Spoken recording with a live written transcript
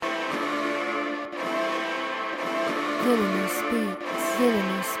Villainous beats,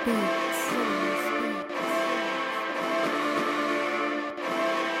 villainous beats, villainous beats.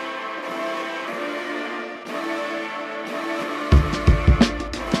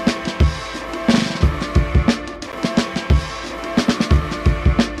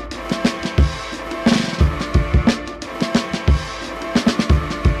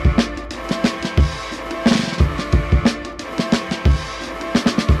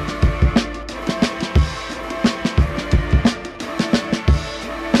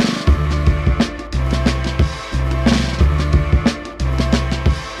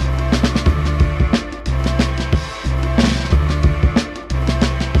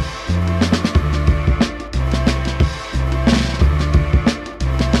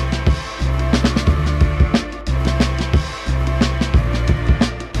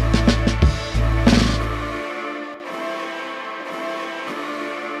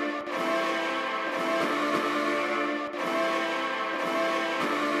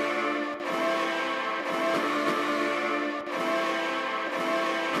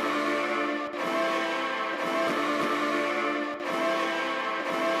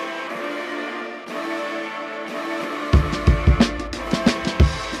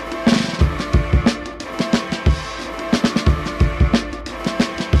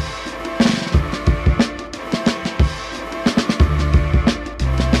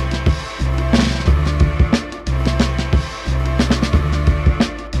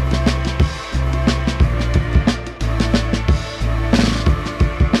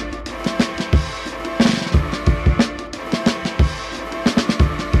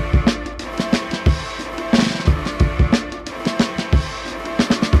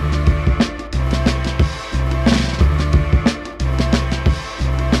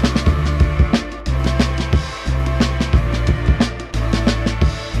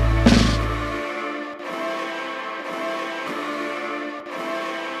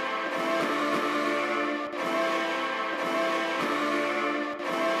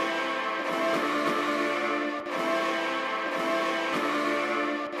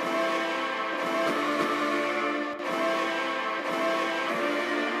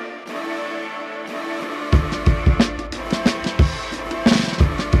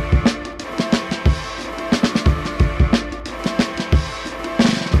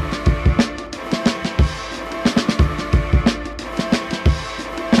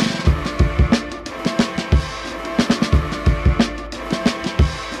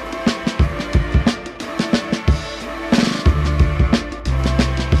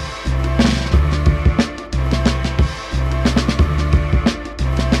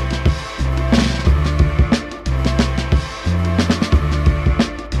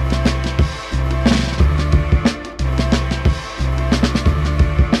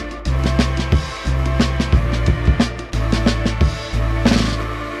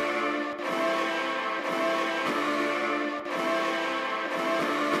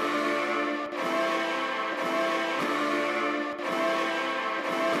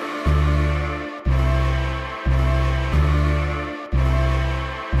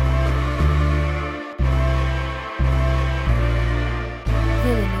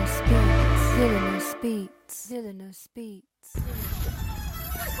 Villainous beats, villainous beats.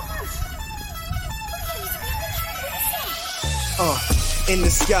 In the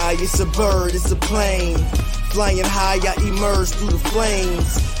sky, it's a bird, it's a plane. Flying high, I emerge through the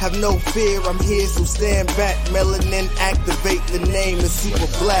flames. Have no fear, I'm here, so stand back. Melanin activate, the name is super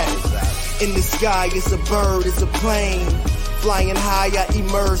black. In the sky, it's a bird, it's a plane. Flying high, I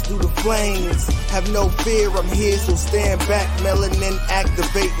emerge through the flames. Have no fear, I'm here, so stand back. Melanin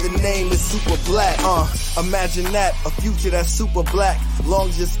activate, the name is super black. Imagine that, a future that's super black. Long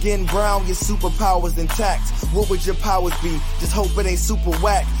as your skin brown, your superpowers intact. What would your powers be? Just hope it ain't super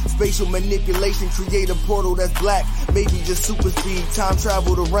whack. Spatial manipulation, create a portal that's black. Maybe just super speed, time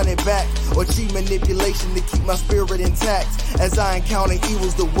travel to run it back. Or cheat manipulation to keep my spirit intact. As I encounter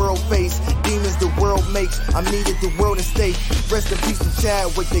evils the world face, demons the world makes, I needed the world at stake. Rest in peace to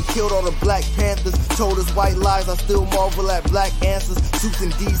Chadwick, they killed all the Black Panthers. Told us white lies, I still marvel at black answers. Suits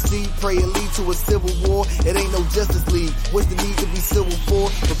in DC, pray it lead to a civil war. It ain't no Justice League, what's the need to be civil for?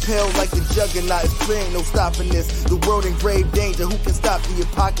 Propelled like the juggernaut, it's clear ain't no stopping this. The world in grave danger, who can stop the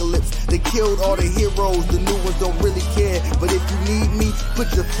apocalypse? They killed all the heroes, the new ones don't really care. But if you need me,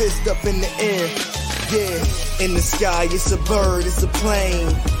 put your fist up in the air. Yeah, in the sky, it's a bird, it's a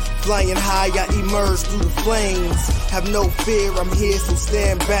plane. Flying high, I emerge through the flames. Have no fear, I'm here, so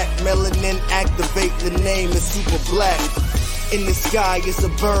stand back. Melanin activate, the name is super black. In the sky, it's a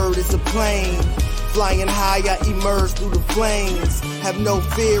bird, it's a plane. Flying high, I emerge through the flames. Have no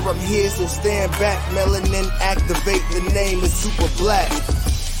fear, I'm here, so stand back. Melanin activate, the name is Super Black.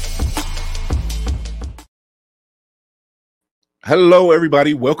 Hello,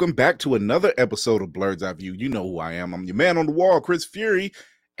 everybody. Welcome back to another episode of Blurred's Eye View. You know who I am. I'm your man on the wall, Chris Fury.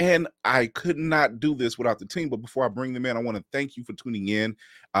 And I could not do this without the team. But before I bring them in, I want to thank you for tuning in.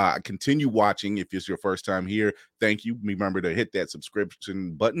 Continue watching. If it's your first time here, thank you. Remember to hit that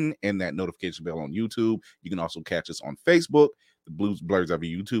subscription button and that notification bell on YouTube. You can also catch us on Facebook, the Blurred's Eye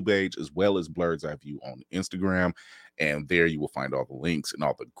View YouTube page, as well as Blurred's Eye View on Instagram. And there you will find all the links and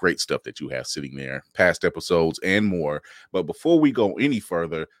all the great stuff that you have sitting there, past episodes and more. But before we go any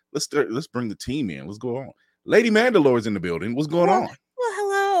further, let's bring the team in. Let's go on. Lady Mandalore's in the building. What's going on? Well,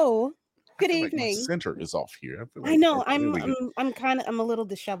 hello. Good evening. Like my center is off here. I know. I'm a little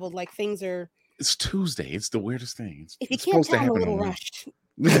disheveled. Like things are. It's Tuesday. It's the weirdest thing. If you can't tell, I'm a little rushed.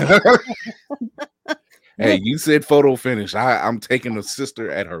 Hey, you said photo finish. I'm taking the sister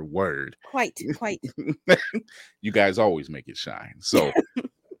at her word. Quite. You guys always make it shine. So,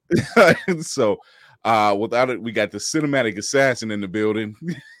 without it, we got the cinematic assassin in the building.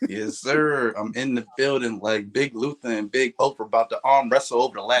 Yes, sir. I'm in the building like Big Luther and Big Oprah about to arm wrestle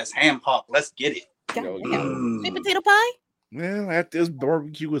over the last ham hock. Let's get it. Sweet potato pie? Well, at this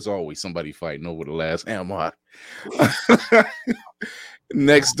barbecue is always somebody fighting over the last ham hock.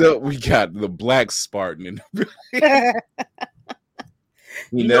 Next up, we got the Black Spartan in the building.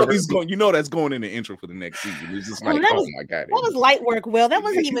 You know that's going in the intro for the next season. It's just like, oh my god, that was light work, Will. He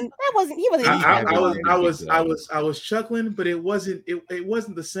wasn't. I was chuckling, but it wasn't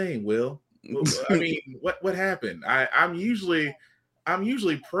the same, Will. I mean, what happened? I'm usually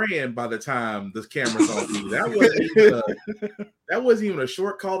praying by the time this camera's on me. That wasn't even a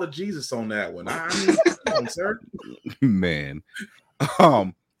short call to Jesus on that one. I mean, come on, sir. Man.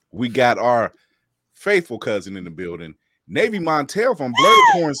 We got our faithful cousin in the building. Navy Montel from Blurred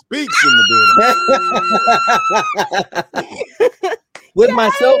Corn Speaks in the building. With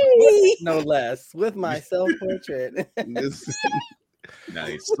myself, no less. With my self-portrait. Nice.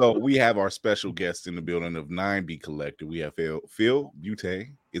 So we have our special guest in the building of 9B Collective. We have Phil Butte.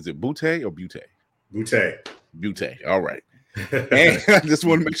 Is it Butte or Butte? Butte. All right. And I just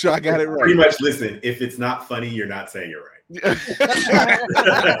want to make sure I got it right. Pretty much, listen, if it's not funny, you're not saying it right.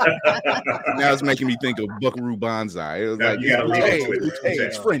 Now it's making me think of Buckaroo Banzai. It was like,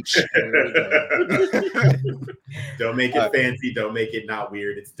 it's French. Don't make it fancy. Don't make it not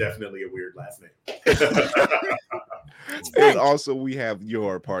weird. It's definitely a weird last name. And also, we have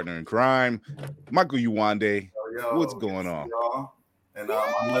your partner in crime, Michael Uwande. What's going on? Y'all. And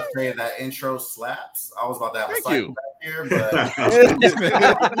I'm left saying that intro slaps. I was about to have Thank a you. Back here,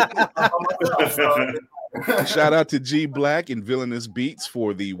 but shout out to G Black and Villainous Beats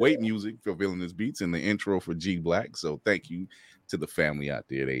for the weight music for Villainous Beats and the intro for G Black. So thank you to the family out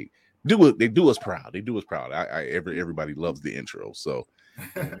there. They do us proud. Everybody loves the intro. So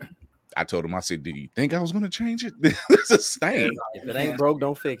I told him, I said, "Did you think I was going to change it?" It's a stain. If it ain't broke,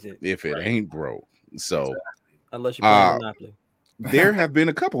 don't fix it. If it ain't broke, so unless you play Monopoly. There have been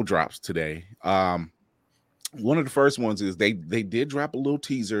a couple drops today. One of the first ones is they did drop a little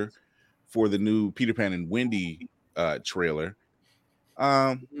teaser for the new Peter Pan and Wendy trailer.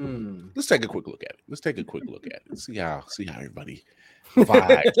 Let's take a quick look at it. See how everybody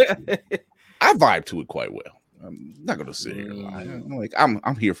vibes. I vibe to it quite well. I'm not gonna sit here and lie.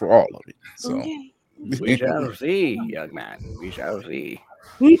 I'm here for all of it. So okay. We shall see, young man. We shall see.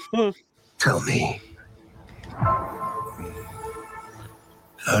 Tell me,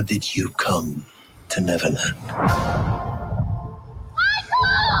 how did you come to Neverland?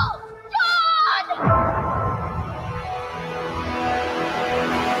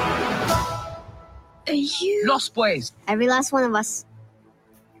 Are you Lost Boys? Every last one of us.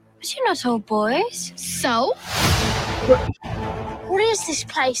 But you're not all boys. So? What is this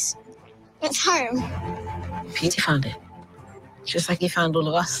place? It's home. Peter found it. Just like he found all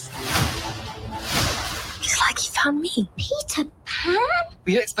of us. Just like he found me. Peter Pan?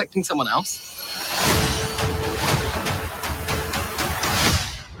 Were you expecting someone else?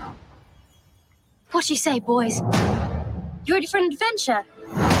 What do you say, boys? You ready for an adventure?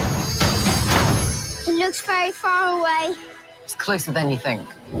 It looks very far away. It's closer than you think.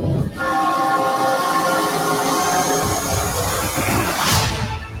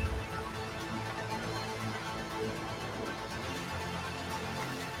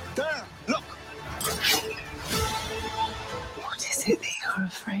 There, look! What is it that you're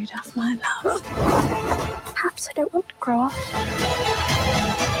afraid of, my love? Perhaps I don't want to grow up.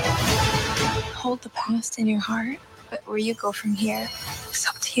 Hold the past in your heart But where you go from here, it's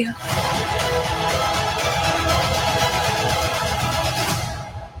up to you.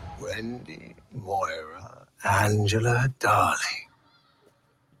 Wendy, Moira, Angela, darling.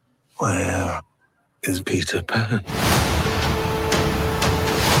 Where is Peter Pan?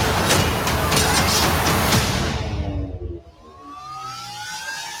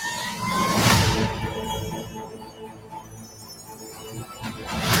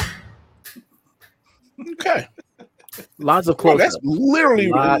 Okay. Lots of Bro, close-ups. that's literally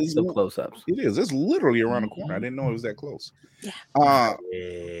Lots of close-ups. It is. It's literally around the corner. I didn't know it was that close. Yeah.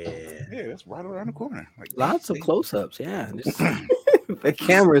 Yeah, that's right around the corner. Like, Lots of close-ups. Yeah. Just, the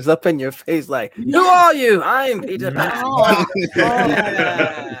camera's up in your face, like, who are you? I'm Peter Pan.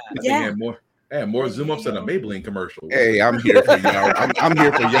 Yeah. I had more zoom ups than a Maybelline commercial. Hey, I'm here for Yara. I'm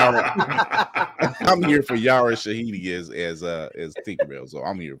here for Yara. I'm here for Yara Shahidi as Tinkerbell. So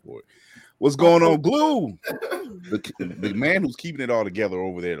I'm here for it. What's going on, Glue? The man who's keeping it all together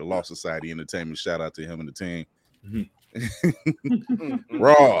over there at the Law Society Entertainment. Shout out to him and the team.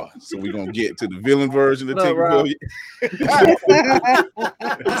 Raw. So we're gonna get to the villain version of Tinkerbell.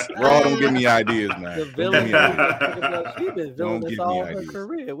 Raw, don't give me ideas, man. The villain. She's been villainous all her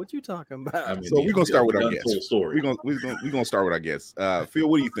career. What you talking about? I mean, so we're gonna start with our guests. Story. We're gonna start with our guests. Phil,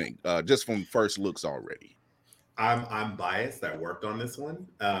 what do you think? Just from first looks already. I'm biased. I worked on this one,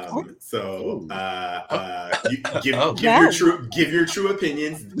 give your true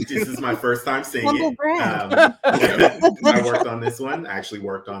opinions. This is my first time seeing it. I worked on this one. I actually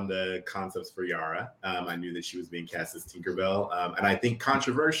worked on the concepts for Yara. I knew that she was being cast as Tinkerbell, and I think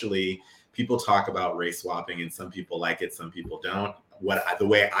controversially, people talk about race swapping, and some people like it, some people don't. The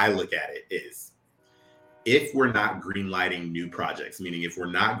way I look at it is, if we're not greenlighting new projects, meaning if we're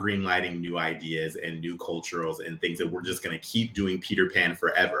not greenlighting new ideas and new culturals and things that we're just going to keep doing Peter Pan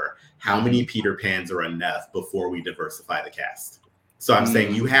forever, how many Peter Pans are enough before we diversify the cast? So I'm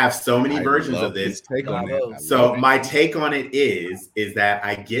saying you have so many versions of this. So my take on it is that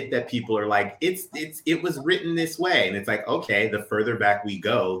I get that people are like, it was written this way, and it's like, okay, the further back we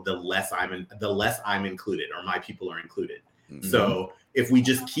go, the less I'm included, or my people are included. So if we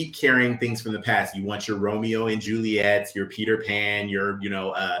just keep carrying things from the past, you want your Romeo and Juliet, your Peter Pan, your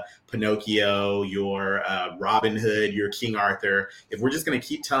Pinocchio, your Robin Hood, your King Arthur. If we're just going to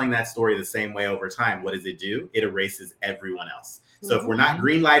keep telling that story the same way over time, what does it do? It erases everyone else. So if we're not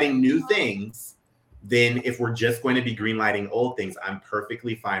greenlighting new things, then if we're just going to be greenlighting old things, I'm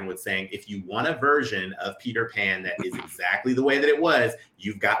perfectly fine with saying, if you want a version of Peter Pan that is exactly the way that it was,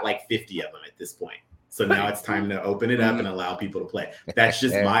 you've got like 50 of them at this point. So now it's time to open it up and allow people to play. That's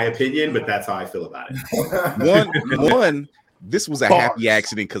just my opinion, but that's how I feel about it. One, this was a happy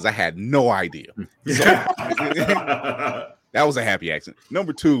accident because I had no idea. So, that was a happy accident.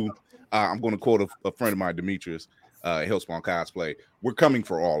 Number two, I'm going to quote a friend of mine, Demetrius, Hellspawn Cosplay. We're coming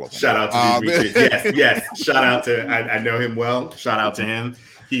for all of them. Shout out to Demetrius. Yes. Shout out to, I know him well. Shout out to him.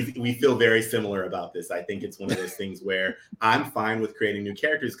 We feel very similar about this. I think it's one of those things where I'm fine with creating new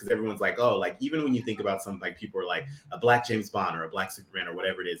characters because everyone's like, oh, like even when you think about something, like people are like a black James Bond or a black Superman or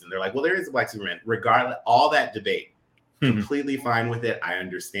whatever it is, and they're like, well, there is a black Superman. Regardless, all that debate, completely fine with it. I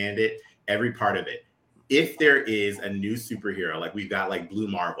understand it, every part of it. If there is a new superhero, like we've got like Blue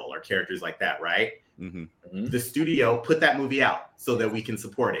Marvel or characters like that, right? The studio put that movie out so that we can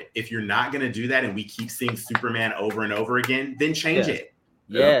support it. If you're not going to do that and we keep seeing Superman over and over again, then change it.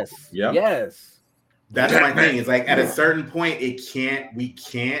 Yes. That's my thing. It's like at a certain point, we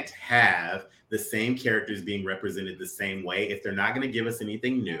can't have the same characters being represented the same way. If they're not going to give us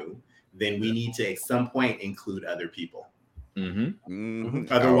anything new, then we need to at some point include other people.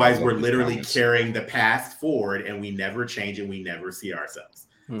 Otherwise, we're literally carrying the past forward and we never change and we never see ourselves.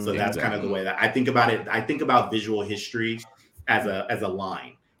 So that's kind of the way that I think about it. I think about visual history as a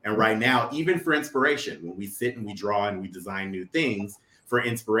line. And right now, even for inspiration, when we sit and we draw and we design new things, for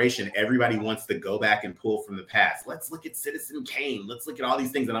inspiration, everybody wants to go back and pull from the past. Let's look at Citizen Kane. Let's look at all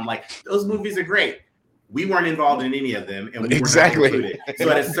these things. And I'm like, those movies are great. We weren't involved in any of them, and we were not included. So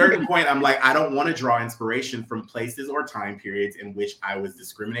at a certain point, I'm like, I don't want to draw inspiration from places or time periods in which I was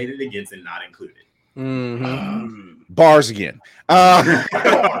discriminated against and not included. Bars again. I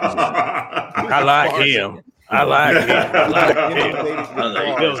like him. I like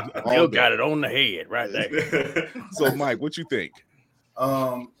him. Bill got it on the head right there. So, Mike, what you think?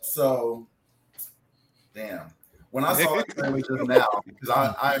 So, damn. When I saw the trailer just now, because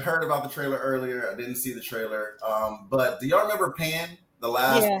I heard about the trailer earlier, I didn't see the trailer. But do y'all remember Pan, the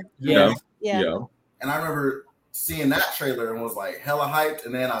last? Yeah. And I remember seeing that trailer and was like hella hyped.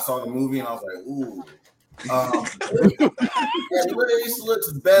 And then I saw the movie and I was like, ooh. At least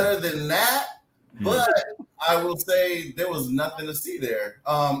looks better than that. But I will say there was nothing to see there.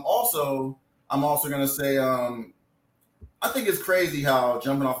 Also, I'm also gonna say, I think it's crazy how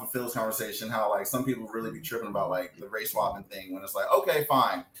jumping off of Phil's conversation, how like some people really be tripping about like the race swapping thing when it's like, okay,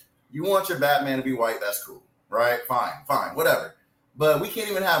 fine, you want your Batman to be white, that's cool, right? Fine, whatever. But we can't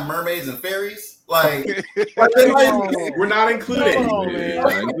even have mermaids and fairies. Like we're not included.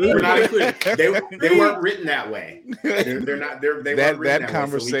 We're not included. They weren't written that way. They're not. They weren't written that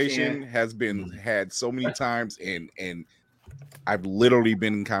conversation has been had so many times, and I've literally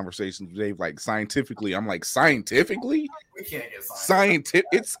been in conversations with Dave, like scientifically. I'm like, scientifically? We can't get scientific.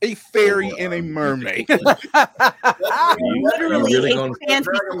 It's a fairy and a mermaid. Literally really a fancy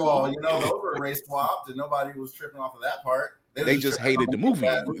Dragon Ball, you know, those were race swapped, and nobody was tripping off of that part. They just hated the movie.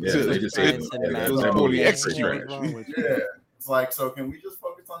 They just hated it was poorly executed. Yeah. It's like, so can we just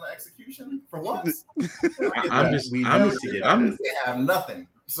focus on the execution for once? We have nothing.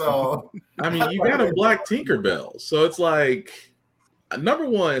 So I mean, you got a black Tinkerbell, so it's like number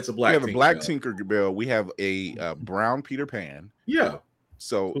one, it's a black. We have a black Tinkerbell. We have a brown Peter Pan. Yeah.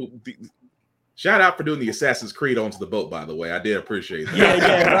 So shout out for doing the Assassin's Creed onto the boat, by the way. I did appreciate that.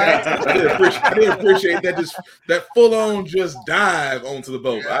 Yeah, right. I did appreciate that. Just that full on just dive onto the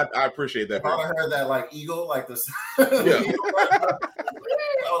boat. Yeah. I appreciate that. I heard that like eagle, like this. Yeah.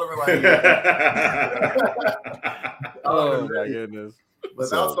 Oh my goodness. But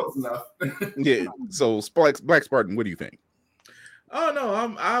that was close enough. Yeah. So Black Spartan, what do you think? Oh no,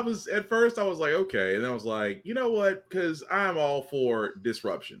 I was at first I was like, okay, and I was like, you know what? Because I'm all for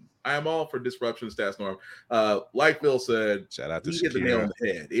disruption. I am all for disruption, Stats Norm. Like Bill said, shout out to he hit the nail on the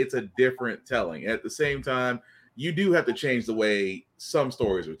head. It's a different telling. At the same time, you do have to change the way some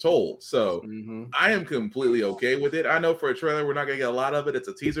stories are told. So I am completely okay with it. I know for a trailer, we're not gonna get a lot of it. It's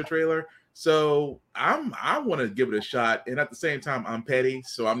a teaser trailer. So I want to give it a shot, and at the same time, I'm petty,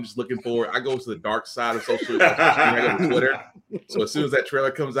 so I'm just looking forward. I go to the dark side of social media. I go to Twitter. So as soon as that trailer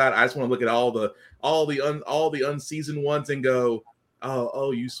comes out, I just want to look at all the unseasoned ones and go,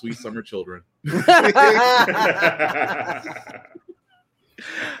 oh, you sweet summer children.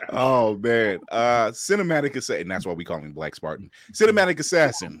 Oh man, cinematic assassin. That's why we call him Black Spartan. Cinematic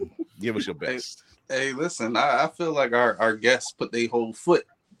assassin. Give us your best. Hey, listen, I feel like our guests put their whole foot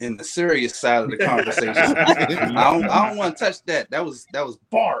in the serious side of the conversation. I don't want to touch that. That was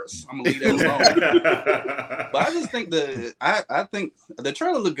bars. I'm gonna leave that alone. But I just think I think the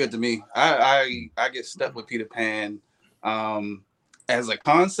trailer looked good to me. I get stuck with Peter Pan as a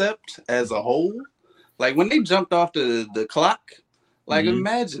concept, as a whole. Like when they jumped off the clock, like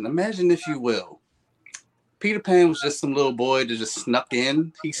imagine if you will, Peter Pan was just some little boy that just snuck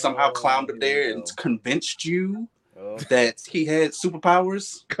in. He somehow climbed up there and convinced you that he had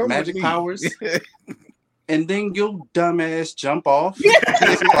superpowers, magic powers, and then your dumbass jump off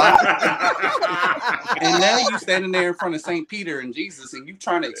this clock. And now you standing there in front of St. Peter and Jesus, and you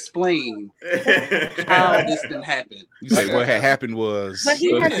trying to explain how this didn't happen. You say what had happened was, but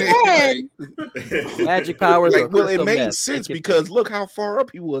he had said magic powers. Like, well, it made sense because look how far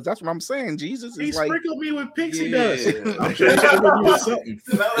up he was. That's what I'm saying. Jesus is he sprinkled me with pixie dust. I'm sure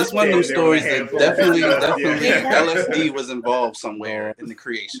it's one of those stories that definitely LSD was involved somewhere in the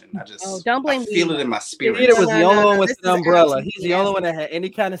creation. Don't blame me. Feel it in my spirit. Peter was the only one with an umbrella. He's the only one that had any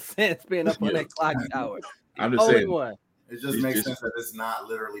kind of sense being up on that clock tower. I'm just saying. One. It just makes sense that it's not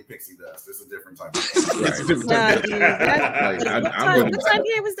literally pixie dust. It's a different type of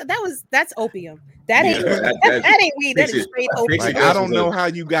That's opium. That ain't weed. That is straight opium. Like, I don't know how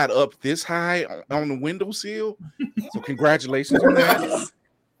you got up this high on the windowsill. So congratulations on that.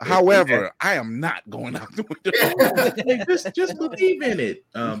 However, I am not going out the window. just believe in it.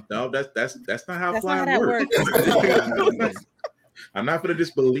 No, that's not how flying works. I'm not gonna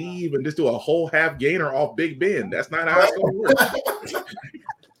just believe and just do a whole half gainer off Big Ben. That's not how it's gonna work.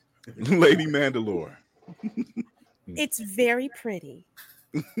 Lady Mandalore. It's very pretty.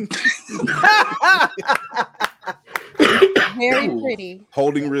 Very pretty.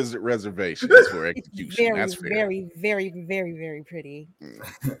 Holding reservations for execution. Very, that's fair. very, very, very, very pretty.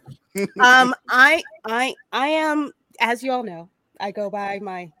 I am, as you all know, I go by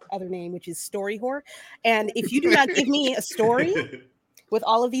my other name, which is Story Whore. And if you do not give me a story with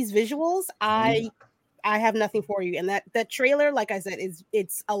all of these visuals, I have nothing for you. And that trailer, like I said,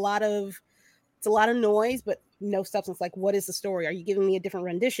 it's a lot of noise, but no substance. Like, what is the story? Are you giving me a different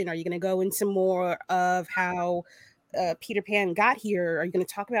rendition? Are you going to go into more of how Peter Pan got here? Are you going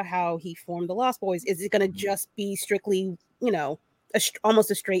to talk about how he formed the Lost Boys? Is it going to just be strictly, almost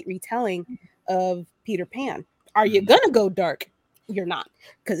a straight retelling of Peter Pan? Are you going to go dark? You're not,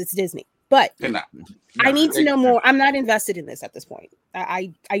 because it's Disney. But They're not. I need to know more. I'm not invested in this at this point.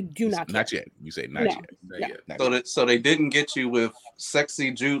 I do not care. Not yet. You say not yet. Not yet. Not So they didn't get you with sexy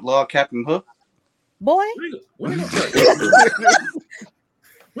Jude Law Captain Hook. Boy, When they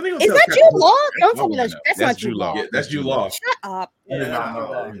gonna is that Jude Law? Don't tell me no, that's not Jude Law. Yeah, that's Jude Law. Shut up.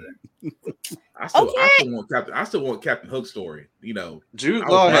 I still want Captain Hook's story. You know, Jude I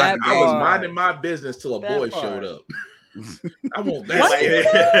Law. was minding my business till a boy showed up. I want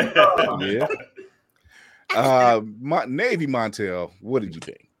that. Yeah. Navy Montel, what did you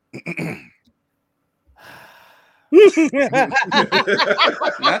think?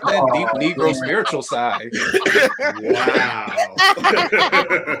 Not that deep Negro spiritual side. Wow.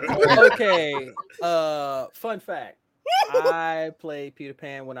 Okay. Fun fact. I played Peter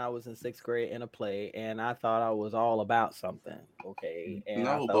Pan when I was in 6th grade in a play, and I thought I was all about something. Okay. And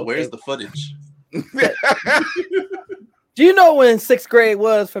No, but where's the footage? Do you know when 6th grade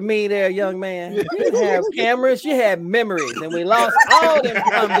was for me there, young man? You didn't have cameras, you had memories, and we lost all them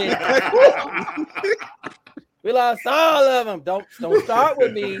bitches. We lost all of them. Don't start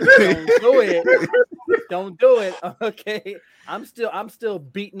with me. Don't do it. Don't do it. Okay. I'm still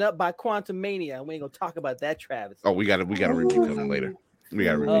beaten up by Quantum Mania. We ain't gonna talk about that, Travis. Oh, we got a review coming later.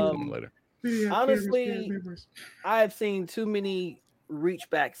 Honestly, I've seen too many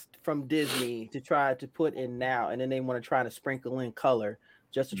reachbacks from Disney to try to put in now, and then they want to try to sprinkle in color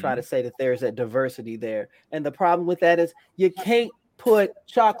just to try to say that there's that diversity there. And the problem with that is you can't put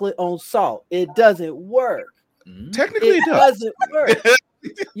chocolate on salt. It doesn't work. Technically, it doesn't work.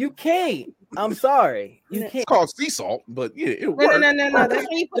 You can't. I'm sorry. You can't. It's called sea salt, but yeah, it No. works. That's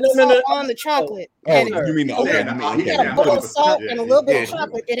when you put the salt on the chocolate. Oh, you mean the other way? You got a bowl of salt and a little bit of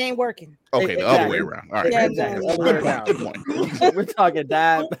chocolate. It ain't working. Okay, the other way around. All right, Yeah, exactly. Good point. We're talking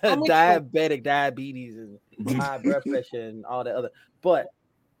diabetic diabetes and high blood pressure and all that other. But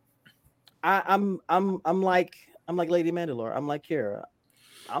I'm like Lady Mandalore. I'm like Kira.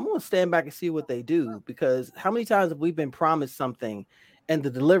 I'm gonna stand back and see what they do, because how many times have we been promised something and the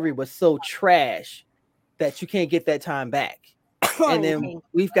delivery was so trash that you can't get that time back? And then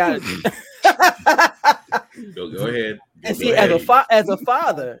we've got go ahead. And see, as a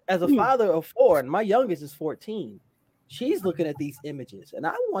father of 4, and my youngest is 14, she's looking at these images, and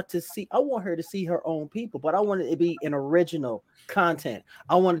I want her to see her own people, but I want it to be in original content.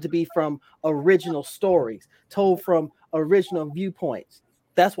 I want it to be from original stories told from original viewpoints.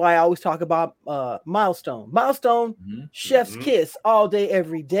 That's why I always talk about Milestone, Chef's Kiss all day,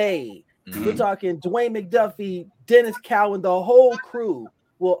 every day. We're talking Dwayne McDuffie, Dennis Cowan, the whole crew.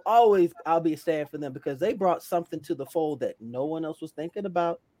 I'll be a stand for them, because they brought something to the fold that no one else was thinking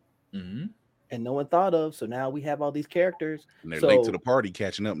about and no one thought of. So now we have all these characters. And they're late to the party,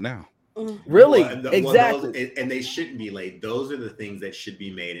 catching up now. Really? Exactly. And they shouldn't be late. Those are the things that should be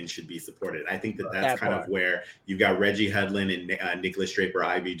made and should be supported. I think that's kind of where you've got Reggie Hudlin and Nicholas Draper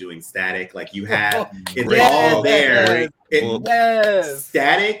Ivy doing Static. Like you have, it's all there.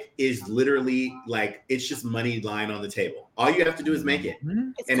 Static is literally like, it's just money lying on the table. All you have to do is make it,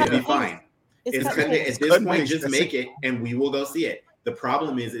 and it'll be fine. At this point, just make it, and we will go see it. The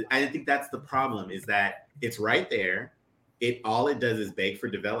problem is, I think that's the problem, is that it's right there. All it does is beg for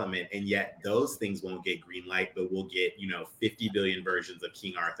development, and yet those things won't get green light, but we'll get 50 billion versions of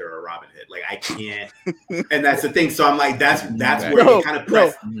King Arthur or Robin Hood. Like I can't, and that's the thing. So I'm like, that's where it kind of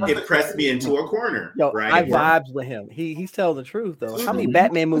pressed me into a corner. Right? I vibes with him. He's telling the truth though. How many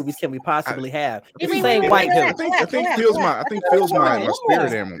Batman movies can we possibly have? It's the same white dude. I think Phil's my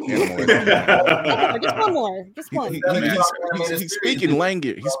spirit animal. Just one more. Just one. He's speaking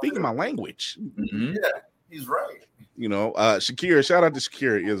language. He's speaking my language. Yeah, he's right. Shakira, shout out to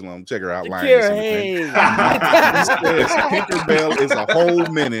Shakira Islam. Check her out. Shakira, hey. Tinkerbell is a whole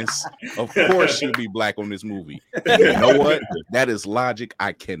menace. Of course she'll be black on this movie. And you know what? That is logic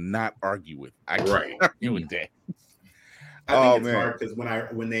I cannot argue with. I can't argue with that. I think it's hard because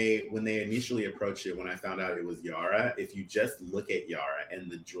when they initially approached it, when I found out it was Yara, if you just look at Yara and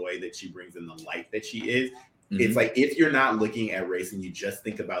the joy that she brings and the light that she is, it's like, if you're not looking at race and you just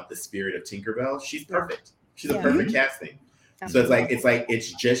think about the spirit of Tinkerbell, she's perfect. She's a perfect casting. So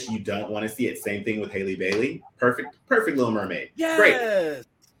it's just, you don't want to see it. Same thing with Halle Bailey. Perfect Little Mermaid. Yes. Great.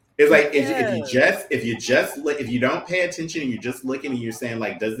 It's like, if you don't pay attention and you're just looking and you're saying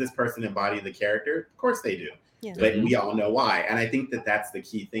like, does this person embody the character? Of course they do. Yeah. But we all know why. And I think that's the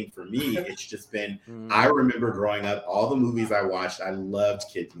key thing for me. It's just been, I remember growing up, all the movies I watched, I loved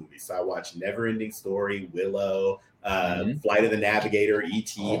kids movies. So I watched Neverending Story, Willow, Flight of the Navigator,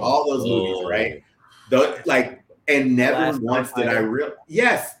 E.T., all those movies, right? And never once did I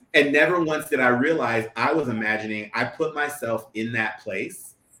realize I was imagining, I put myself in that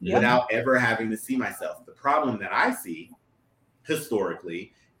place without ever having to see myself. The problem that I see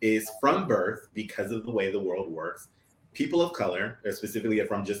historically is from birth, because of the way the world works, people of color, or specifically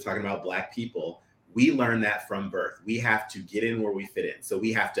if I'm just talking about Black people, we learn that from birth. We have to get in where we fit in. So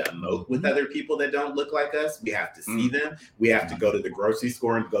we have to emote with other people that don't look like us. We have to see them. We have to go to the grocery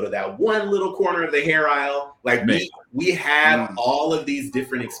store and go to that one little corner of the hair aisle. Like we have all of these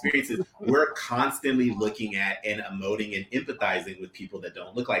different experiences. We're constantly looking at and emoting and empathizing with people that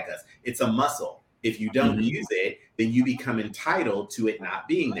don't look like us. It's a muscle. If you don't use it, then you become entitled to it not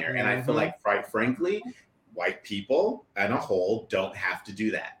being there. And I feel like, quite frankly, white people as a whole don't have to do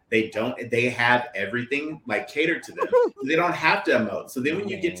that. They have everything like catered to them. So they don't have to emote. So then when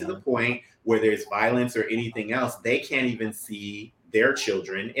you get to the point where there's violence or anything else, they can't even see their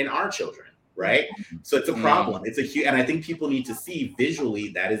children and our children, right? So it's a problem. It's a huge, and I think people need to see visually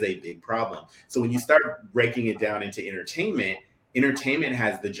that is a big problem. So when you start breaking it down into entertainment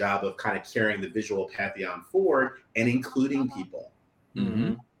has the job of kind of carrying the visual pantheon forward and including people.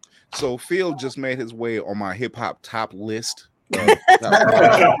 So Phil just made his way on my hip hop top list. I can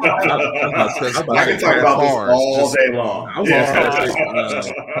talk about this all day long.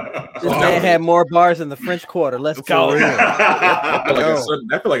 This man had more bars than the French Quarter. Let's go. I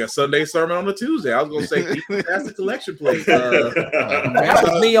feel like a Sunday sermon on a Tuesday. I was going to say, that's the collection plate. That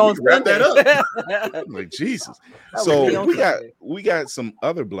was me on wrap that up. Like Jesus. So we got some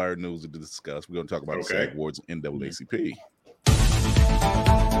other blurred news to discuss. We're going to talk about the SAG Awards and NAACP.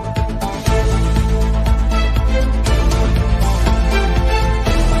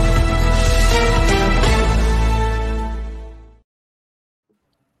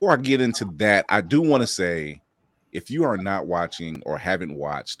 Before I get into that, I do want to say, if you are not watching or haven't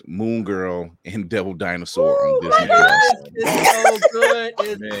watched Moon Girl and Devil Dinosaur on Disney Plus, it's so good.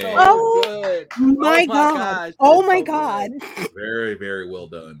 It's so good. My God. Oh my God. Very, very well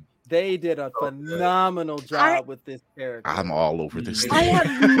done. They did a phenomenal job with this character. I'm all over this thing.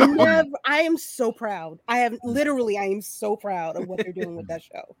 I am so proud. I am so proud of what they're doing with that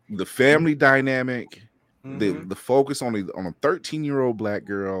show. The family dynamic, the focus on a 13-year-old Black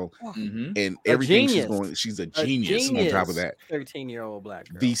girl, and everything she's a genius on top of that. 13-year-old Black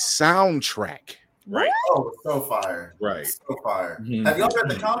girl. The soundtrack. Right. Oh, so fire. Right. So fire. Have y'all read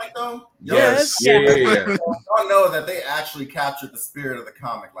the comic though? Yes. Yeah. Y'all know that they actually captured the spirit of the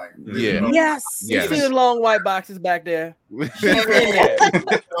comic. Like, yes. You see the long white boxes back there? She's in there.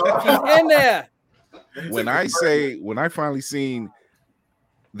 She's in there. When I finally seen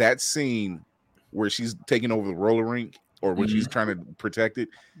that scene where she's taking over the roller rink, or when she's trying to protect it,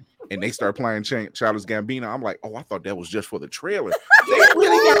 and they start playing Childish Gambino, I'm like, oh, I thought that was just for the trailer. They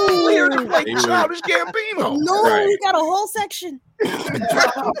really got a player to play Childish Gambino. No, we got a whole section. He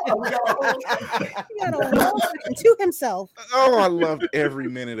got a whole section to himself. Oh, I loved every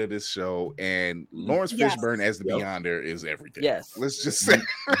minute of this show, and Lawrence Fishburne as the Beyonder is everything. Yes, let's just say.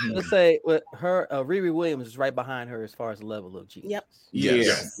 Let's say with her, Riri Williams is right behind her as far as the level of genius.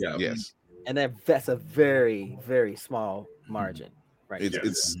 Yes. And that's a very, very small margin. Right.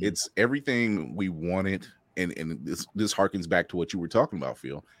 It's everything we wanted, and this harkens back to what you were talking about,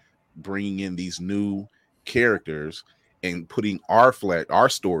 Phil, bringing in these new characters and putting our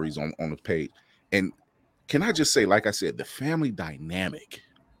stories on the page. And can I just say, like I said, the family dynamic.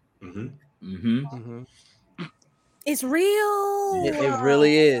 It's real. It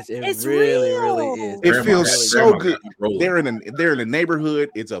really is. It's really is. It feels so good. They're in a neighborhood.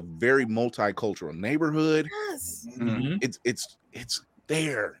 It's a very multicultural neighborhood. Yes. It's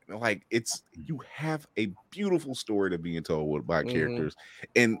there. Like you have a beautiful story to being told with Black characters,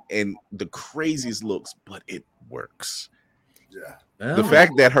 and the craziest looks, but it works. Yeah. The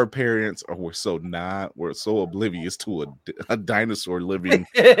fact that her parents were so oblivious to a dinosaur living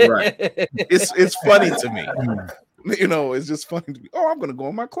right. It's funny to me. You know, it's just funny to me. Oh, I'm gonna go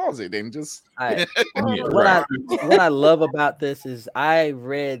in my closet and just what I love about this is I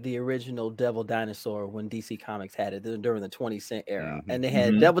read the original Devil Dinosaur when DC Comics had it during the 20-cent era, and they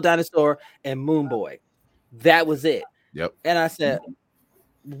had Devil Dinosaur and Moon Boy. That was it. Yep. And I said,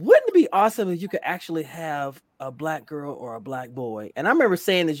 wouldn't it be awesome if you could actually have a Black girl or a Black boy? And I remember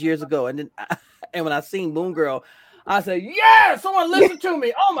saying this years ago, and then when I seen Moon Girl, I said, yeah, someone listen to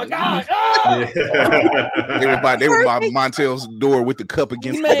me. Oh my God. Oh! They were by Montel's door with the cup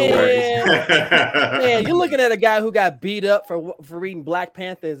against the door. Man, you're looking at a guy who got beat up for reading Black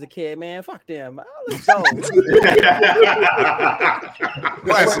Panther as a kid, man. Fuck them. Oh, let's go.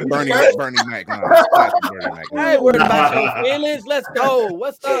 Classic Bernie Mac. I ain't worried about your feelings. Let's go.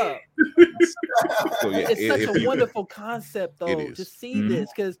 What's up? It's such a wonderful concept, though, to see this,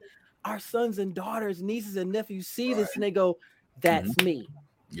 because our sons and daughters, nieces and nephews see this and they go, that's me.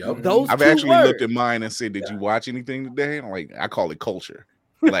 Yep. Those I've two actually words. looked at mine and said, "Did you watch anything today?" I'm like, I call it culture.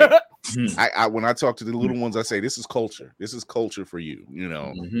 Like, I when I talk to the little ones, I say, "This is culture. This is culture for you." You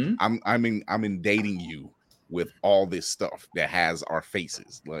know, I'm in dating you with all this stuff that has our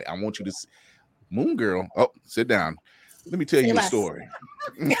faces. Like, I want you to Moon Girl. Oh, sit down. Let me tell you a story.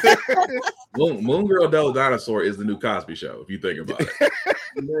 Moon Girl Double Dinosaur is the new Cosby Show, if you think about it.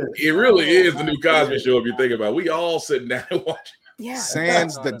 It really is the new Cosby Show, if you think about it. We all sitting down and watching. Yeah.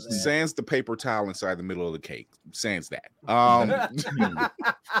 Sans the paper towel inside the middle of the cake. Sans that. Oh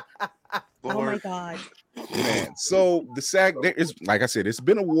my God. Man. So the SAG, there is, like I said, it's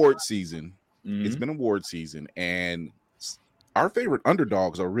been award season. It's been award season, and our favorite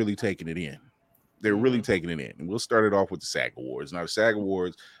underdogs are really taking it in. They're really taking it in. And we'll start it off with the SAG Awards. Now, the SAG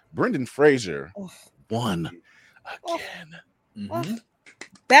Awards, Brendan Fraser won again.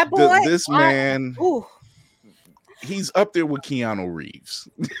 That boy. This man, he's up there with Keanu Reeves.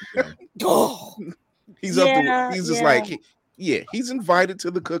 He's up there. He's just like, he's invited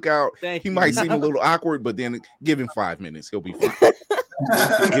to the cookout. He might seem a little awkward, but then give him 5 minutes. He'll be fine.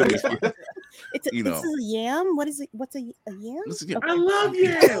 He'll be fine. This is a yam. What is it? What's a yam? I love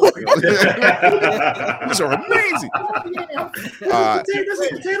yams. These are amazing.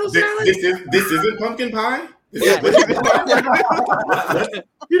 Potato salad. This isn't pumpkin pie. You're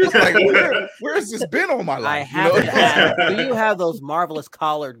just like, where has this been all my life? I have to ask, do you have those marvelous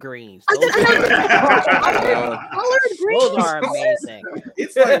collard greens? Those are amazing.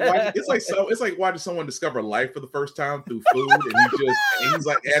 It's like watching someone discover life for the first time through food, and he's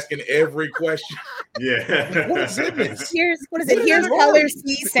like asking every question. Yeah. What is it? Here's colors,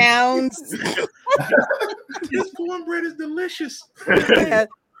 see sounds. This cornbread is delicious.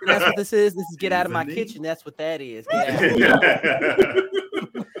 That's what this is. This is get out of my kitchen. That's what that is. I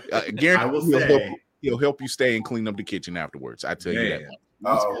will say he'll help you stay and clean up the kitchen afterwards. I tell you that.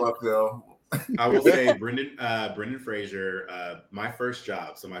 Oh, well, I will say, Brendan Fraser. My first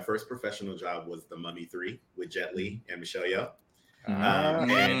job, so my first professional job was The Mummy 3 with Jet Li and Michelle Yeoh.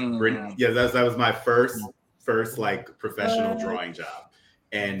 And Brendan, that was my first like professional drawing job.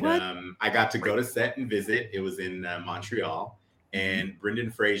 And I got to go to set and visit. It was in Montreal. And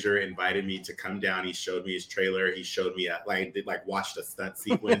Brendan Fraser invited me to come down. He showed me his trailer. He showed me watched a stunt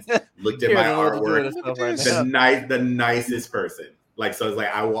sequence, looked at my artwork. The nicest person. Like, so it's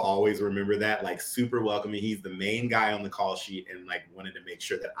like, I will always remember that. Like, super welcoming. He's the main guy on the call sheet, and like wanted to make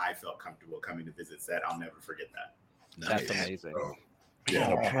sure that I felt comfortable coming to visit set. I'll never forget that. That's amazing.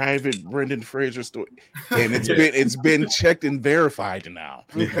 Yeah, a private Brendan Fraser story, and it's been checked and verified now.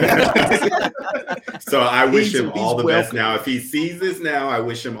 So I wish him all the best now. If he sees this now, I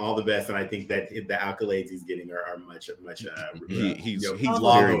wish him all the best, and I think that the accolades he's getting are much. He's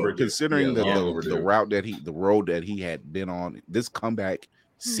long very overdue. Considering the road that he had been on. This comeback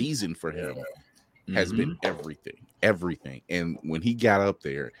season for him has been everything. And when he got up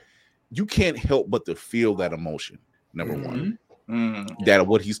there, you can't help but to feel that emotion. Number one. That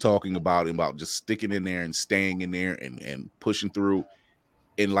what he's talking about just sticking in there and staying in there and pushing through,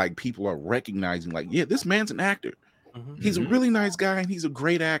 and like people are recognizing, like, yeah, this man's an actor. He's a really nice guy and he's a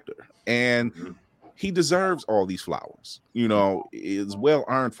great actor, and he deserves all these flowers. You know, it's well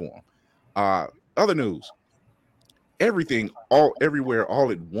earned for him. Other news: everything, everywhere,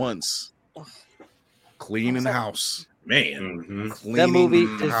 all at once. Cleaning house, man. That movie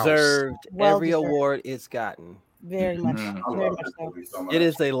deserved every award it's gotten. Very much so. It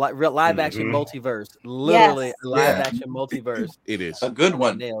is a real live action multiverse. Literally a live action multiverse. It is a good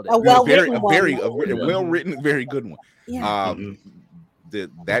one. Nailed it. A well-written one. Very well written, very good one. Yeah.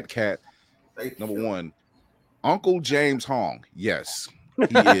 That cat, number one, Uncle James Hong. Yes, he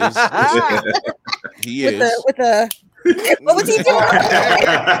is. He is. With the what was he doing?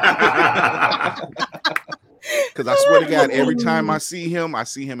 Because I swear to God, every time I see him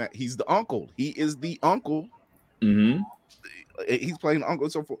he's the uncle. He is the uncle. He's playing the uncle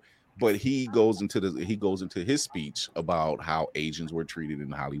and so forth. But he goes into his speech about how Asians were treated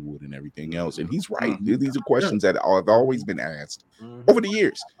in Hollywood and everything else. And he's right. These are questions that have always been asked over the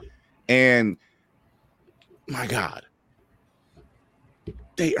years. And my God,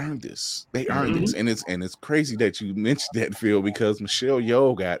 they earned this. They earned this. And it's crazy that you mentioned that, Phil, because Michelle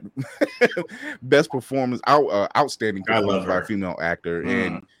Yeoh got best performance, outstanding performance by a female actor.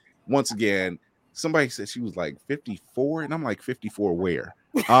 And once again, somebody said she was like 54, and I'm like, 54 where?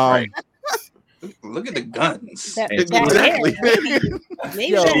 Look at the guns. Exactly.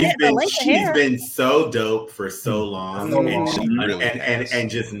 She's been so dope for so long, and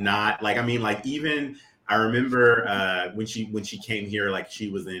just not like, I mean, like, even I remember when she came here, like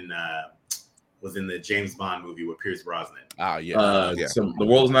she was in was in the James Bond movie with Pierce Brosnan. Ah, yeah. So The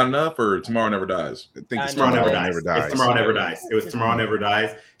World's Not Enough or Tomorrow Never Dies? I think it's Tomorrow Never Never Dies. It's Tomorrow Never Dies. It was Tomorrow Never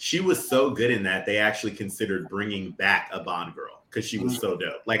Dies. She was so good in that they actually considered bringing back a Bond girl because she was so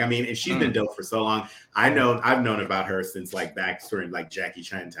dope. Like, I mean, and she's been dope for so long. I've known about her since like back during like Jackie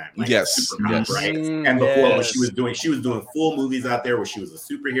Chan time. Like, super hot, right? And before when she was doing full movies out there where she was a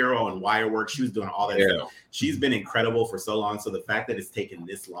superhero and wire work. She was doing all that stuff. She's been incredible for so long. So the fact that it's taken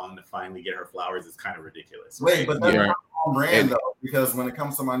this long to finally get her flowers is kind of ridiculous. Wait, but that's not on brand though, because when it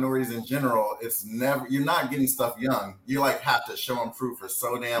comes to minorities in general, it's never, you're not getting stuff young. You like have to show them proof for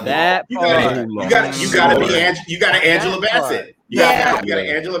so damn long. You got Angela Bassett. You got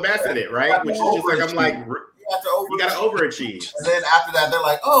Angela Bassett, it right? Which is just like I'm like. You gotta overachieve. And then after that, they're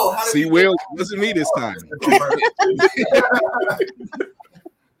like, "Oh, how did see, Will, wasn't me this time."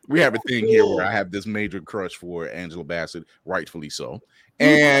 We have a thing here where I have this major crush for Angela Bassett, rightfully so.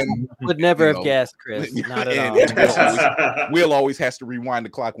 And would never have guessed, Chris. Not at all. Will always has to rewind the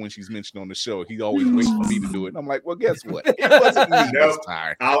clock when she's mentioned on the show. He always waits for me to do it. And I'm like, well, guess what? It wasn't me this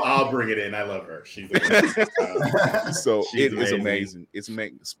time. I'll bring it in. I love her. She's so it is amazing. It's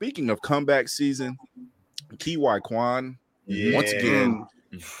amazing. Speaking of comeback season, Ki-Wai Kwan, once again,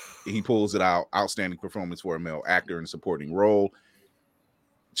 he pulls it out. Outstanding performance for a male actor in a supporting role.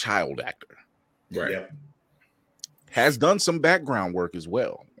 Child actor, right? Yep. Has done some background work as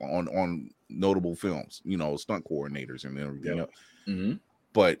well on notable films, stunt coordinators and everything else. Mm-hmm.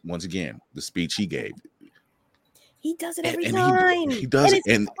 But once again, the speech he gave, he does it every time. He does it,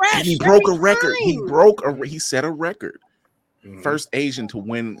 and he broke a record. He set a record. Mm-hmm. First Asian to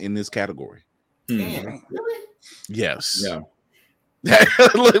win in this category. Really? Yes. Yeah.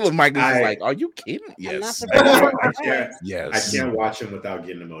 Look, Mike is like, "Are you kidding?" Yes. Yes. I can't watch him without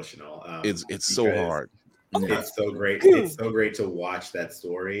getting emotional. It's so hard. It's so great. It's so great to watch that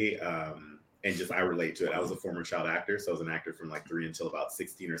story. And just I relate to it. I was a former child actor, so I was an actor from like 3 until about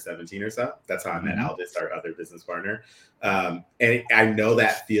 16 or 17 or so. That's how I met Aldis, our other business partner. And I know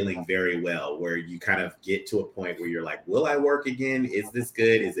that feeling very well, where you kind of get to a point where you're like, will I work again? Is this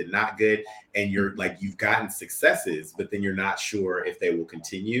good? Is it not good? And you're like, you've gotten successes, but then you're not sure if they will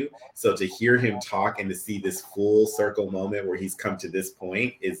continue. So to hear him talk and to see this full circle moment where he's come to this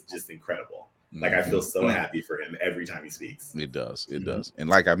point is just incredible. Like, I feel so happy for him every time he speaks. It does. It does. And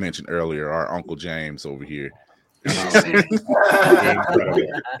like I mentioned earlier, our Uncle James over here.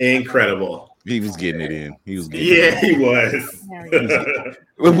 Incredible. He was getting it in. He was getting it in. He was.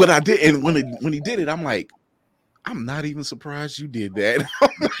 What I did, and when he did it, I'm like, I'm not even surprised you did that.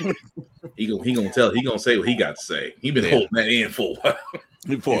 He gonna say what he got to say. He been holding that in for a while.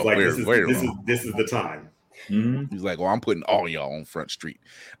 He's like, this is the time. Mm-hmm. He's like, well, I'm putting all y'all on Front Street.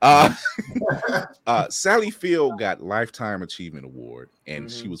 Sally Field got Lifetime Achievement Award,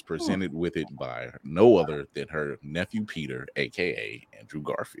 and she was presented with it by no other than her nephew Peter, aka Andrew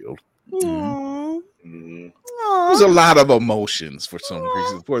Garfield. There's a lot of emotions for some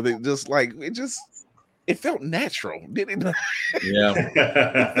reason. It felt natural, didn't it? Yeah,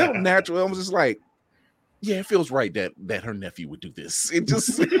 it felt natural. I was just like, yeah, it feels right that her nephew would do this. It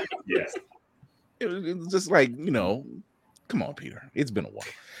just yes. It was just like, come on, Peter. It's been a while.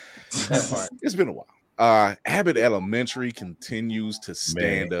 It's been a while. Abbott Elementary continues to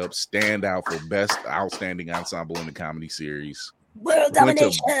stand out for best outstanding ensemble in the comedy series. World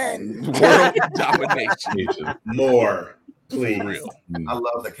domination. World domination. More, please. Real. I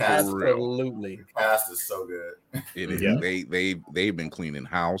love the cast. Absolutely. The cast is so good. It is. Yeah. They've been cleaning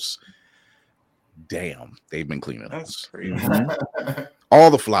house. Damn, they've been cleaning house. All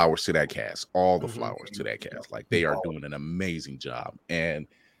the flowers to that cast. Like, they are doing an amazing job. And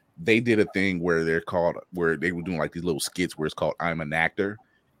they did a thing where they were doing like these little skits where it's called I'm an Actor.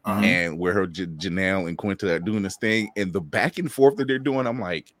 And where her Janelle and Quinta are doing this thing, and the back and forth that they're doing, I'm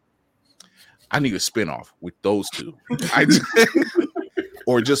like, I need a spinoff with those two.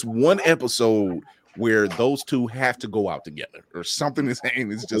 Or just one episode where those two have to go out together or something. It's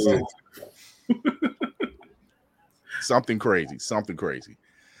just something crazy.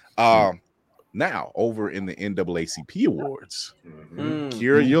 Now over in the NAACP Awards,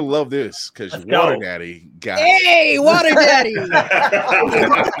 Kira, you'll love this because Water Daddy got Water Daddy. I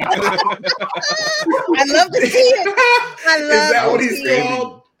love to see it. Is that what he's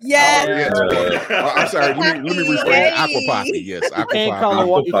called? Yes. I'm sorry. Let me rephrase. Aquapoppy. Yes. You can't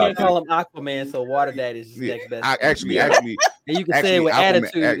call him Aquaman, so Water Daddy is next best. Actually, and you can say it with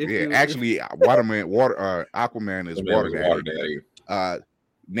attitude. Aquaman is Water Daddy.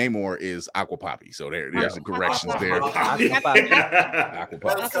 Namor is Aqua Poppy. So there's the corrections there. Aqua Aqua Poppy. Poppy.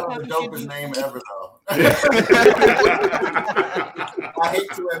 That's kind of the dopest name ever, though. I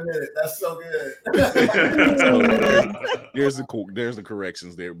hate to admit it. That's so good. So there's the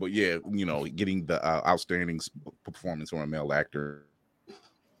corrections there. But yeah, getting the outstanding performance from a male actor.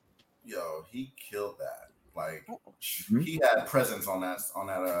 Yo, he killed that. Like he had presence on that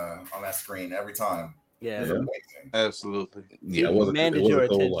screen every time. Yeah, amazing. Absolutely. Yeah, it wasn't your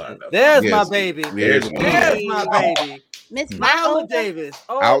attention. There's my baby. There's my baby. Miss Viola Davis.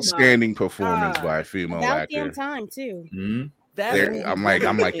 Oh, outstanding performance by a female About actor. damn time too. I'm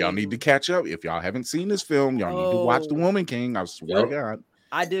like, y'all need to catch up. If y'all haven't seen this film, y'all need to watch The Woman King. I swear to God.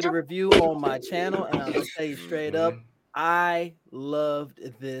 I did a review on my channel, and I'm gonna tell you straight up, I loved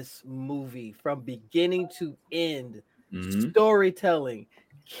this movie from beginning to end. Storytelling,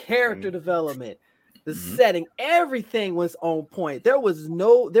 character development, the setting, everything was on point. There was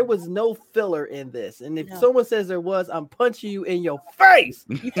no filler in this. And if someone says there was, I'm punching you in your face.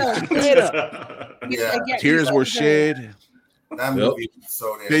 You straight up. Tears were shed. That movie was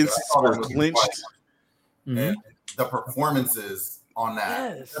so damn good. Fists were clenched. And the performances on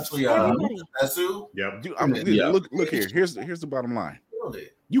that, especially Esu. Look here. Here's the bottom line.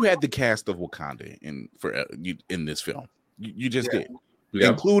 You had the cast of Wakanda in this film. You just did.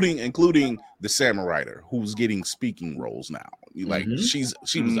 Including the samurai who's getting speaking roles now. Like she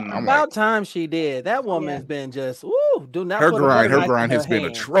was about time she did. That woman's been just do not. Her grind has been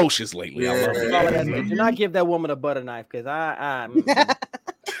atrocious lately. I love it. Do not give that woman a butter knife, because I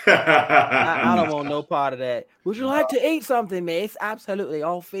don't want no part of that. Would you like to eat something, miss? Absolutely,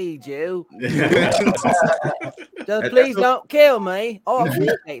 I'll feed you. Just please don't kill me. I'll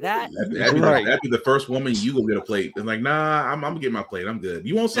take that. That'd be the first woman you go get a plate. It's like, nah, I'm gonna get my plate. I'm good.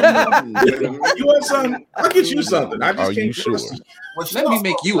 You want something? You want something? I'll get you something. I just can't sure. Let me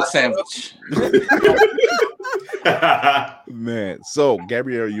make you a sandwich. Man, so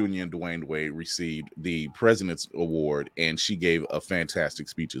Gabrielle Union Dwayne Wade received the President's Award, and she gave a fantastic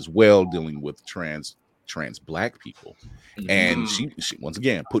speech as well, dealing with trans Black people. And she once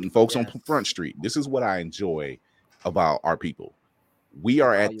again putting folks on Front Street. This is what I enjoy about our people. We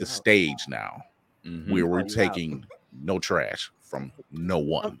are at the stage now where we're taking no trash from no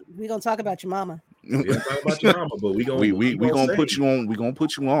one. We're gonna talk about your mama. Talk about your mama, but we gonna put you on. We're gonna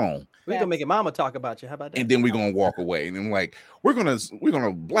put you on. We're gonna make your mama talk about you. How about that? And then we're gonna walk away. And I'm like, we're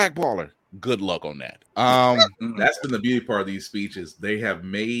gonna blackball her. Good luck on that. That's been the beauty part of these speeches. They have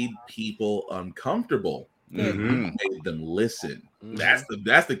made people uncomfortable. Made them listen. That's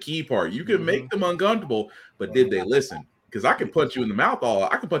the key part. You can make them uncomfortable, but did they listen? Because I can punch you in the mouth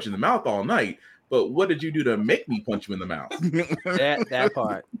all night. But what did you do to make me punch you in the mouth? that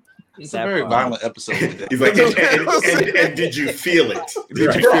part. It's a very violent episode today. He's like, and did you feel it?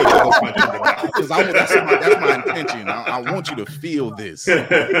 Did you feel it? Because that's my intention. I want you to feel this.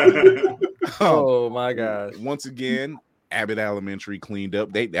 Oh my God! Once again, Abbott Elementary cleaned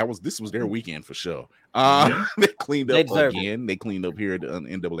up. This was their weekend for sure. They cleaned up again. They cleaned up here at the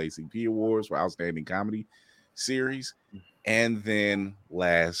NAACP Awards for Outstanding Comedy Series. And then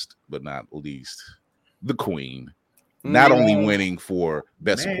last but not least, the Queen. Not only winning for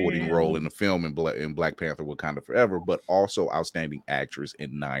Best Supporting Role in the film in Black Panther Wakanda Forever, but also Outstanding Actress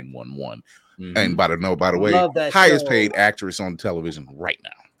in 911. And by the way, highest paid actress on television right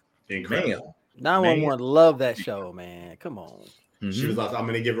now. Incredible. 911, love that show, man. Come on. She was also, I'm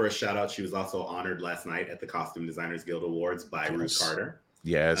going to give her a shout out. She was also honored last night at the Costume Designers Guild Awards by Ruth Carter.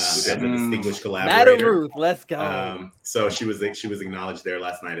 Yes, as a distinguished collaborator. Madam Ruth, let's go. So she was acknowledged there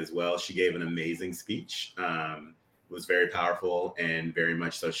last night as well. She gave an amazing speech. It was very powerful and very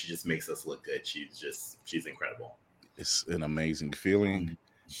much so. She just makes us look good. She's incredible. It's an amazing feeling.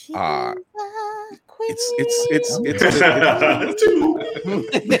 It's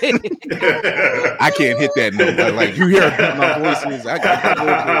I can't hit that note, but like you hear my voice is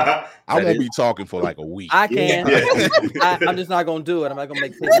I won't be talking for like a week. I can. I'm just not gonna do it. I'm not gonna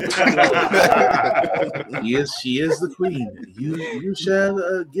make things. She is the queen. You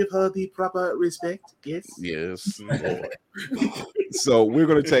shall give her the proper respect. Yes. So we're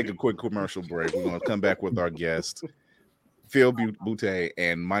gonna take a quick commercial break. We're gonna come back with our guest, Phil Butte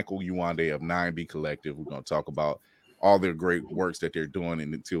and Michael Uwande of 9B Collective. We're going to talk about all their great works that they're doing.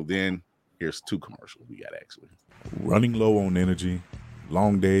 And until then, here's two commercials we got actually. Running low on energy,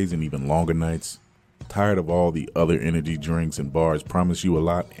 long days and even longer nights. Tired of all the other energy drinks and bars promise you a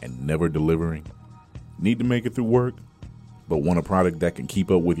lot and never delivering? Need to make it through work, but want a product that can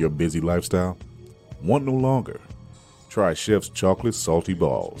keep up with your busy lifestyle? Want no longer? Try Chef's Chocolate Salty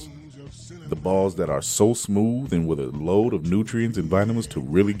Balls. The balls that are so smooth and with a load of nutrients and vitamins to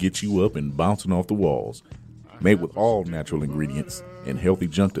really get you up and bouncing off the walls. Made with all natural ingredients and healthy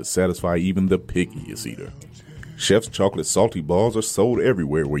junk to satisfy even the pickiest eater. Chef's Chocolate Salty Balls are sold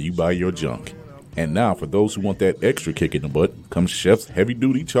everywhere where you buy your junk. And now, for those who want that extra kick in the butt, comes Chef's Heavy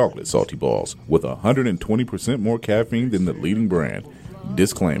Duty Chocolate Salty Balls with 120% more caffeine than the leading brand.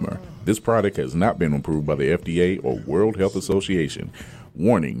 Disclaimer, this product has not been approved by the FDA or World Health Association.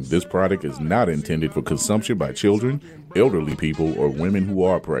 Warning, this product is not intended for consumption by children, elderly people, or women who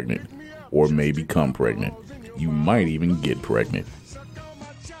are pregnant or may become pregnant. You might even get pregnant.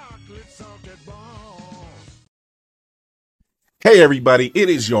 Hey everybody, it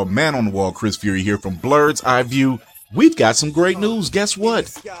is your man on the wall, Chris Fury here from Blurred's Eye View. We've got some great news. Guess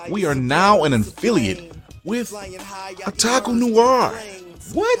what? We are now an affiliate with Otaku Noir.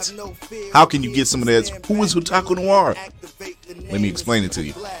 What? How can you get some of that? Who is Otaku Noir? Let me explain it to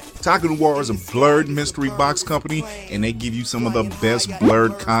you. Otaku Noir is a blurred mystery box company, and they give you some of the best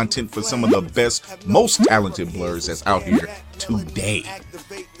blurred content for some of the best, most talented blurs that's out here today.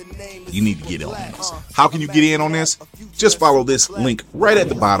 You need to get in on this. How can you get in on this? Just follow this link right at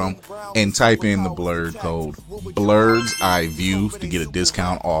the bottom and type in the blurred code Blurred's Eye View to get a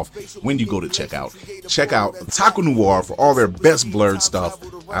discount off when you go to checkout. Check out Otaku Noir for all their best blurred stuff.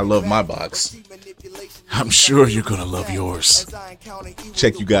 I love my box. I'm sure you're gonna love yours.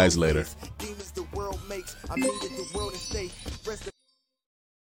 Check you guys later.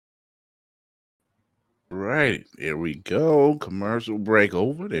 Right, here we go. Commercial break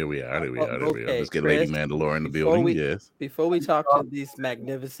over. There we are. Let's get Chris, Lady Mandalore in the building. Yes. Before we talk to these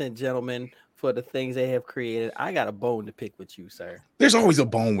magnificent gentlemen for the things they have created, I got a bone to pick with you, sir. There's always a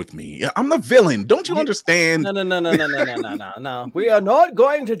bone with me. I'm the villain. Don't you understand? No. We are not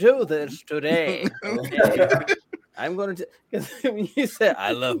going to do this today. Okay? I'm going to, because you said,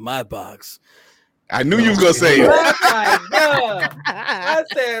 I love my box. I knew you was going to say it. Oh my God. I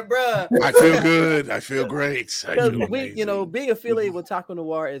said, bro. I feel good. I feel great. Because being affiliated with Taco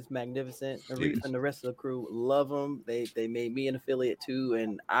Noir is magnificent. And the rest of the crew love them. They made me an affiliate too.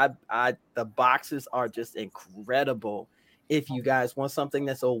 And the boxes are just incredible. If you guys want something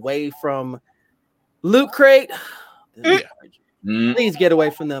that's away from Loot Crate, please get away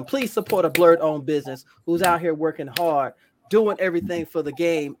from them. Please support a blurred-owned business who's out here working hard, doing everything for the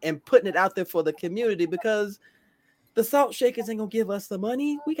game and putting it out there for the community, because the Salt Shakers ain't gonna give us the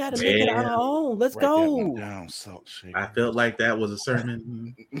money. We got to make it on our own. Let's go. Down, Salt Shaker. I felt like that was a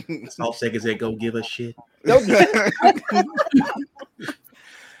sermon. Salt Shakers ain't gonna give us shit.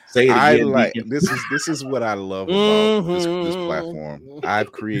 Say it again. This is what I love about this platform.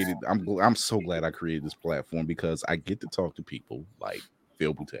 I'm so glad I created this platform, because I get to talk to people like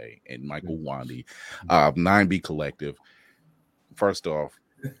Phil Boutte and Michael Wandy, 9B Collective. First off,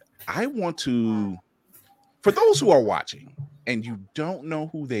 I want to, for those who are watching and you don't know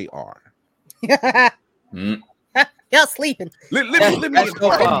who they are, y'all sleeping.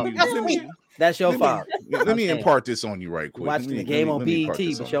 That's your fault. Let me impart this on you right quick. Watching the game on BET,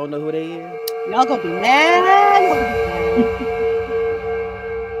 but y'all know who they is. Y'all gonna be mad.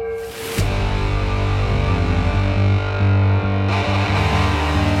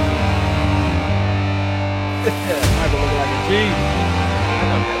 Michael looking like a G.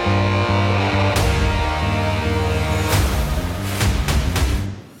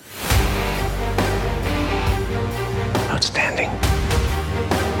 Outstanding.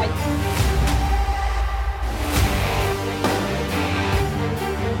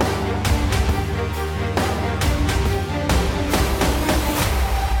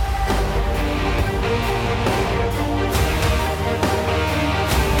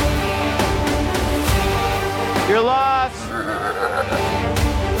 You're lost.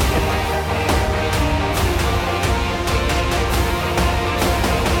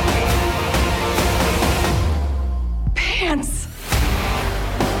 Pants.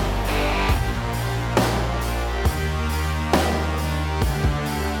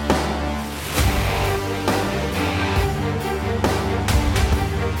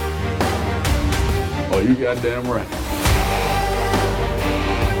 Oh, you goddamn right.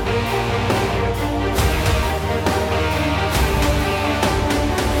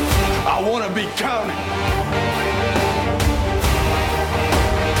 I want to be counted.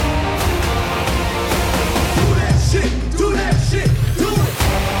 Do that shit. Do that shit. Do it.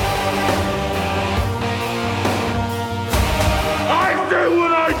 I say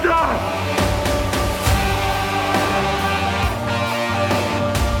when I die.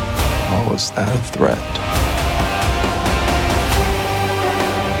 Or was that a threat?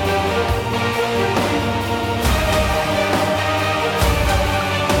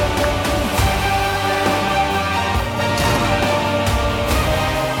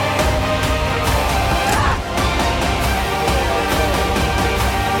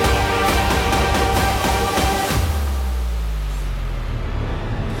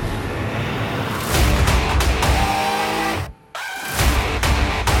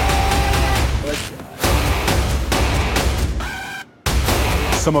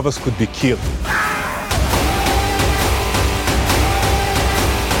 some of us could be killed.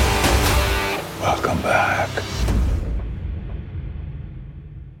 Welcome back.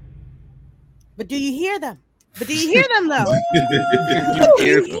 But do you hear them? But do you hear them though?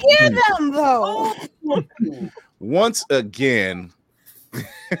 You you hear them though? Once again,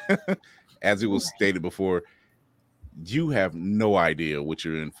 as it was stated before, you have no idea what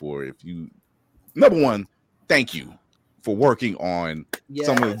you're in for. If you, number one, thank you for working on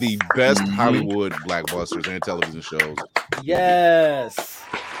some of the best Hollywood blockbusters and television shows. Yes.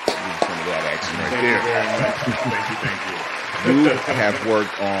 Some of that action right there. Thank you. You have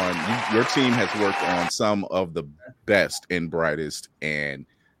worked on, your team has worked on some of the best and brightest. And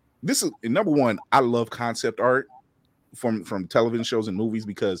this is number one. I love concept art from television shows and movies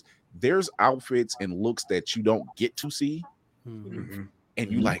because there's outfits and looks that you don't get to see. Mm-hmm.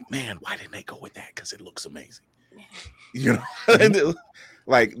 And you like, man, why didn't they go with that? Because it looks amazing. You know,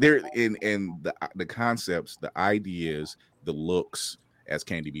 like there in the concepts, the ideas, the looks, as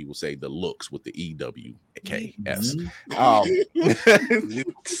Candy B will say, the looks with the EWKS.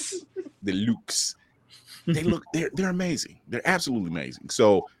 The looks. They're amazing. They're absolutely amazing.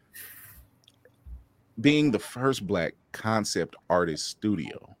 So being the first Black concept artist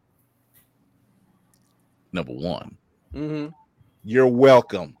studio, number one, you're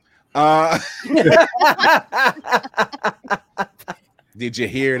welcome. Did you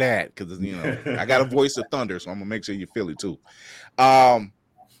hear that? Because I got a voice of thunder, so I'm gonna make sure you feel it too.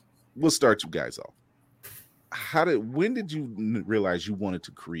 We'll start you guys off. When did you realize you wanted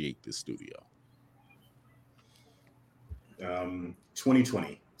to create this studio?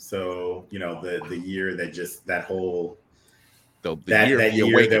 2020. So the year that just that whole that year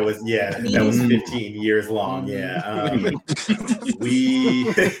that was 15 years long.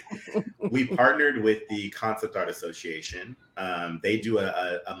 We partnered with the Concept Art Association. They do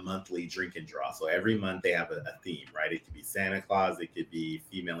a monthly drink and draw. So every month they have a theme, right? It could be Santa Claus, it could be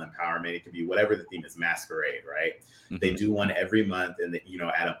female empowerment, it could be whatever the theme is, masquerade, right? Mm-hmm. They do one every month, and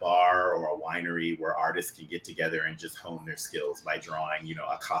at a bar or a winery where artists can get together and just hone their skills by drawing,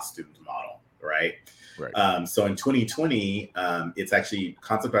 a costumed model, right? Right. So in 2020, it's actually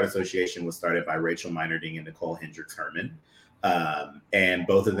Concept Art Association was started by Rachel Meinerding and Nicole Hendricks Herman. And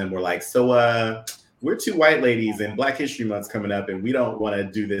both of them were like, so we're two white ladies and Black History Month's coming up and we don't want to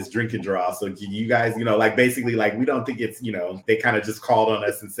do this drink and draw. So can you guys, basically we don't think it's, they kind of just called on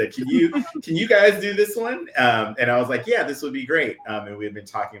us and said, can you guys do this one? And I was like, yeah, this would be great. And we've been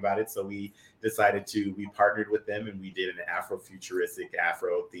talking about it. So we decided we partnered with them and we did an Afrofuturistic,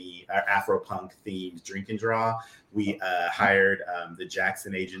 Afro-punk themed drink and draw. We hired the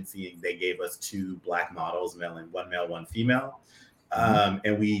Jackson Agency and they gave us 2 Black models, one male, one female.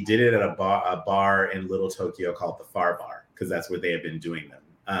 And we did it at a bar in Little Tokyo called the Far Bar, because that's where they had been doing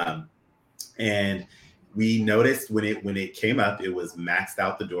them. And we noticed when it came up, it was maxed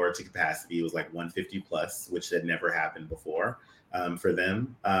out the door to capacity. It was like 150 plus, which had never happened before for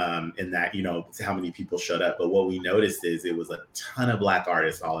them. And that, how many people showed up. But what we noticed is it was a ton of Black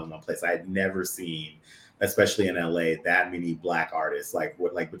artists all in one place. I had never seen, especially in LA, that many Black artists, like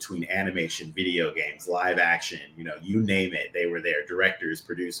between animation, video games, live action, you name it, they were there. Directors,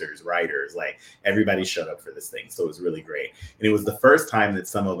 producers, writers, everybody showed up for this thing. So it was really great. And it was the first time that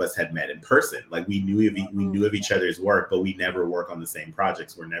some of us had met in person. Like we knew of each other's work, but we never work on the same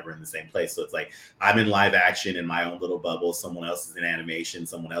projects. We're never in the same place. So it's like, I'm in live action in my own little bubble. Someone else is in animation.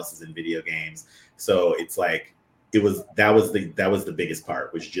 Someone else is in video games. So it's like, that was the biggest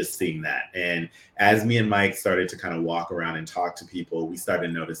part, was just seeing that. And as me and Mike started to kind of walk around and talk to people, we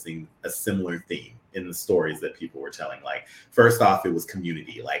started noticing a similar theme in the stories that people were telling. Like, first off, it was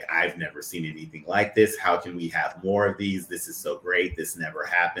community. Like, I've never seen anything like this. How can we have more of these? This is so great. This never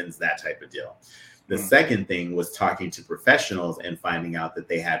happens, that type of deal. The second thing was talking to professionals and finding out that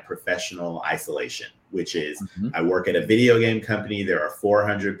they had professional isolation, which is, I work at a video game company. There are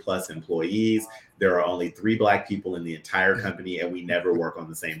 400 plus employees. There are only 3 Black people in the entire company, and we never work on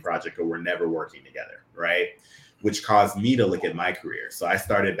the same project, or we're never working together, right? Which caused me to look at my career. So I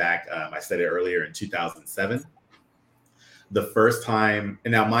started back, I said it earlier, in 2007. The first time,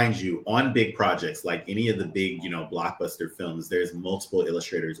 and now mind you, on big projects, like any of the big, blockbuster films, there's multiple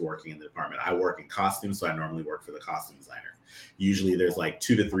illustrators working in the department. I work in costumes, so I normally work for the costume designer. Usually there's like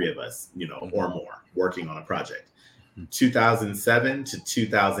 2 to 3 of us, or more working on a project. 2007 to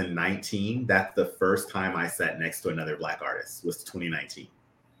 2019, that's the first time I sat next to another Black artist, was 2019.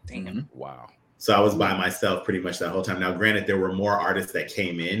 Damn. Wow. So I was by myself pretty much that whole time. Now, granted, there were more artists that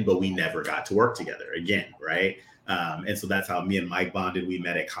came in, but we never got to work together again, right? And so that's how me and Mike bonded. We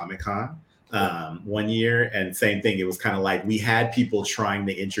met at Comic-Con. one year, and same thing. It was kind of like we had people trying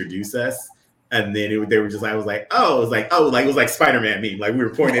to introduce us, and then they were just like, it was like Spider-Man meme. Like we were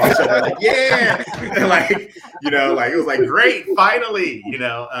pointing at each other, like, yeah, and like, like it was like great, finally,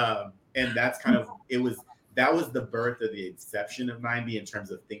 and that's kind of that was the birth of the inception of 9B in terms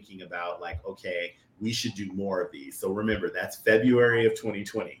of thinking about like, okay, we should do more of these. So remember, that's February of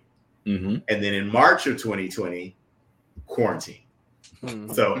 2020. Mm-hmm. And then in March of 2020, quarantine.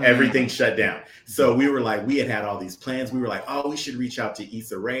 So everything shut down. So we were like, we had all these plans. We were like, oh, we should reach out to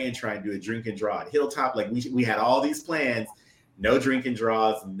Issa Rae and try and do a drink and draw at Hilltop. Like we had all these plans, no drink and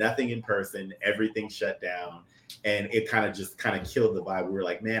draws, nothing in person, everything shut down. And it kind of killed the vibe. We were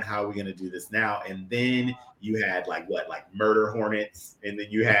like, man, how are we going to do this now? And then you had like Murder Hornets. And then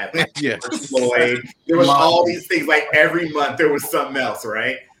you had Floyd. There was all these things, like every month there was something else,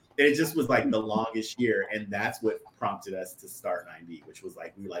 right? And it just was like the longest year. And that's what prompted us to start 9B, which was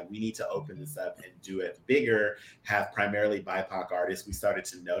like, we need to open this up and do it bigger, have primarily BIPOC artists. We started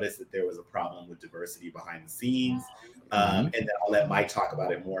to notice that there was a problem with diversity behind the scenes. And then I'll let Mike talk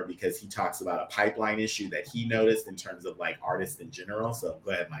about it more because he talks about a pipeline issue that he noticed in terms of like artists in general. So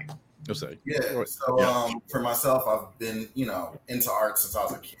go ahead, Mike. Yeah. So for myself, I've been, into art since I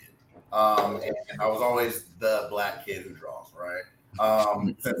was a kid. And I was always the black kid who draws, right?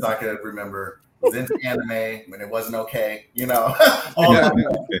 Since I could remember, was into anime when it wasn't okay, all that.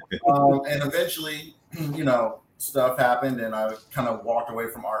 And eventually, stuff happened, and I kind of walked away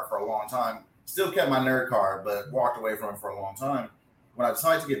from art for a long time. Still kept my nerd card, but walked away from it for a long time. When I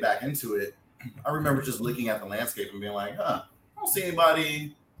decided to get back into it, I remember just looking at the landscape and being like, I don't see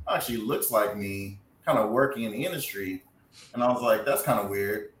anybody who actually looks like me kind of working in the industry. And I was like, that's kind of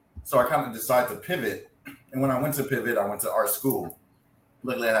weird. So I kind of decided to pivot. And when I went to pivot, I went to art school.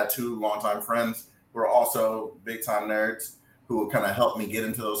 Luckily, I had two longtime friends who were also big-time nerds who would kind of help me get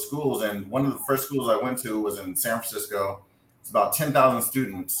into those schools. And one of the first schools I went to was in San Francisco. It's about 10,000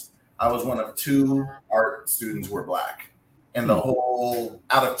 students. I was one of 2 art students who were black. And the whole,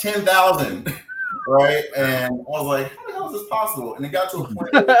 out of 10,000, right? And I was like, how the hell is this possible? And it got to a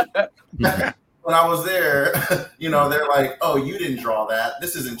point where when I was there, they're like, oh, you didn't draw that.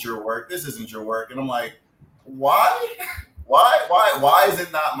 This isn't your work. This isn't your work. And I'm like, why? Why is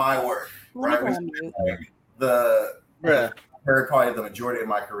it not my work? Right? Heard probably the majority of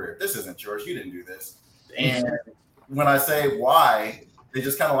my career. This isn't yours. You didn't do this. And when I say why, they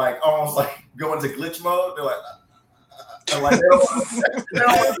just kind of like almost like go into glitch mode. They're like, they don't want to say,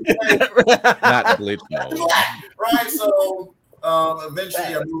 not glitch mode. Right. So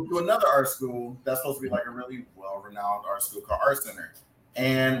eventually I moved to another art school that's supposed to be like a really well-renowned art school called Art Center.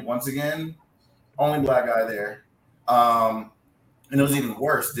 And once again, only black guy there. And it was even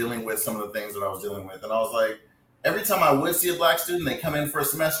worse dealing with some of the things that I was dealing with. And I was like, every time I would see a black student, they come in for a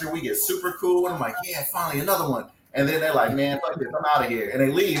semester, we get super cool. And I'm like, yeah, finally another one. And then they're like, man, fuck this, I'm out of here. And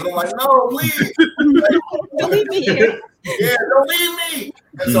they leave. And I'm like, no, please. Don't leave me here. Yeah, don't leave me.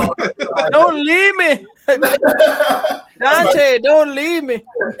 And so, don't leave me. Dante, don't leave me.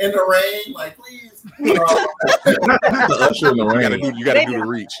 In the rain, like, please. The usher in the rain. You gotta do the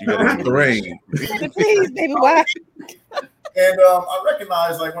reach. You gotta do the rain. Please, baby, why? And I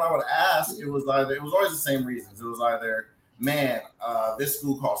recognized, like, when I would ask, it was always the same reasons. It was either, man, this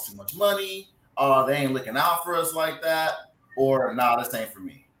school costs too much money. They ain't looking out for us like that, or nah, this ain't for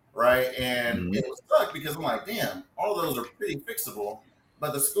me, right? And it was stuck because I'm like, damn, all of those are pretty fixable,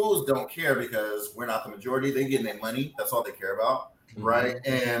 but the schools don't care because we're not the majority. They getting their money. That's all they care about, right?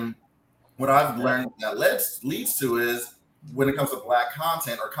 And what I've learned that leads to is when it comes to black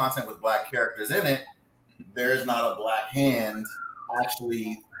content or content with black characters in it, there's not a black hand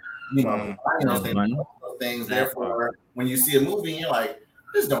actually, those things. Therefore, when you see a movie, you're like,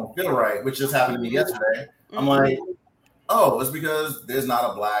 this don't feel right, which just happened to me yesterday. I'm like, oh, it's because there's not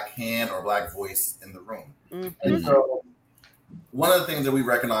a black hand or black voice in the room. And so one of the things that we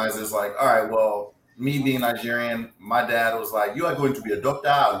recognize is like, all right, well, me being Nigerian, my dad was like, you are going to be a doctor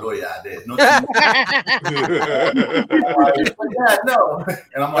or lawyer. No. No.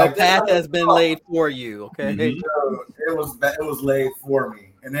 And I'm like, the path has been laid for you. Okay. So it was laid for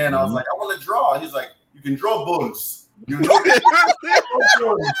me. And then I was like, I want to draw. He's like, you can draw bones. You know,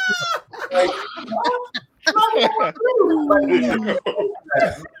 like,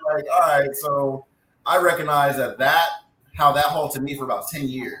 all right, so I recognize how that halted me for about 10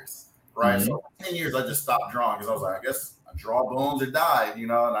 years, right? So for 10 years, I just stopped drawing because I was like, I guess I draw bones or die,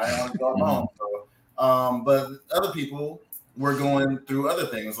 and I didn't want to draw bones. So, but other people were going through other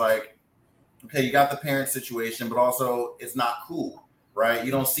things like, okay, you got the parent situation, but also it's not cool. Right,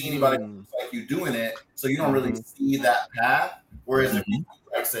 you don't see anybody like you doing it, so you don't really see that path. Whereas if you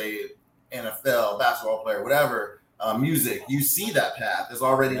like say NFL, basketball player, whatever, music, you see that path is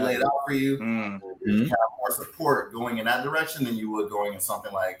already laid out for you. You have more support going in that direction than you would going in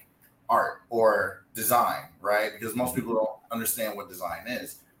something like art or design, right? Because most people don't understand what design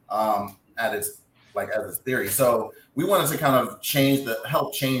is at its as its theory. So we wanted to kind of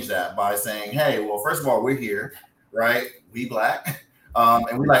help change that by saying, hey, well, first of all, we're here, right? We Black,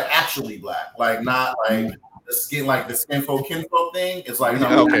 and we actually Black, not the skin folk kinfolk thing. It's like,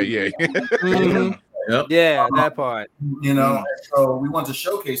 yeah, that part. So we want to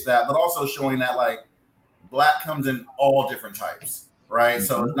showcase that, but also showing that Black comes in all different types, right?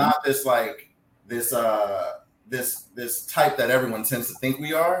 So it's not this this type that everyone tends to think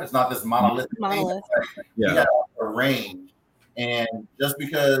we are. It's not this monolithic thing. We have a range, and just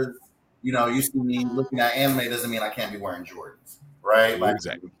because you see me looking at anime doesn't mean I can't be wearing Jordans, right?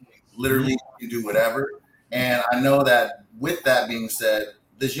 Exactly. Literally, you can do whatever. And I know that with that being said,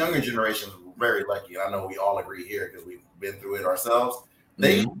 this younger generation is very lucky. I know we all agree here because we've been through it ourselves.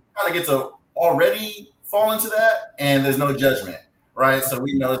 They kind of get to already fall into that, and there's no judgment, right? So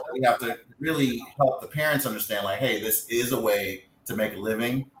we know that we have to really help the parents understand, hey, this is a way to make a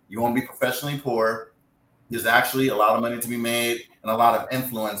living. You won't be professionally poor. There's actually a lot of money to be made and a lot of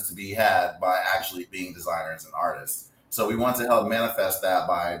influence to be had by actually being designers and artists. So we want to help manifest that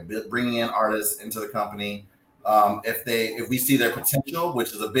by bringing in artists into the company. If we see their potential,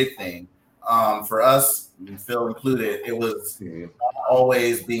 which is a big thing for us, Phil included, it was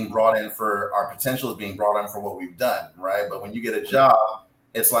always being brought in for our potential is being brought in for what we've done, right? But when you get a job,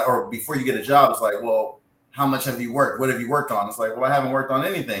 it's or before you get a job, it's well, how much have you worked? What have you worked on? It's well, I haven't worked on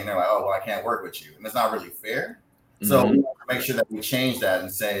anything. They're oh, well, I can't work with you. And it's not really fair. So we want to make sure that we change that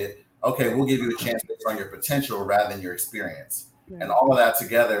and say, okay, we'll give you a chance based on your potential rather than your experience. And all of that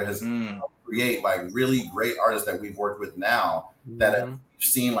together has create really great artists that we've worked with now that have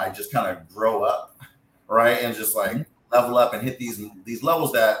seen just kind of grow up, right? And just level up and hit these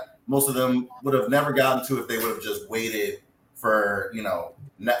levels that most of them would have never gotten to if they would have just waited for,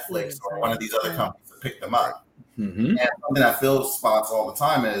 Netflix or one of these other companies to pick them up. And something that Phil spots all the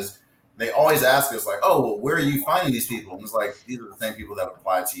time is they always ask us oh, well, where are you finding these people? And it's these are the same people that have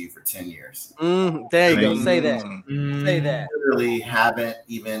applied to you for 10 years. There you go. Say that. Say that. Literally haven't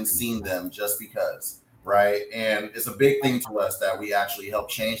even seen them just because, right? And it's a big thing to us that we actually help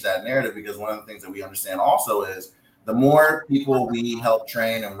change that narrative, because one of the things that we understand also is the more people we help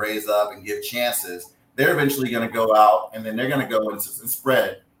train and raise up and give chances, they're eventually going to go out and then they're going to go and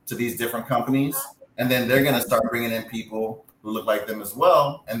spread to these different companies. And then they're going to start bringing in people who look like them as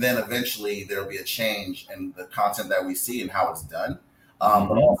well. And then eventually there'll be a change in the content that we see and how it's done.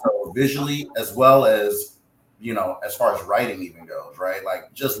 But also visually, as well as, as far as writing even goes, right?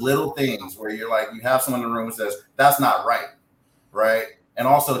 Just little things where you're you have someone in the room who says, that's not right, right? And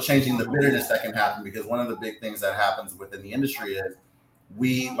also changing the bitterness that can happen, because one of the big things that happens within the industry is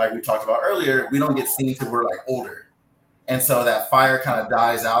we talked about earlier, we don't get seen till we're older. And so that fire kind of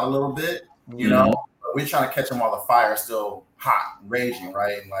dies out a little bit, but we're trying to catch them while the fire is still hot, raging,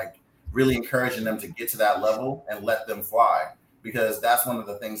 right? And really encouraging them to get to that level and let them fly. Because that's one of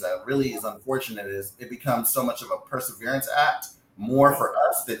the things that really is unfortunate, is it becomes so much of a perseverance act, more for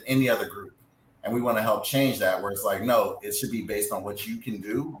us than any other group. And we want to help change that, where it's no, it should be based on what you can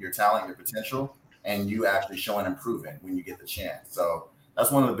do, your talent, your potential, and you actually showing improving when you get the chance. So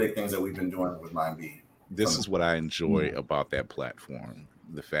that's one of the big things that we've been doing with 9B. This is what I enjoy about that platform.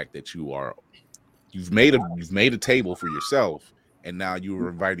 The fact that you've made a table for yourself, and now you're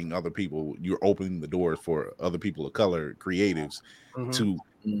inviting other people. You're opening the doors for other people of color, creatives, to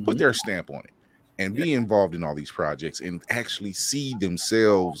put their stamp on it and be involved in all these projects and actually see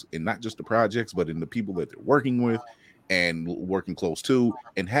themselves in not just the projects, but in the people that they're working with and working close to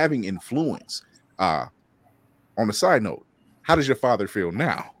and having influence. On a side note, how does your father feel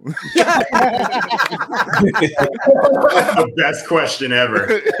now? The best question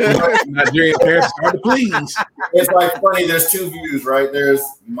ever. Nigerian parents hard to please. It's funny, there's two views, right? There's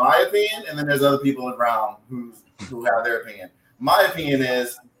my opinion, and then there's other people around who have their opinion. My opinion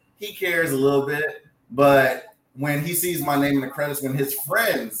is he cares a little bit, but when he sees my name in the credits, when his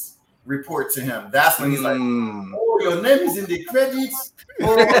friends report to him, that's when he's oh, your name is in the credits.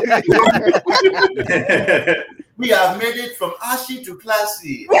 We have made it from ashy to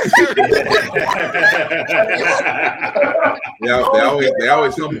classy. They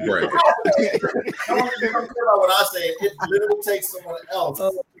always humble brag. When I say it literally takes someone else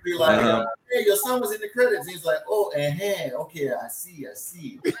to be like, hey, your son was in the credits. He's like, oh, okay, I see.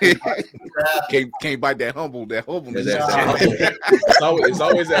 Can't bite that humbleness. It's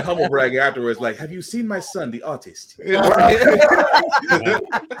always that humble brag afterwards. Like, have you seen my son, the artist? You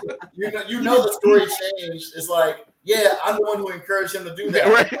know the story changed. It's like, yeah, I'm the one who encouraged him to do that.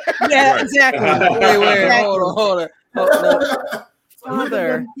 Right. Yeah, Right. exactly. Wait, Exactly. hold on. No.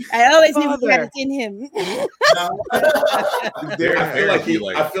 Father, I always knew he had it in him. I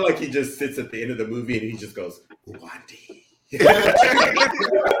feel like he just sits at the end of the movie and he just goes, Wandi.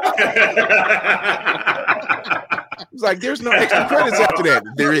 It's like there's no extra credits after that.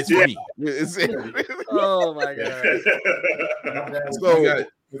 There is for me. Oh my god. So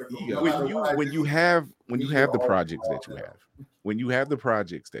when you have the projects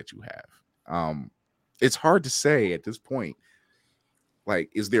that you have, it's hard to say at this point.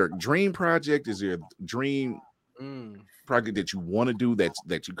 Like, is there a dream project? Is there a dream project that you want to do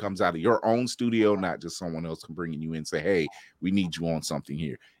that you comes out of your own studio, not just someone else bringing you in and say, hey, we need you on something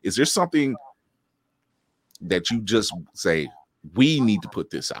here? Is there something that you just say, we need to put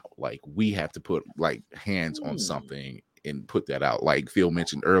this out? Like, we have to put like hands on something and put that out. Like Phil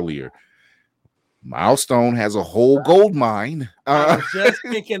mentioned earlier, Milestone has a whole gold mine. I was just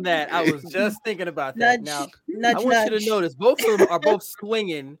thinking that. I was just thinking about that. Now, I want you to notice both of them are both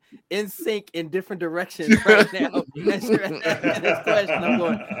swinging in sync in different directions right now. As you're asking this question, I'm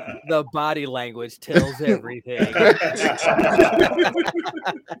going, the body language tells everything.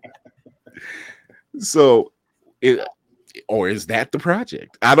 So, or is that the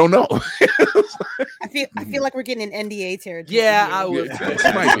project? I don't know. I feel like we're getting an NDA territory. Yeah, I was.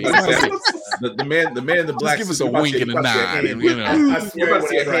 Might be. The man in the black. Just give us a wink and a nod, and you know. I swear, about to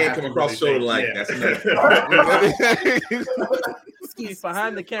see a hand come across the shoulder like that's enough. He's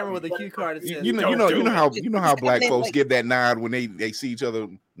behind the camera with a cue card. That says, You know how black folks give that nod when they see each other.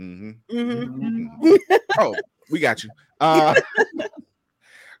 Oh, we got you.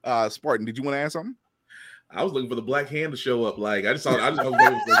 Spartan, did you want to add something? I was looking for the black hand to show up. Like I was waiting for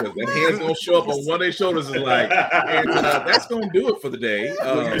that hand's gonna show up on one of their shoulders. Is like, and that's gonna do it for the day.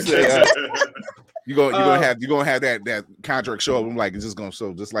 You're gonna have that contract show up. I'm like, it's just gonna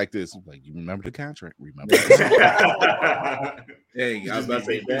show just like this. I'm like, you remember the contract? Remember? Hey, I was about to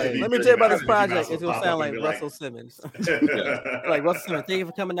say, let me tell you about this project. It's gonna sound like Russell Simmons. Like Russell Simmons. Thank you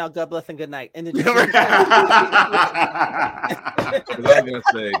for coming out. God bless and good night. And then I was gonna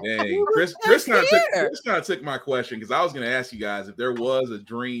say, dang, Chris kind of took my question because I was gonna ask you guys if there was a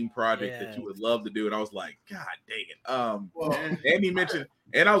dream project that you would love to do, and I was like, God dang it. Andy mentioned,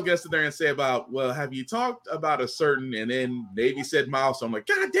 and I was gonna sit there and say about, well, have you talked about a certain, and then Navy said Milestone. I'm like,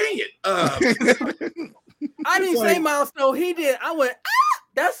 God dang it. I didn't say Milestone. He did. I went,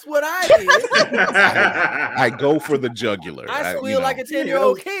 that's what I did. I go for the jugular. I squeal like a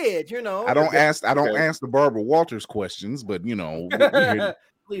 10-year-old kid, I don't ask the Barbara Walters questions, but we're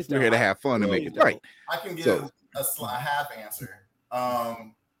here to have fun and make it right. I can give a half answer.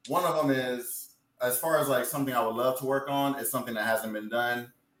 One of them is, as far as like something I would love to work on, is something that hasn't been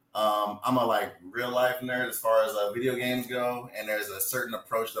done. I'm a like real life nerd as far as video games go, and there's a certain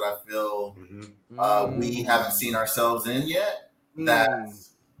approach that I feel we haven't seen ourselves in yet that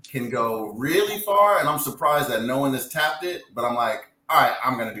can go really far, and I'm surprised that no one has tapped it, but I'm like, all right,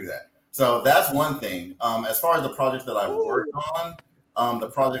 I'm gonna do that. So that's one thing. As far as the project that I worked on, the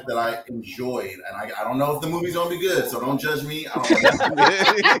project that I enjoyed, and I don't know if the movie's gonna be good, so don't judge me.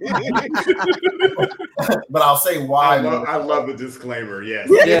 But I'll say why. I love the disclaimer. Yes.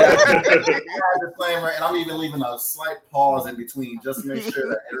 Yeah. Disclaimer, and I'm even leaving a slight pause in between just to make sure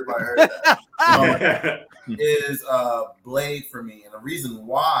that everybody heard that. Is Blade for me, and the reason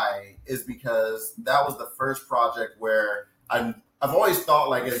why is because that was the first project where I've always thought,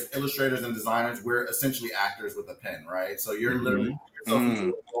 like, as illustrators and designers, we're essentially actors with a pen, right? So you're literally putting yourself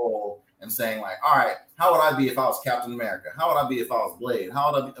into a role and saying, like, all right, how would I be if I was Captain America? How would I be if I was Blade?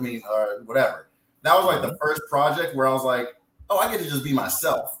 How would I be, whatever. That was like the first project where I was like, oh, I get to just be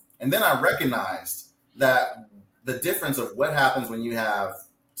myself. And then I recognized that the difference of what happens when you have,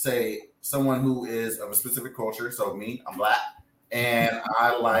 say, someone who is of a specific culture. So me, I'm black, and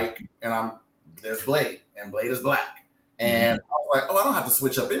there's Blade, and Blade is black. And I was like, oh, I don't have to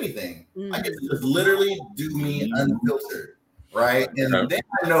switch up anything. I get to just literally do me unfiltered, right? And then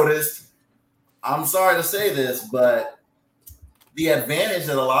I noticed, I'm sorry to say this, but the advantage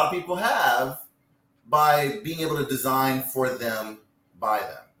that a lot of people have by being able to design for them, by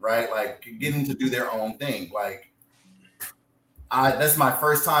them, right? Like getting to do their own thing. Like that's my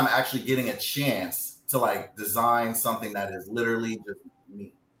first time actually getting a chance to like design something that is literally just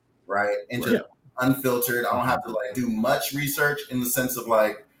me, right? And just unfiltered. I don't have to like do much research in the sense of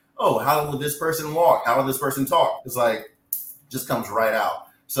like, oh, how would this person walk? How would this person talk? It's like, just comes right out.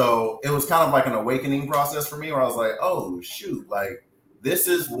 So it was kind of like an awakening process for me where I was like, oh, shoot, like this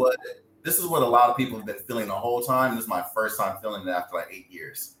is what a lot of people have been feeling the whole time. This is my first time feeling it after like 8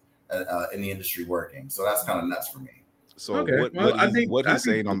 years in the industry working. So that's kind of nuts for me. So what he's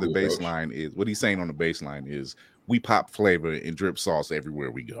saying on the baseline is we pop flavor and drip sauce everywhere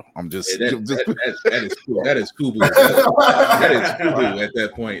we go. I'm just that is cool. That is cool. That is cool at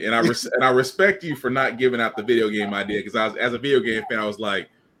that point. And I respect you for not giving out the video game idea, because as a video game fan, I was like,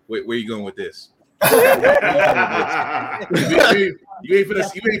 wait, where are you going with this? You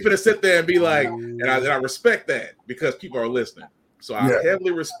ain't finna sit there and be like, and I respect that because people are listening. So I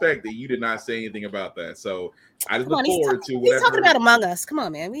heavily respect that you did not say anything about that. So I just look forward to whatever. He's talking about Among Us. Come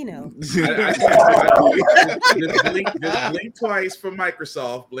on, man. We know. Just blink twice for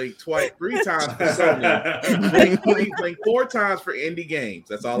Microsoft. Blink 3 times for Sony. Blink 4 times for indie games.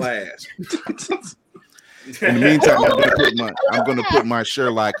 That's all I ask. In the meantime, I'm going to put my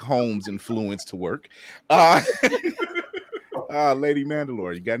Sherlock Holmes influence to work. Lady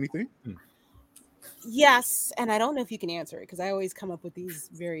Mandalore, you got anything? Yes, and I don't know if you can answer it because I always come up with these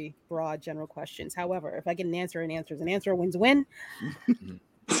very broad, general questions. However, if I get an answer, wins a win.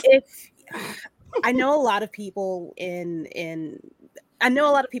 If I know a lot of people I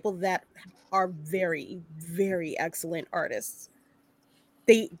know a lot of people that are very, very excellent artists.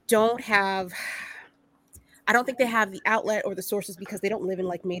 They don't have. I don't think they have the outlet or the sources because they don't live in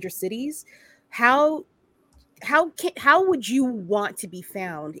like major cities. How would you want to be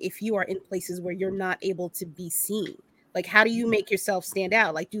found if you are in places where you're not able to be seen? Like, how do you make yourself stand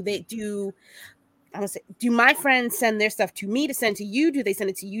out? Like, do my friends send their stuff to me to send to you? Do they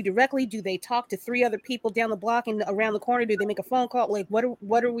send it to you directly? Do they talk to 3 other people down the block and around the corner? Do they make a phone call? Like, what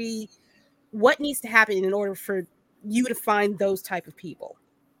needs to happen in order for you to find those type of people?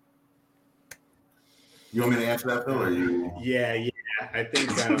 You want me to answer that, Phil, or you? Yeah. I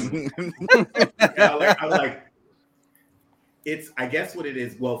think I like it's. I guess what it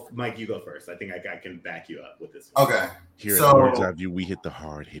is. Well, Mike, you go first. I think I can back you up with this one. Okay. Here at Bird's Eye View, we hit the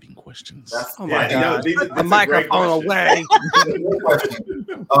hard-hitting questions. The microphone away.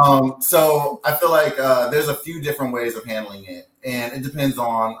 So I feel like there's a few different ways of handling it, and it depends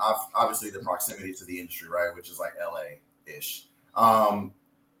on obviously the proximity to the industry, right? Which is like LA-ish.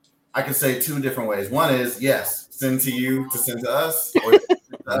 I could say 2 different ways. One is, yes, send to you to send to us, or to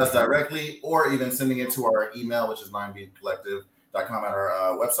us directly, or even sending it to our email, which is 9beatcollective.com at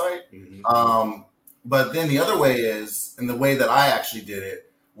our website. Mm-hmm. But then the other way is, and the way that I actually did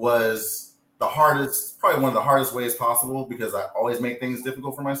it was probably one of the hardest ways possible, because I always make things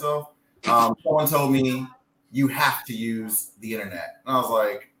difficult for myself. Someone told me, you have to use the internet. And I was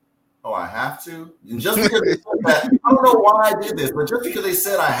like, oh, I have to? And just because they said that, I don't know why I did this, but just because they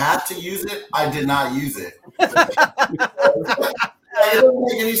said I had to use it, I did not use it. It doesn't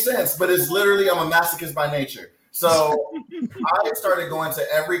make any sense, but it's literally, I'm a masochist by nature. So I started going to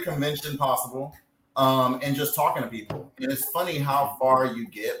every convention possible and just talking to people. And it's funny how far you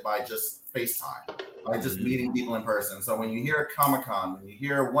get by just FaceTime, by just meeting people in person. So when you hear Comic-Con, when you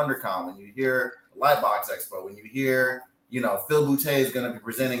hear WonderCon, when you hear Lightbox Expo, when you hear Phil Boutte is going to be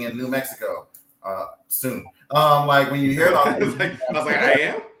presenting in New Mexico soon. Like when you hear about I was like, I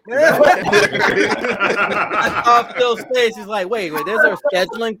am? I saw Phil's face. He's like, wait, there's a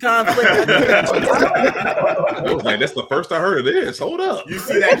scheduling conflict. Man, that's the first I heard of this. Hold up. You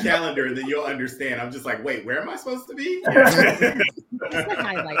see that calendar and then you'll understand. I'm just like, wait, where am I supposed to be? I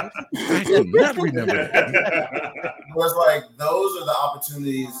do not remember that. It was like, those are the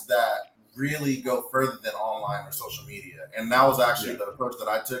opportunities that really go further than online or social media. And that was actually the approach that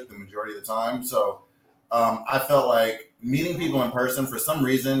I took the majority of the time. So I felt like meeting people in person, for some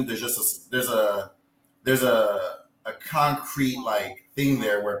reason, there's a concrete like thing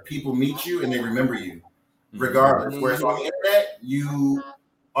there where people meet you and they remember you regardless. Mm-hmm. Whereas on the internet,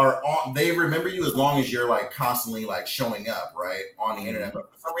 they remember you as long as you're like constantly like showing up, right, on the internet.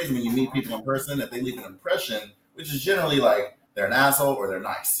 But for some reason, when you meet people in person, if they leave an impression, which is generally like they're an asshole or they're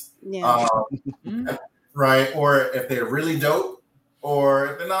nice. Yeah. Right. Or if they're really dope, or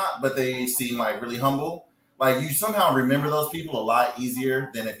if they're not, but they seem like really humble, like you somehow remember those people a lot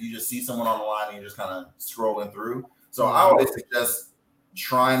easier than if you just see someone on the line and you're just kind of scrolling through. So I always suggest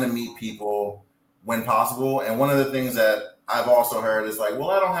trying to meet people when possible. And one of the things that I've also heard is like,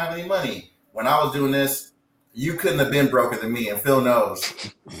 well, I don't have any money. When I was doing this, you couldn't have been broker than me, and Phil knows.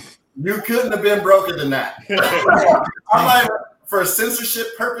 You couldn't have been broker than that. I'm like, for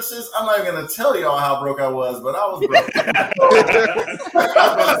censorship purposes, I'm not even gonna tell y'all how broke I was, but I was broke. I was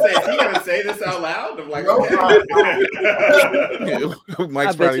about to say, is he gonna say this out loud? I'm like, okay.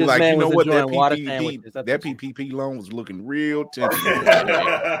 Mike's probably like, you know what? That PPP loan was looking real tempting.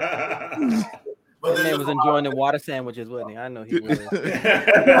 But that man was enjoying the water sandwiches, wasn't he? I know he was. The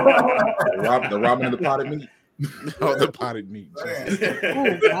ramen and the potted meat. Oh, the potted meat.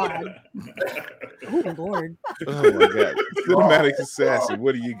 Oh God. Oh Lord. Oh my God. Cinematic assassin.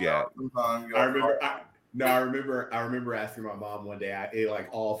 What do you got? I remember asking my mom one day. It like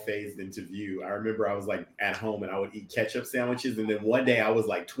all phased into view. I remember I was like at home and I would eat ketchup sandwiches, and then one day I was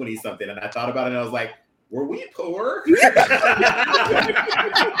like 20 something, and I thought about it and I was like, were we poor? Like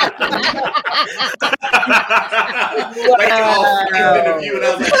all phased into view, and I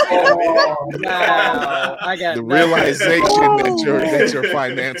was like, oh man. Wow. I got the realization that your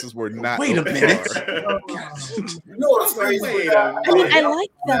finances were not. Wait a minute. You know what's crazy? I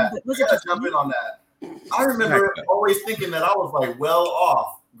like them, but was it just jump in on that? I remember always thinking that I was like well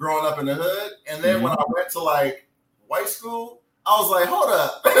off growing up in the hood, and then when I went to like white school, I was like, hold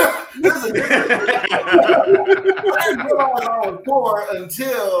up. There's a difference. I didn't realize I was poor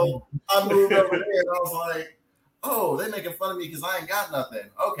until I moved over here, and I was like, oh, they're making fun of me because I ain't got nothing.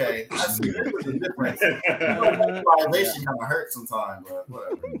 Okay, I see there's a difference. Realization kind of hurts sometimes, but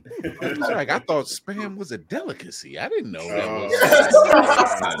whatever. It's like I thought spam was a delicacy. I didn't know that was.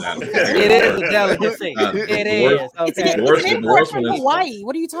 It is a delicacy. It is. Okay. It's an import from Hawaii.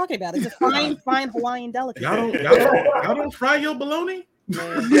 What are you talking about? It's a fine Hawaiian delicacy. Y'all don't fry your bologna?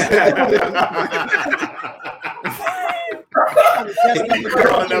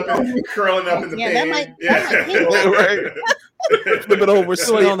 curling up in the pan. That might right. Flip it over,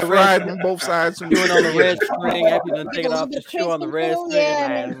 slip on the fried on both sides. Doing on the red string after you done take it off the shoe on the red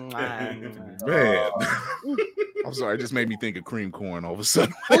string. Man, I'm sorry. It just made me think of cream corn all of a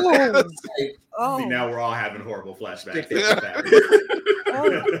sudden. See, now we're all having horrible flashbacks.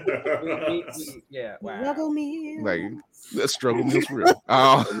 Yeah, wow. Like that struggle meal's real.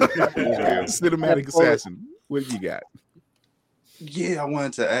 Cinematic assassin. What do you got? Yeah, I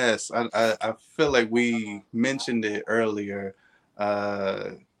wanted to ask. I feel like we mentioned it earlier.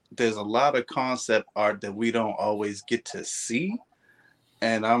 There's a lot of concept art that we don't always get to see.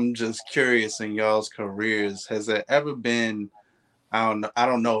 And I'm just curious, in y'all's careers, has there ever been, I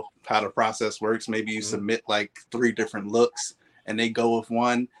don't know how the process works. Maybe you submit like 3 different looks and they go with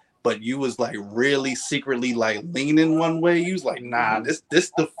one, but you was like really secretly like leaning one way. You was like, nah, this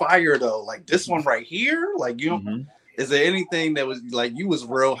the fire though. Like this one right here, like you know. Is there anything that was like you was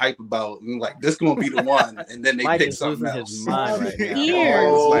real hype about and like this gonna be the one, and then they pick something else? His mind right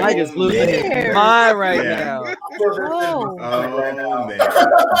now. Mike is losing his mind right now. Oh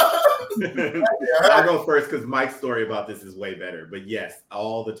man! I'll go first because Mike's story about this is way better. But yes,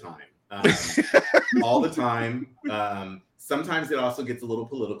 all the time, all the time. Sometimes it also gets a little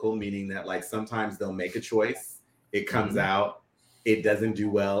political, meaning that like sometimes they'll make a choice, it comes out. It doesn't do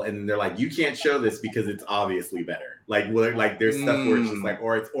well, and they're like, "You can't show this because it's obviously better." Like there's stuff where it's just like,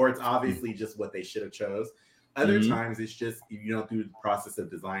 or it's obviously just what they should have chose. Other times, it's just through the process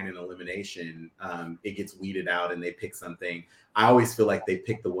of design and elimination, it gets weeded out, and they pick something. I always feel like they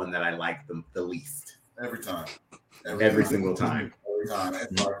pick the one that I like the least every time, every single time. Every time,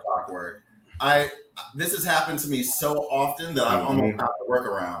 it's like clockwork. This has happened to me so often that I almost have to work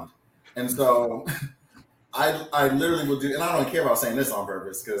around, and so. I literally will do, and I don't care about saying this on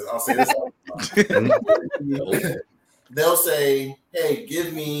purpose because I'll say this all the time. They'll say, hey,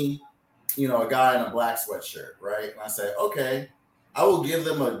 give me, a guy in a black sweatshirt, right? And I say, okay, I will give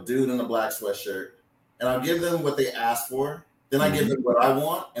them a dude in a black sweatshirt, and I'll give them what they ask for. Then I give them what I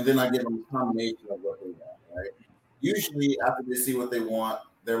want, and then I give them a combination of what they want, right? Usually, after they see what they want,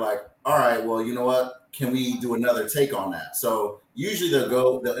 they're like, all right, well, you know what? Can we do another take on that? So usually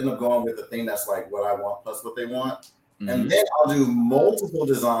they'll end up going with the thing that's like what I want plus what they want. And then I'll do multiple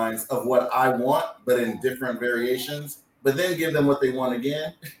designs of what I want, but in different variations, but then give them what they want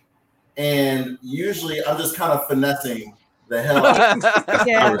again. And usually I'm just kind of finessing the hell out of it.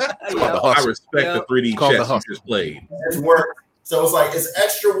 I respect the 3D chess you just played. It's work. So it's like, it's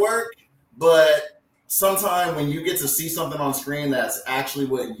extra work, but sometimes when you get to see something on screen that's actually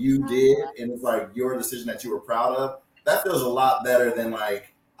what you did and it's like your decision that you were proud of, that feels a lot better than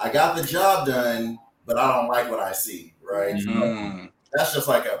like, I got the job done, but I don't like what I see, right? So that's just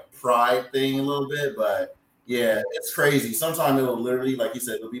like a pride thing a little bit, but yeah, it's crazy. Sometimes it'll literally, like you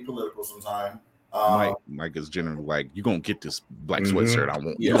said, it'll be political sometimes. Mike is generally like, you're going to get this black sweatshirt I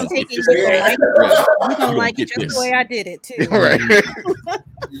want. You're going to like it just the way I did it too. Right.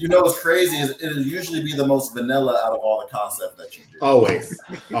 You know what's crazy is it'll usually be the most vanilla out of all the concepts that you do. Always.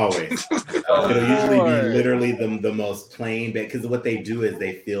 It'll usually be literally the most plain, because what they do is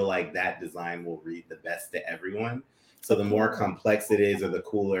they feel like that design will read the best to everyone. So the more complex it is, or the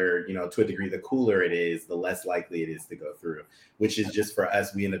cooler, to a degree, the cooler it is, the less likely it is to go through. Which is just for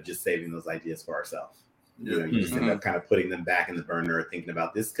us, we end up just saving those ideas for ourselves. You just end up kind of putting them back in the burner, or thinking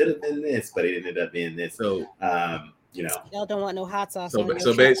about this could have been this, but it ended up being this. So y'all don't want no hot sauce. So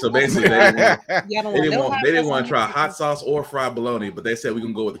basically, they didn't want to try hot sauce or fried bologna, but they said we're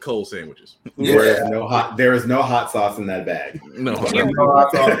gonna go with the cold sandwiches. There is no hot sauce in that bag. No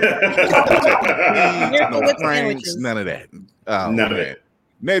hot sauce. No pranks, none of that. None of it.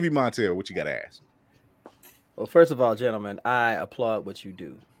 Navy Montel, what you got to ask? Well, first of all, gentlemen, I applaud what you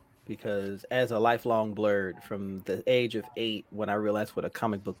do, because as a lifelong blurred from the age of 8, when I realized what a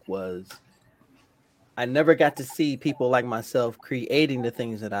comic book was, I never got to see people like myself creating the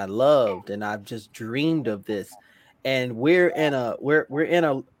things that I loved, and I've just dreamed of this. And we're in a,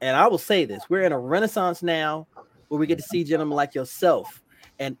 and I will say this, we're in a renaissance now where we get to see gentlemen like yourself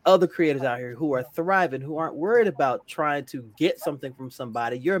and other creators out here who are thriving, who aren't worried about trying to get something from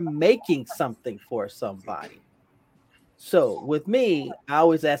somebody. You're making something for somebody. So with me, I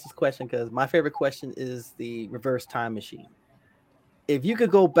always ask this question because my favorite question is the reverse time machine. If you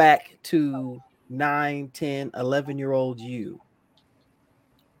could go back to 9, 10, 11-year-old you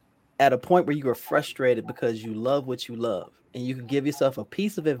at a point where you were frustrated because you love what you love, and you could give yourself a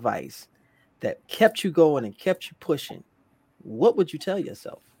piece of advice that kept you going and kept you pushing, what would you tell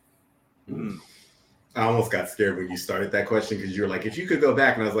yourself? I almost got scared when you started that question, because you were like, if you could go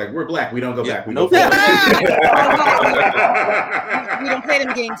back, and I was like, we're black, we don't go back. We go forward. We don't play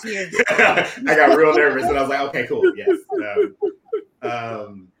them games here. I got real nervous, and I was like, okay, cool, yes.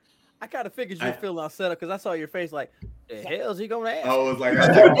 I kind of figured you were feeling all set up because I saw your face like, the hell is he going to ask? I was like,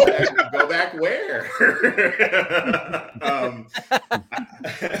 go back where?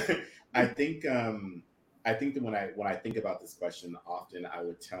 I think that when I think about this question, often I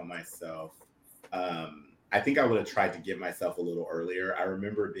would tell myself, I think I would have tried to get myself a little earlier. I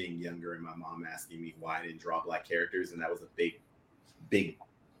remember being younger and my mom asking me why I didn't draw black characters, and that was a big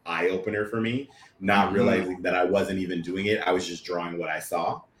eye opener for me, not realizing that I wasn't even doing it. I was just drawing what I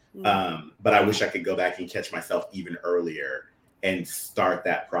saw. But I wish I could go back and catch myself even earlier and start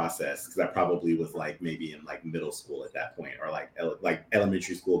that process, because I probably was like maybe in like middle school at that point, or like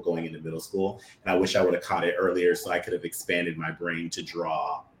elementary school going into middle school. And I wish I would have caught it earlier so I could have expanded my brain to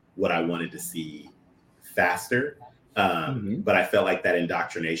draw what I wanted to see faster. But I felt like that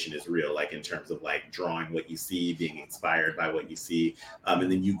indoctrination is real, like in terms of like drawing what you see, being inspired by what you see. And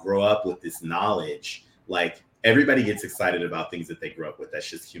then you grow up with this knowledge, like everybody gets excited about things that they grew up with. That's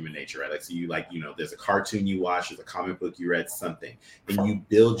just human nature, right? Like, so you there's a cartoon you watch, there's a comic book you read, something, and you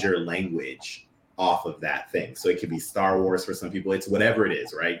build your language off of that thing. So it could be Star Wars for some people, it's whatever it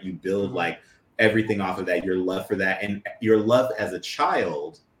is, right? You build like everything off of that, your love for that. And your love as a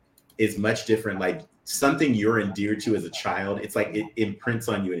child is much different. Like something you're endeared to as a child, it's like it imprints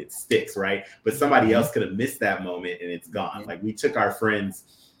on you and it sticks, right? But somebody else could have missed that moment and it's gone. Like we took our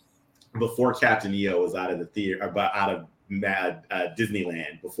friends before Captain EO was out of the theater, but out of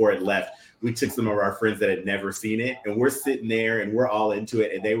Disneyland, before it left, we took some of our friends that had never seen it, and we're sitting there and we're all into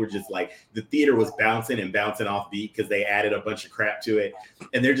it, and they were just like, the theater was bouncing and bouncing off beat because they added a bunch of crap to it,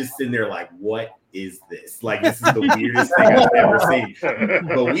 and they're just sitting there like, what is this? Like, this is the weirdest thing I've ever seen.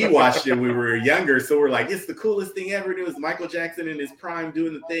 But we watched it when we were younger, so we're like, it's the coolest thing ever. And it was Michael Jackson in his prime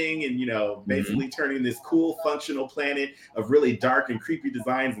doing the thing, and basically turning this cool functional planet of really dark and creepy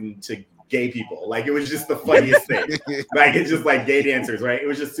designs into gay people. Like, it was just the funniest thing. Like, it's just like gay dancers, right? It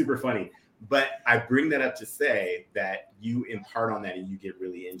was just super funny. But I bring that up to say that you impart on that and you get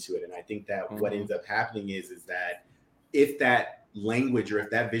really into it. And I think that what ends up happening is that if that language, or if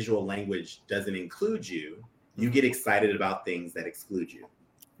that visual language doesn't include you, you get excited about things that exclude you.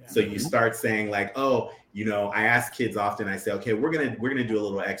 So you start saying like, oh, I ask kids often, I say, okay, we're gonna do a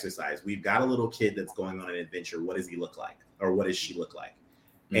little exercise. We've got a little kid that's going on an adventure. What does he look like? Or what does she look like?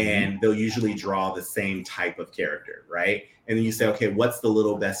 And they'll usually draw the same type of character, right? And then you say, okay, what's the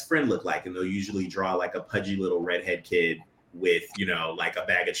little best friend look like? And they'll usually draw like a pudgy little redhead kid with, like a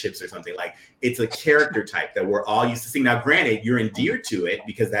bag of chips or something. Like, it's a character type that we're all used to seeing. Now, granted, you're endeared to it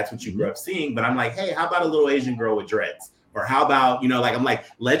because that's what you grew up seeing, but I'm like, hey, how about a little Asian girl with dreads? Or how about, I'm like,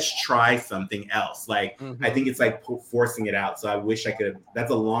 let's try something else. Like, I think it's like forcing it out. So I wish I could have,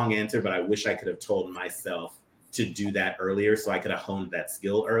 that's a long answer, but I wish I could have told myself to do that earlier, so I could have honed that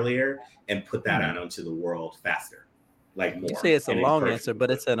skill earlier and put that out onto the world faster. like more. You say it's a and long perfect answer,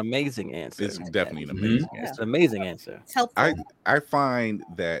 but it's an amazing answer. It's definitely an amazing It's answer. an amazing answer. It's helpful. I find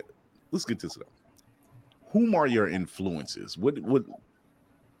that, let's get this up. Whom are your influences? What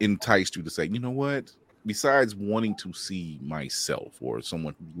enticed you to say, you know what? Besides wanting to see myself or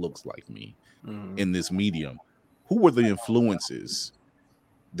someone who looks like me in this medium, who were the influences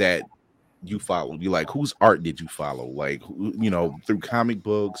that you followed? You like, whose art did you follow? Like, through comic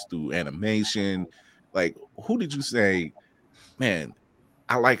books, through animation, like, who did you say, man,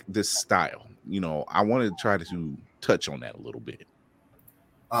 I like this style? I want to try to touch on that a little bit.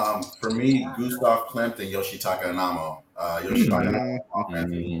 For me, Gustav Klimt and Yoshitaka Inamo. Yoshitaka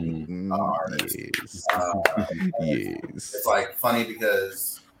Inamo, artist. Yes. It's like funny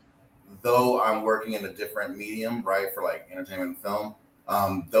because though I'm working in a different medium, right, for like entertainment and film,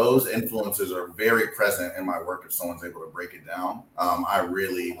 those influences are very present in my work if someone's able to break it down. I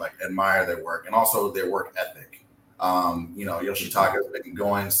really admire their work and also their work ethic. Yoshitaka has been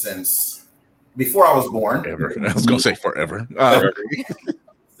going since before I was born. Ever. I was gonna say forever.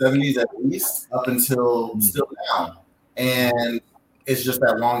 70s at least, up until still now. And it's just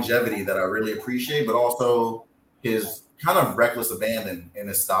that longevity that I really appreciate, but also his kind of reckless abandon in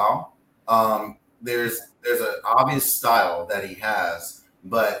his style. There's an obvious style that he has,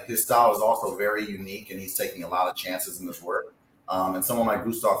 but his style is also very unique, and he's taking a lot of chances in this work. And someone like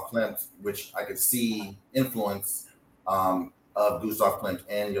Gustav Klimt, which I could see influence of Gustav Klimt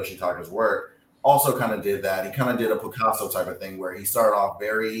and Yoshitaka's work, also kind of did that. He kind of did a Picasso type of thing where he started off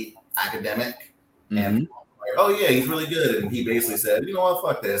very academic and like, oh yeah, he's really good. And he basically said, you know what,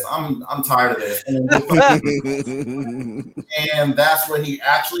 fuck this. I'm tired of this. And that's what he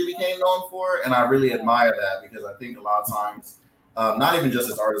actually became known for. And I really admire that because I think a lot of times, not even just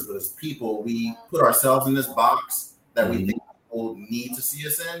as artists, but as people, we put ourselves in this box that we think people need to see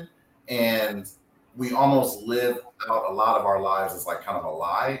us in. And we almost live out a lot of our lives as like kind of a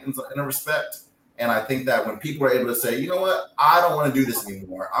lie in a respect. And I think that when people are able to say, you know what, I don't want to do this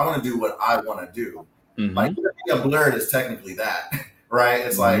anymore. I want to do what I want to do. Like being a blurred is technically that, right?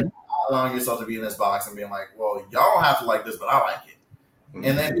 It's like allowing yourself to be in this box and being like, well, y'all don't have to like this, but I like it.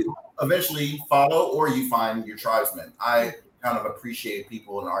 And then you eventually follow or you find your tribesmen. I kind of appreciate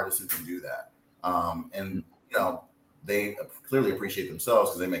people and artists who can do that. And, they clearly appreciate themselves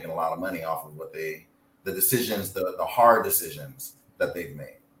because they're making a lot of money off of the decisions, the hard decisions that they've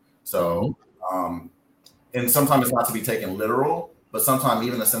made. So, and sometimes it's not to be taken literal, but sometimes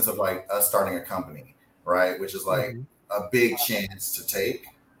even the sense of like us starting a company, right? Which is like a big chance to take.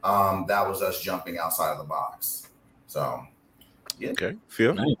 That was us jumping outside of the box. So, yeah. Okay.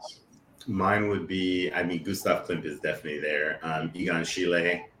 Phil? Nice. Mine would be, Gustav Klimt is definitely there. Egon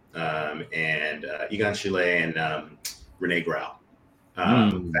Schiele and Renee Grau,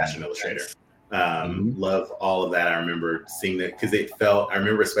 fashion illustrator. Love all of that. I remember seeing that because I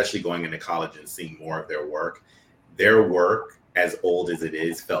remember especially going into college and seeing more of their work. Their work, as old as it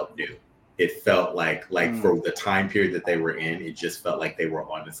is, felt new. It felt like for the time period that they were in, it just felt like they were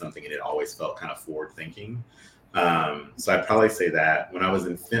onto something, and it always felt kind of forward thinking. So I'd probably say that when I was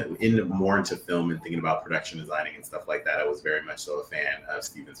more into film and thinking about production designing and stuff like that, I was very much so a fan of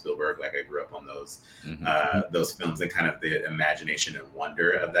Steven Spielberg. Like I grew up on those films and kind of the imagination and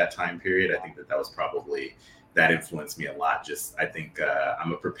wonder of that time period. I think that was probably that influenced me a lot. Just I think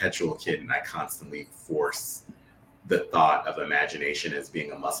I'm a perpetual kid, and I constantly force the thought of imagination as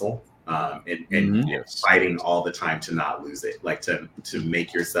being a muscle. And fighting all the time to not lose it, like to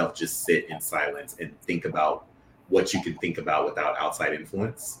make yourself just sit in silence and think about what you can think about without outside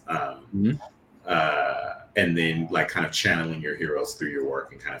influence. And then like kind of channeling your heroes through your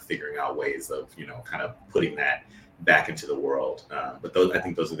work and kind of figuring out ways of, kind of putting that back into the world. But I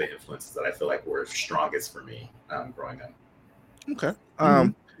think those are the influences that I feel like were strongest for me growing up. Okay.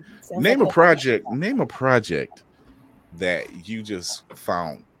 Name a project that you just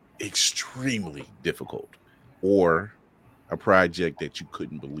found extremely difficult, or a project that you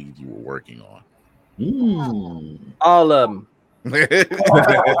couldn't believe you were working on. All of them.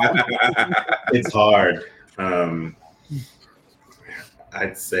 It's hard.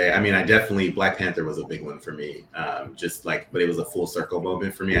 I'd say, I definitely, Black Panther was a big one for me. But it was a full circle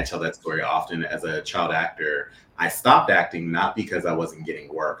moment for me. I tell that story often. As a child actor, I stopped acting not because I wasn't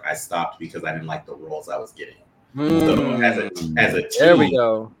getting work. I stopped because I didn't like the roles I was getting. So as a teen,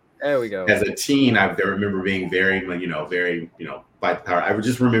 There we go. As a teen, I remember being very, by the power. I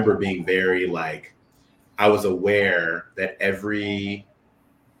just remember being very I was aware that every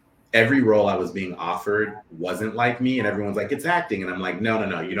role I was being offered wasn't like me, and everyone's like, it's acting, and I'm like, no,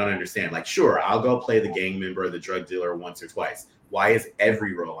 you don't understand. Like, sure, I'll go play the gang member or the drug dealer once or twice. Why is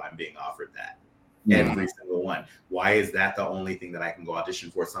every role I'm being offered that? every single one. Why is that the only thing that I can go audition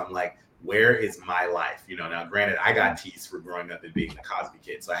for? So I'm like, where is my life? You know, now granted, I got teased for growing up and being the Cosby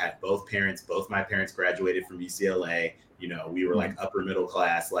Kid. So I had both my parents graduated from UCLA. You know, we were like upper middle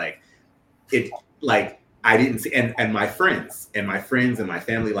class. Like I didn't see, and my friends and my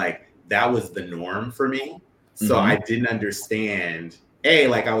family, like that was the norm for me. So I didn't understand. I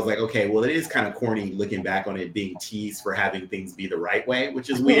was like, okay, well, it is kind of corny looking back on it, being teased for having things be the right way, which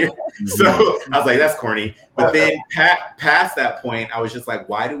is weird. So I was like, that's corny. But then past that point, I was just like,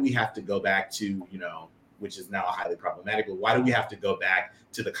 why do we have to go back to, you know, which is now highly problematic, but why do we have to go back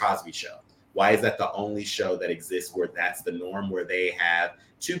to the Cosby Show? Why is that the only show that exists where that's the norm, where they have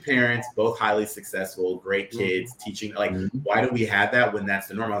two parents, both highly successful, great kids, teaching? Like, why do we have that when that's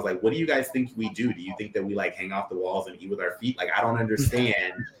the norm? I was like, what do you guys think we do? Do you think that we like hang off the walls and eat with our feet? Like, I don't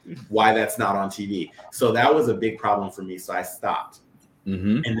understand why that's not on TV. So that was a big problem for me. So I stopped.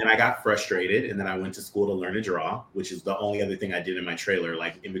 And then I got frustrated, and then I went to school to learn to draw, which is the only other thing I did in my trailer.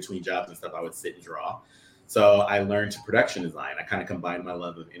 Like in between jobs and stuff, I would sit and draw. So I learned to production design. I kind of combined my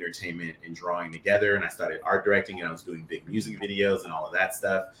love of entertainment and drawing together, and I started art directing, and I was doing big music videos and all of that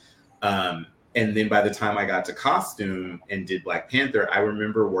stuff. And then by the time I got to costume and did Black Panther, I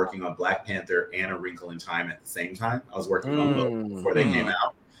remember working on Black Panther and A Wrinkle in Time at the same time. I was working on both before they came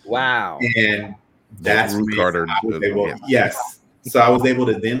out. Wow. And that's when Carter. Yes. So I was able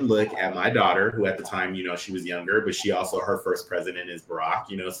to then look at my daughter, who at the time, you know, she was younger, but she also, her first president is Barack,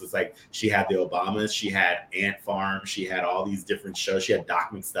 you know, so it's like she had the Obamas, she had Ant Farm, she had all these different shows, she had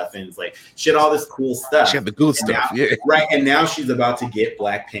Doc McStuffins, like she had all this cool stuff. She had the good stuff, now, right. And now she's about to get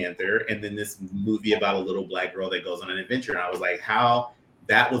Black Panther, and then this movie about a little Black girl that goes on an adventure. And I was like,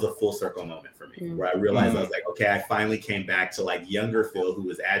 that was a full circle moment for me, where I realized I was like, okay, I finally came back to like younger Phil, who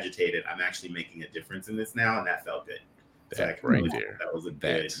was agitated. I'm actually making a difference in this now, and that felt good. That right there. That was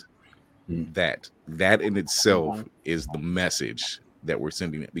that in itself is the message that we're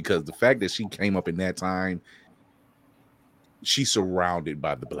sending it, because the fact that she came up in that time, she's surrounded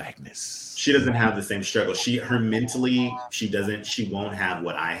by the blackness. She doesn't have the same struggle. She won't have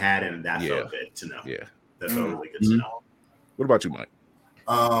what I had, and that felt good to know. Yeah. That felt really good to know. What about you, Mike?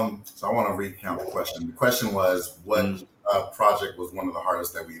 So I want to recount the question. The question was, what project was one of the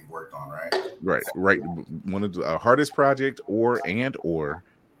hardest that we've worked on, right? Right. One of the hardest project or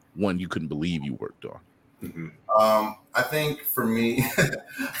one you couldn't believe you worked on. I think for me,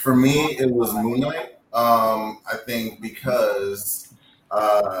 it was Moon Knight. I think because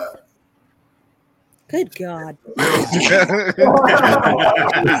good God.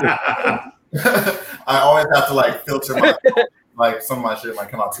 I always have to like filter my like some of my shit might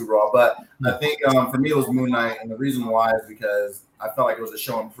come out too raw, but I think for me it was Moon Knight, and the reason why is because I felt like it was a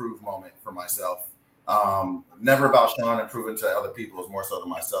show and prove moment for myself. Never about showing and proving to other people, it was more so to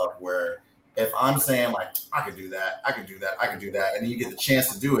myself, where if I'm saying like I could do that, and you get the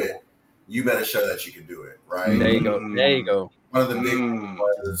chance to do it, you better show that you can do it, right? There you go. One of the big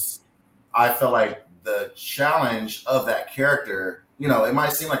was I felt like the challenge of that character, you know, it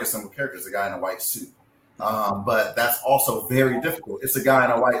might seem like a simple character, it's a guy in a white suit. But that's also very difficult. It's a guy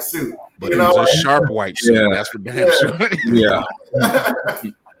in a white suit. But it was a sharp white suit. That's for damn sure. Yeah.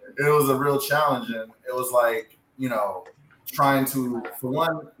 It was a real challenge. And it was like, you know, trying to, for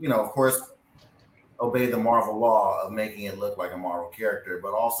one, you know, of course, obey the Marvel law of making it look like a Marvel character,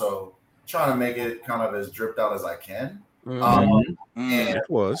 but also trying to make it kind of as dripped out as I can. And it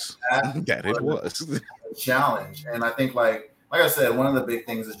was. It was a challenge. And I think, like I said, one of the big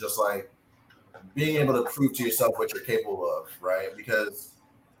things is just like, being able to prove to yourself what you're capable of, right? Because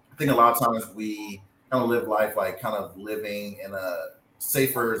I think a lot of times we kind of live life like kind of living in a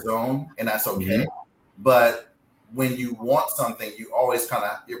safer zone, and that's okay. But when you want something, you always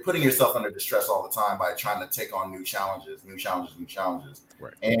you're putting yourself under distress all the time by trying to take on new challenges.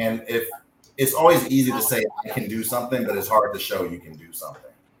 Right. And if it's always easy to say I can do something, but it's hard to show you can do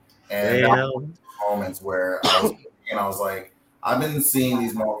something. And moments where I was like, I've been seeing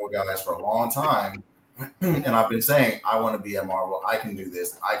these Marvel guys for a long time, and I've been saying, I want to be at Marvel. I can do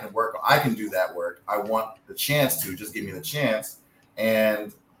this. I can work. I can do that work. I want the chance to. Just give me the chance.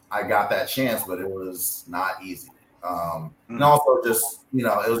 And I got that chance, but it was not easy. And also just, you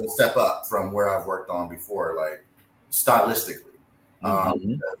know, it was a step up from where I've worked on before, like stylistically.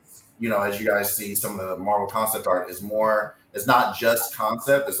 Because, you know, as you guys see, some of the Marvel concept art is more, it's not just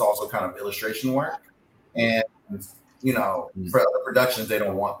concept, it's also kind of illustration work. And you know, for other productions, they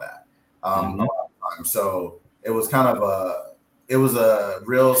don't want that. A lot of times. So it was kind of a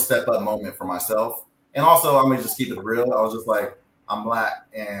real step up moment for myself. And also, I'm gonna just keep it real. I was just like, I'm Black,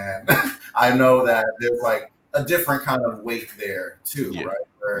 and I know that there's like a different kind of weight there too, Yeah. right?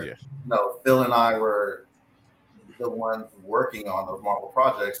 Where Yeah. you know, Phil and I were the ones working on those Marvel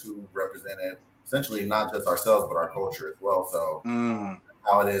projects who represented essentially not just ourselves but our culture as well. So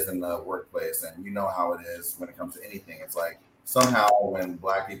how it is in the workplace, and you know how it is when it comes to anything. It's like somehow when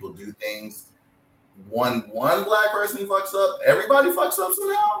Black people do things, one Black person fucks up, everybody fucks up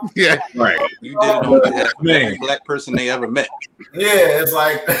somehow. Yeah, right. You didn't know that every Black person they ever met. Yeah, it's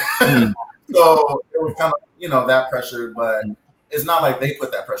like so it was kind of, you know, that pressure, but it's not like they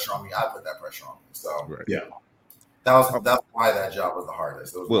put that pressure on me. I put that pressure on me. So Right. Yeah. that's why that job was the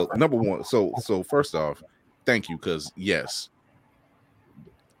hardest. It was Well, number one, so first off, thank you, because yes,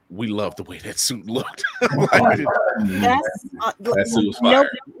 we love the way that suit looked. That's That suit was fire.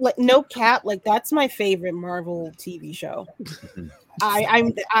 no cap. Like that's my favorite Marvel TV show.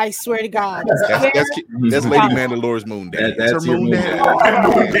 I swear to God. That's Lady Mandalore's moon daddy. That's her your moon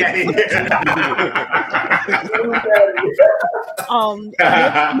moon daddy.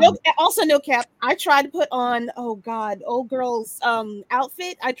 Also no cap. I tried to put on old girl's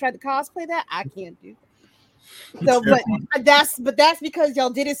outfit. I tried to cosplay that. I can't do it. So, but that's because y'all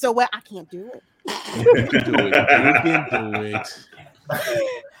did it so well. I can't do it. You can do it.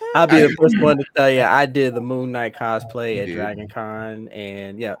 I'll be the first one to tell you I did the Moon Knight cosplay at Dragon Con,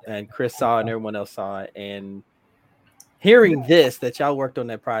 and Chris saw it and everyone else saw it. And hearing this, that y'all worked on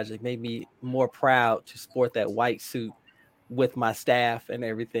that project, made me more proud to sport that white suit with my staff and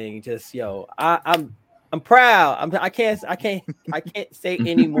everything. Just I'm proud. I can't say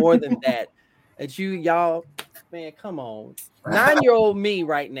any more than that. That y'all, man, come on. 9-year-old me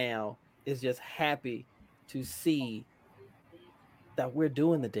right now is just happy to see that we're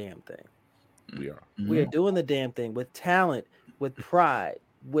doing the damn thing. We are. We are doing the damn thing with talent, with pride,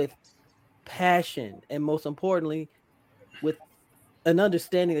 with passion, and most importantly, with an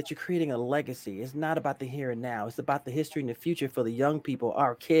understanding that you're creating a legacy. It's not about the here and now. It's about the history and the future for the young people,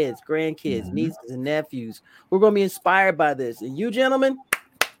 our kids, grandkids, nieces, and nephews. We're going to be inspired by this. And you, gentlemen,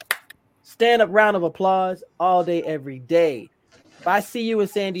 stand up round of applause all day, every day. If I see you in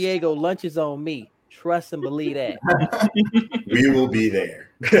San Diego, lunch is on me. Trust and believe that. We will be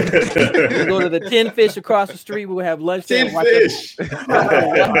there. We'll go to the 10 Fish across the street. We'll have lunch there. 10 Fish.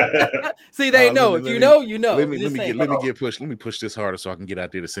 See, they know. If you know, you know. Let me get pushed. Let me push this harder so I can get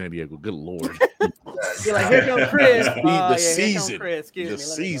out there to San Diego. Good Lord. You're like, here comes Chris. The season. Chris. The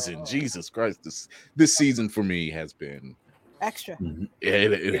season. Jesus Christ. This season for me has been extra. Yeah,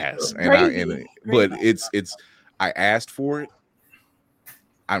 it has. But it's I asked for it.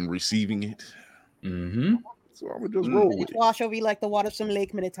 I'm receiving it. Mm-hmm. So I'm gonna just roll with it. Wash over you like the water from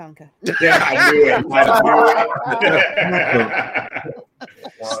Lake Minnetonka. Yeah, I knew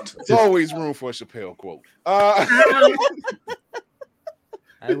it. There's always room for a Chappelle quote. I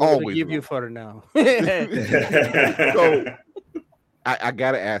will give you further now. So I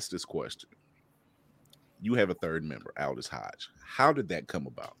gotta ask this question. You have a third member, Aldous Hodge. How did that come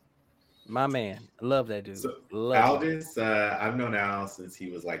about? My man, I love that dude. So, love Aldous, I've known Al since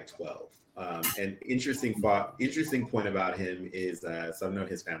he was like 12. And interesting point about him is, so I've known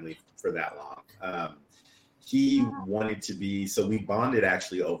his family for that long. He wanted to be, so we bonded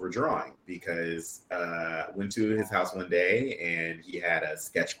actually over drawing because went to his house one day and he had a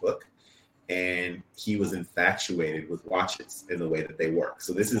sketchbook and he was infatuated with watches and the way that they work.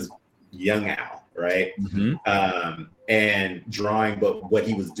 So this is young Al, right? Mm-hmm. And drawing, but what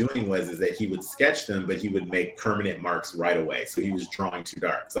he was doing is that he would sketch them, but he would make permanent marks right away. So he was drawing too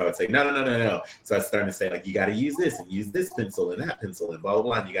dark. So I would say, no. So I was starting to say, like, you got to use this and use this pencil and that pencil and blah, blah,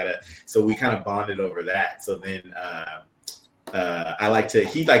 blah. And you got to, so we kind of bonded over that. So then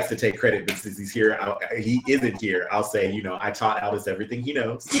he likes to take credit, but since he's here, he isn't here. I'll say, I taught Aldous everything he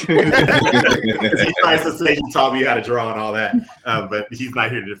knows. He tries to say he taught me how to draw and all that, but he's not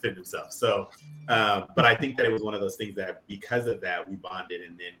here to defend himself. So, but I think that it was one of those things that because of that, we bonded.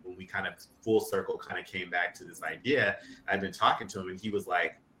 And then when we kind of full circle kind of came back to this idea, I've been talking to him and he was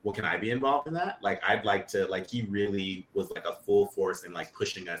like, well, can I be involved in that? Like, I'd like to, like, he really was like a full force in like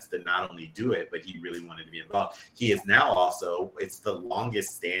pushing us to not only do it, but he really wanted to be involved. He is now also, it's the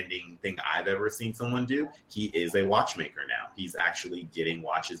longest standing thing I've ever seen someone do. He is a watchmaker now. He's actually getting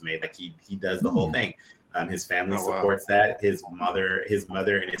watches made. Like he does the whole thing. His family supports that. His mother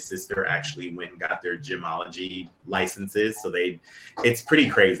and his sister actually went and got their gemology licenses. So it's pretty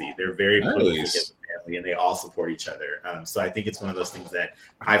crazy. They're very close family and they all support each other. So I think it's one of those things that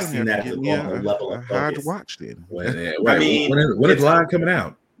I've seen that as a level of hard focus. to watch then. When is Live coming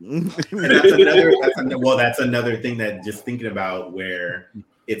out? And that's another thing that just thinking about where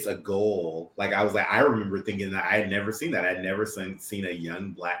it's a goal. Like I remember thinking that I had never seen that. I had never seen a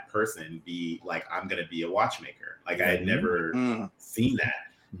young Black person be like, I'm going to be a watchmaker. Like I had never seen that.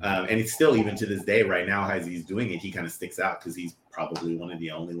 And it's still, even to this day right now, as he's doing it, he kind of sticks out because he's probably one of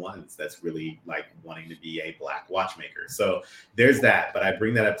the only ones that's really like wanting to be a Black watchmaker. So there's that. But I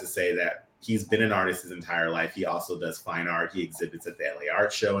bring that up to say that he's been an artist his entire life. He also does fine art. He exhibits at the LA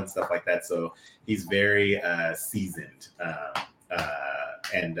Art Show and stuff like that. So he's very seasoned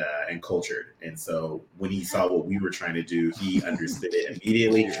and cultured. And so when he saw what we were trying to do, he understood it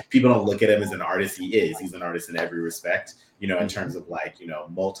immediately. People don't look at him as an artist. He is. He's an artist in every respect, you know, in terms of like, you know,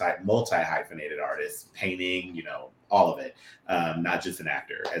 multi hyphenated artist, painting, you know, all of it, not just an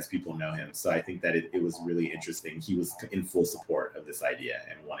actor as people know him. So I think that it was really interesting. He was in full support of this idea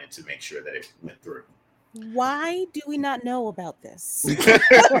and wanted to make sure that it went through. Why do we not know about this? Why?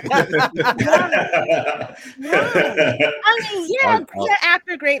 I mean, yeah,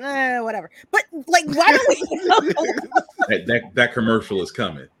 actor, great, whatever. But like, why don't we know? that commercial is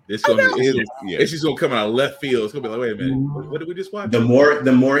coming. It's just gonna come out of left field. It's gonna be like, wait a minute, what did we just watch? The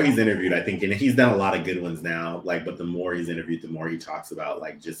more he's interviewed, I think, and he's done a lot of good ones now. Like, but the more he's interviewed, the more he talks about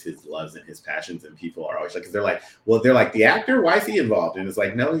like just his loves and his passions. And people are always like, because they're like, the actor, why is he involved? And it's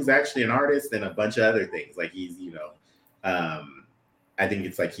like, no, he's actually an artist and a bunch of other things. Like he's, you know, I think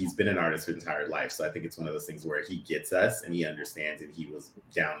it's like he's been an artist his entire life. So I think it's one of those things where he gets us and he understands and he was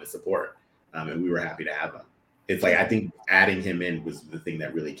down to support. And we were happy to have him. It's like, I think adding him in was the thing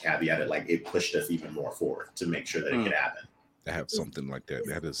that really caveated, like it pushed us even more forward to make sure that it could happen. To have something like that.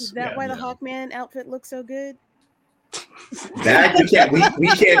 Is that why the Hawkman outfit looks so good? That we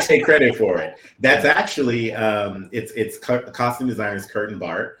can't take credit for it. That's actually it's costume designer's Curtin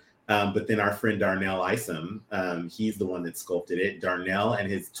Bart. But then our friend Darnell Isom, he's the one that sculpted it. Darnell and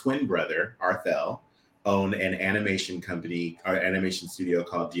his twin brother, Arthel, own an animation company or animation studio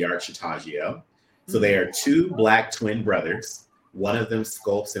called D'Art Chitaggio. So they are two Black twin brothers. One of them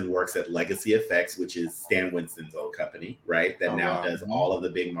sculpts and works at Legacy Effects, which is Stan Winston's old company, right? That now does all of the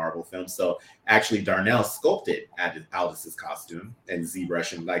big Marvel films. So actually Darnell sculpted Aldis's costume and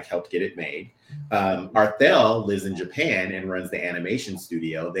ZBrush and like helped get it made. Arthel lives in Japan and runs the animation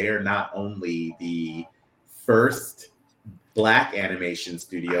studio. They are not only the first Black animation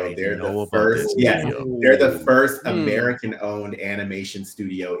studio, they're the first, they're the first American-owned animation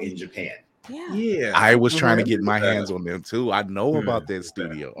studio in Japan. Yeah, I was trying to get my hands on them too. I know about that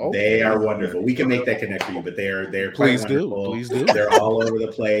studio. They are wonderful. We can make that connect for you, but they're please wonderful. Please do. They're all over the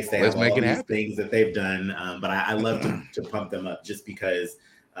place. They Let's have make all it these happen. things that they've done. But I love to pump them up just because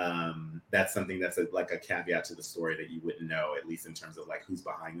that's something that's like a caveat to the story that you wouldn't know, at least in terms of like who's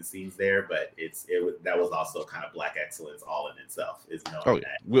behind the scenes there. But that was also kind of Black excellence all in itself. Is knowing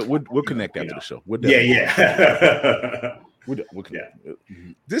that we'll connect after the show.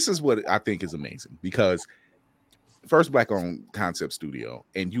 This is what I think is amazing because first Black-owned concept studio,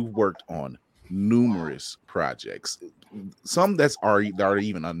 and you worked on numerous projects, some that's already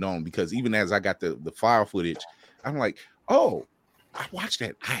even unknown. Because even as I got the file footage, I'm like, oh, I watched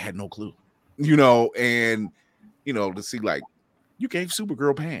that. I had no clue, you know, and you know to see like you gave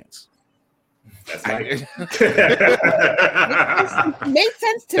Supergirl pants. That's right. Made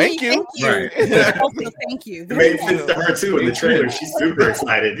sense to Thank me. you. Thank you. Right. Also, thank you. It made sense to her too in the trailer. She's super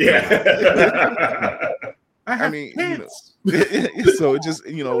excited. Yeah. I mean, you know, so it just,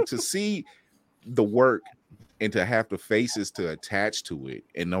 you know, to see the work and to have the faces to attach to it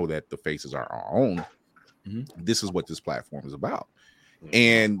and know that the faces are our own. This is what this platform is about.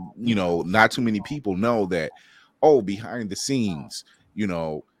 And, you know, not too many people know that, oh, behind the scenes, you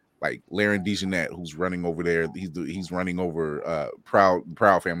know, like Laren DeJeanette, who's running over there, he's running over Proud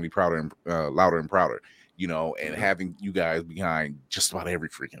Family, Prouder and Louder and Prouder, you know, and having you guys behind just about every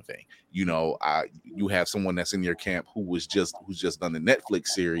freaking thing. You know, you have someone that's in your camp who's just done the Netflix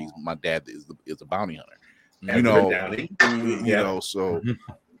series. My Dad is a Bounty Hunter. You know, you know, so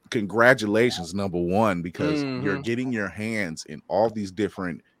congratulations, number one, because you're getting your hands in all these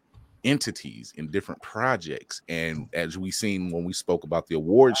different entities in different projects. And as we seen when we spoke about the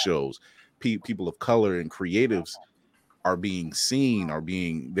award shows, people of color and creatives are being seen,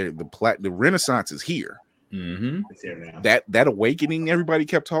 the Renaissance is here. It's here now. That awakening everybody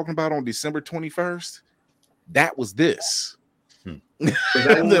kept talking about on December 21st, that was this. Was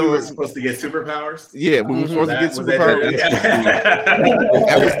that when we were supposed to get superpowers? Yeah, we were supposed to get superpowers.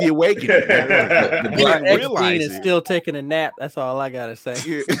 That was the awakening. The Black Epstein is still taking a nap. That's all I gotta say.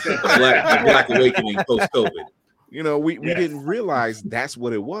 The Black awakening post-COVID. You know, we didn't realize that's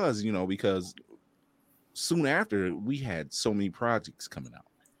what it was. You know, because soon after we had so many projects coming out,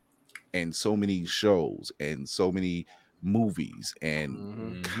 and so many shows, and so many movies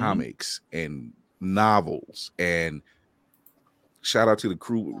and comics and novels. And shout out to the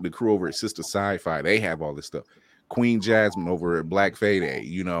crew over at Sister Sci-Fi. They have all this stuff. Queen Jasmine over at Black Fayday,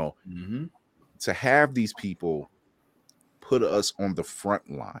 you know, to have these people put us on the front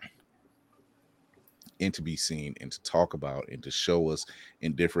line and to be seen and to talk about and to show us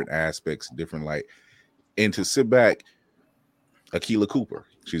in different aspects, different light, and to sit back. Akilah Cooper,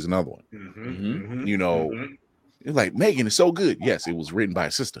 she's another one. You know, it's like Megan is so good. Yes, it was written by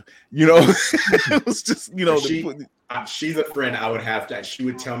a sister. You know, it was just, you know, she's a friend. I would have to. She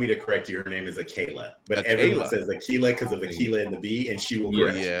would tell me to correct you. Her name is Akilah, but everyone says Akilah because of Akilah and the B, and she will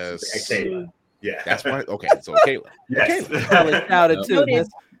correct. Yes, Akilah. Yeah, that's right. Okay, so Akilah. Yes, shouted too.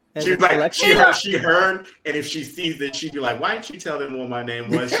 She was like, she heard, and if she sees it, she'd be like, "Why didn't you tell them what my name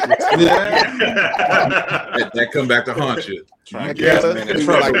was?" That come back to haunt you. Yes, man. It's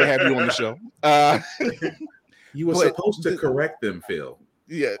like to have you on the show. You were supposed to correct them, Phil.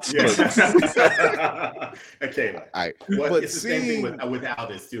 Yeah. Okay. Right. But it's the same thing with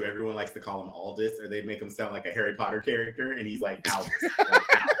Aldous too. Everyone likes to call him Aldous, or they make him sound like a Harry Potter character, and he's like Aldous.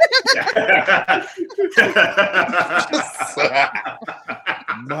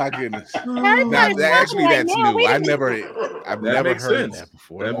 My goodness. Actually, that's new. I've never heard that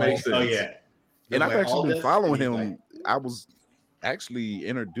before. That makes sense. Oh yeah. And I've actually been following him. I was actually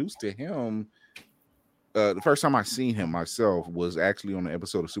introduced to him. The first time I seen him myself was actually on an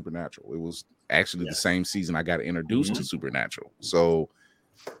episode of Supernatural. It was actually the same season I got introduced to Supernatural. So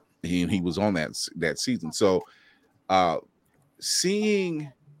he was on that season. So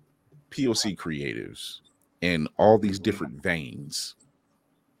seeing POC creatives in all these different veins,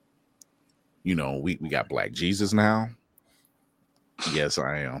 you know, we got Black Jesus now. Yes,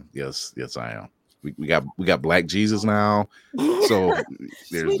 I am. Yes, I am. We got Black Jesus now. So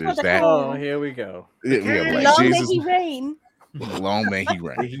there's that. Oh, here we go. We got Black Long Jesus. may he reign. Long may he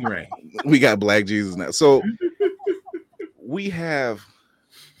reign. We got Black Jesus now. So we have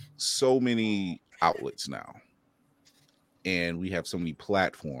so many outlets now. And we have so many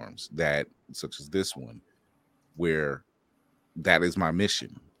platforms that, such as this one, where that is my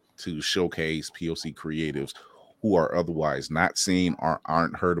mission, to showcase POC creatives who are otherwise not seen or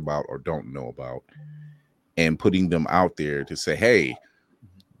aren't heard about or don't know about, and putting them out there to say, hey,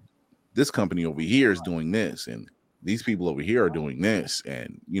 this company over here is doing this, and these people over here are doing this.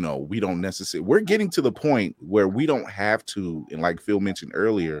 And, you know, we don't necessarily, we're getting to the point where we don't have to, and like Phil mentioned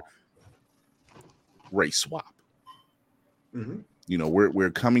earlier, race swap. You know, we're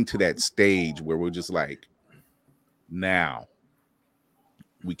coming to that stage where we're just like, now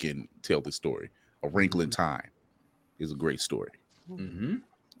we can tell the story. A Wrinkle in Time is a great story. You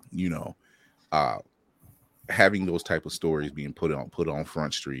know, having those type of stories being put on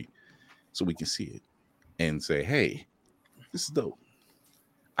Front Street so we can see it and say, hey, this is dope.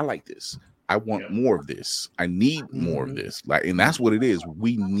 I like this. I want more of this. I need more of this. Like, and that's what it is.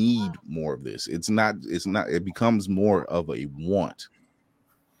 We need more of this. It's not, it becomes more of a want,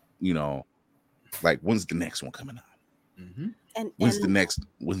 you know, like, when's the next one coming out? When's the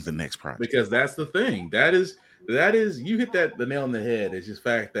next project? Because that's the thing. That is you hit the nail on the head. It's just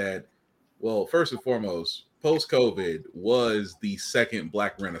fact that, well, first and foremost, post-COVID was the second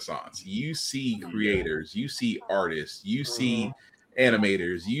Black Renaissance. You see creators, you see artists, you see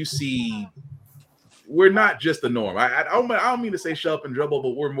animators, you see, we're not just the norm. I don't mean to say shut up and dribble, but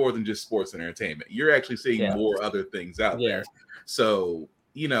we're more than just sports and entertainment. You're actually seeing more other things out there. So,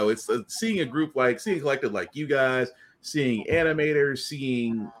 you know, it's seeing a collective like you guys, seeing animators,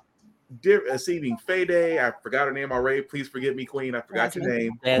 seeing Fayday. I forgot her name already. Please forgive me, Queen. I forgot your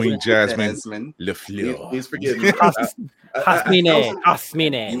name. Queen Jasmine LeFleur. Please forgive me.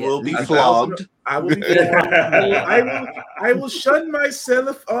 You will be flogged. I will be flogged. I will shun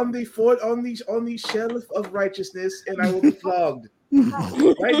myself on the shelf of righteousness, and I will be flogged.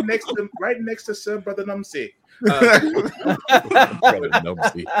 right next to Sir Brother Numsy.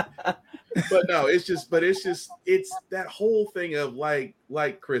 But no, it's that whole thing of like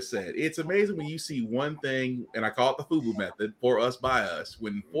Chris said, it's amazing when you see one thing, and I call it the FUBU method, for us by us.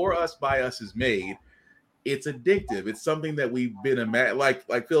 When for us by us is made, it's addictive. It's something that we've been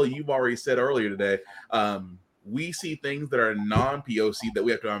like Phil, you've already said earlier today. We see things that are non-POC that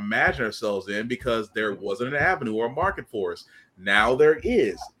we have to imagine ourselves in because there wasn't an avenue or a market for us. Now there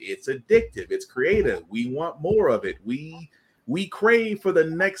is. It's addictive. It's creative. We want more of it. We crave for the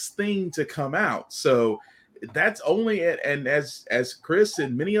next thing to come out. So that's only, and as Chris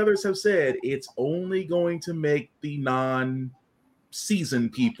and many others have said, it's only going to make the non-seasoned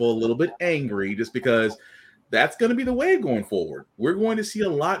people a little bit angry, just because that's going to be the way going forward. We're going to see a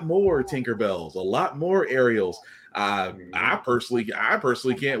lot more Tinkerbells, a lot more Ariels. I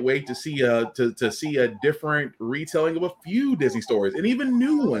personally can't wait to see a different retelling of a few Disney stories, and even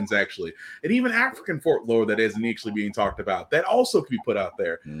new ones actually, and even African folklore that isn't actually being talked about that also can be put out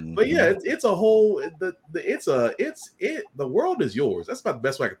there. But yeah, it's a whole the world is yours. That's about the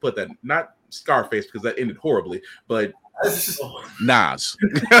best way I could put that. Not Scarface, because that ended horribly, but Nas.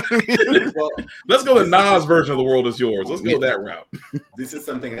 Let's go to Nas' version of the world is yours. Let's go that route. This is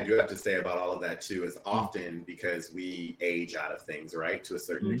something I do have to say about all of that too, is often because we age out of things, right, to a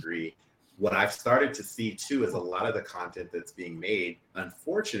certain degree. What I've started to see too is a lot of the content that's being made,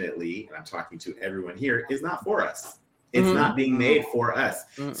 unfortunately, and I'm talking to everyone here, is not for us. It's not being made for us.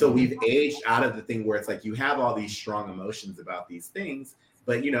 So we've aged out of the thing where it's like you have all these strong emotions about these things,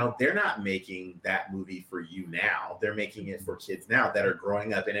 but they're not making that movie for you now. They're making it for kids now that are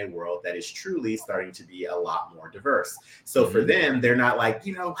growing up in a world that is truly starting to be a lot more diverse. So for them, they're not like,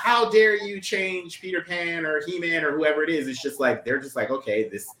 how dare you change Peter Pan or He-Man or whoever it is. It's just like, they're just like, okay,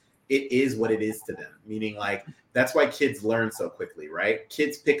 it is what it is to them. Meaning like, that's why kids learn so quickly, right?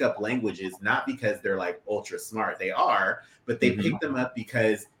 Kids pick up languages, not because they're like ultra smart. They are, but they pick them up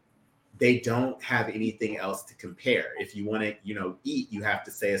because they don't have anything else to compare. If you want to, eat, you have to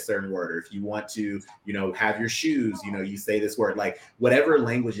say a certain word. Or if you want to, have your shoes, you say this word. Like whatever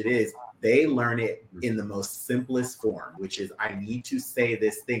language it is, they learn it in the most simplest form, which is I need to say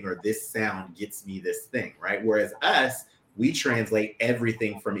this thing or this sound gets me this thing, right? Whereas us, we translate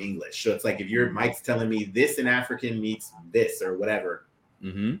everything from English. So it's like if your Mike's telling me this in African means this or whatever,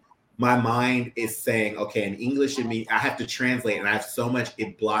 my mind is saying, okay, in English, I have to translate, and I have so much,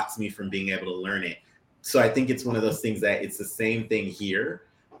 it blocks me from being able to learn it. So I think it's one of those things that it's the same thing here.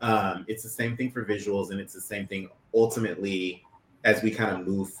 It's the same thing for visuals, and it's the same thing ultimately as we kind of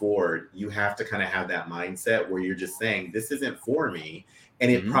move forward. You have to kind of have that mindset where you're just saying, this isn't for me. And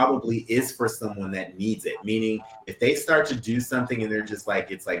it probably is for someone that needs it. Meaning if they start to do something and they're just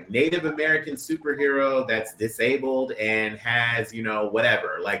like, it's like Native American superhero that's disabled and has,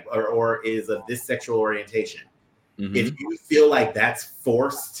 whatever, like, or is of this sexual orientation. If you feel like that's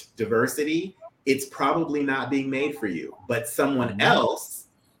forced diversity, it's probably not being made for you. But someone else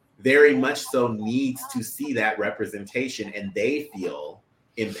very much so needs to see that representation, and they feel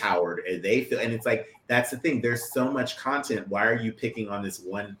empowered, and and it's like, that's the thing. There's so much content. Why are you picking on this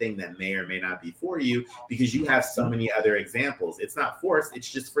one thing that may or may not be for you? Because you have so many other examples. It's not forced.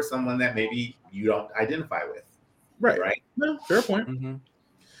 It's just for someone that maybe you don't identify with. Right. No, fair point.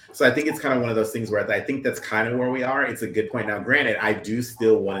 So I think it's kind of one of those things where I think that's kind of where we are. It's a good point. Now, granted, I do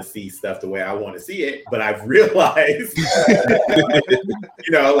still want to see stuff the way I want to see it, but I've realized,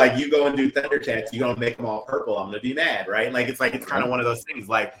 like you go and do Thundercats, you don't make them all purple, I'm going to be mad, right? Like, it's kind of one of those things,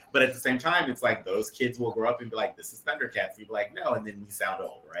 like, but at the same time, it's like those kids will grow up and be like, this is Thundercats. You'd be like, no. And then we sound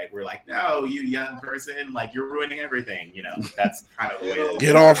old, right? We're like, no, you young person, like you're ruining everything. That's kind of the way it is.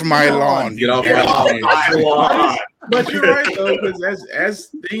 Get off my lawn. Get off my lawn. But you're right though, because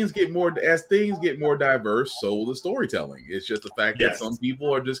as things get more diverse, so will the storytelling. It's just the fact that some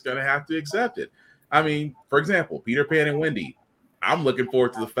people are just gonna have to accept it. I mean, for example, Peter Pan and Wendy. I'm looking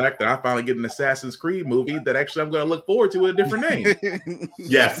forward to the fact that I finally get an Assassin's Creed movie that actually I'm going to look forward to with a different name.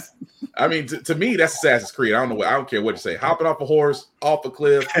 Yes. I mean, to me, that's Assassin's Creed. I don't care what you say. Hopping off a horse, off a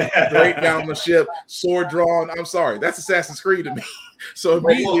cliff, straight down the ship, sword drawn. I'm sorry. That's Assassin's Creed to me. So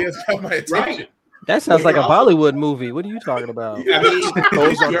immediately it's got my attention. Right. That sounds like a Bollywood movie. What are you talking about? I mean,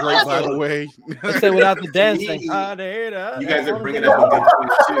 those are great, by the way. I said without the dancing. You guys are bringing up a good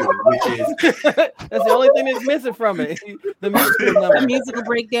point too, which is that's the only thing that's missing from it. The musical number. A musical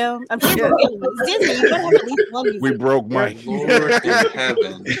breakdown. I'm sure Disney. You gotta have at least one musical. We broke Mike. Lord in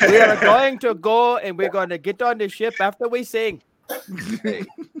heaven. We are going to go and we're going to get on the ship after we sing.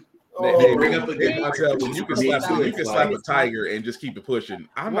 They bring up a good concept when you can slap a tiger and just keep it pushing.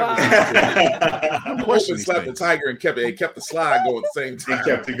 I'm not gonna pushing. Slap the tiger and kept the slide going at the same time. It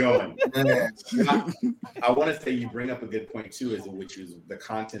kept it going. I want to say you bring up a good point too, which is the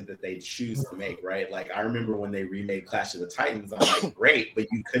content that they choose to make, right? Like I remember when they remade Clash of the Titans, I'm like, great, but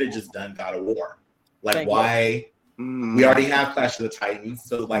you could have just done God of War. Like why? We already have Clash of the Titans,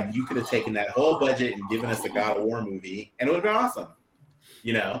 so like you could have taken that whole budget and given us a God of War movie, and it would have been awesome.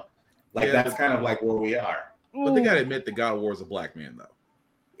 That's kind of like where we are. But they gotta admit, the God of War is a black man, though.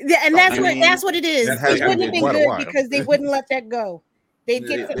 Yeah, and that's what it is. It wouldn't have been good because they wouldn't let that go. They'd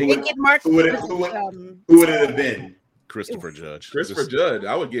get marked. Who would it have been? Christopher Judge. Christopher Judge.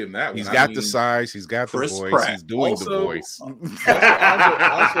 I would give him that one. He's got the size. He's got the Chris voice. Pratt. He's doing the Also- voice.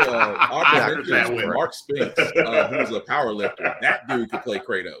 Honorable mention for Mark Spinks, who's a power lifter. That dude could play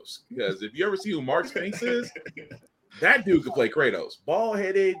Kratos. Because if you ever see who Mark Spinks is, that dude could play Kratos. Bald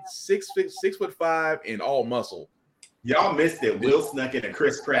headed, 6'5", and all muscle. Y'all missed it. Will snuck in a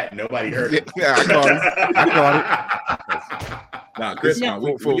Chris Pratt. Nobody heard it. Yeah, I caught it. Nah, Chris, For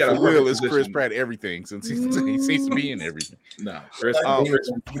we got a Will is perfect Chris position. Pratt everything since he seems to be in everything. No, Chris what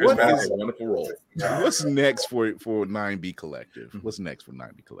Pratt is- has a wonderful role. What's next for 9B Collective? What's next for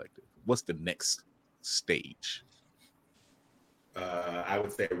 9B Collective? What's the next stage? I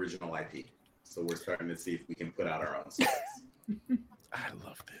would say original IP. So we're starting to see if we can put out our own stories. I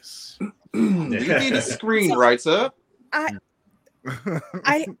love this. You need a screenwriter.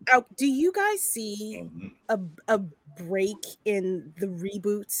 Do you guys see a break in the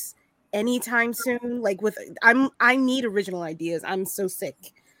reboots anytime soon? Like I need original ideas. I'm so sick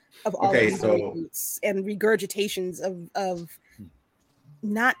of all of these reboots and regurgitations of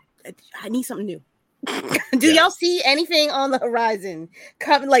not. I need something new. Do y'all see anything on the horizon?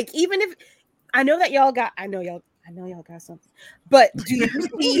 Like even if I know that y'all got, I know y'all got something, but do you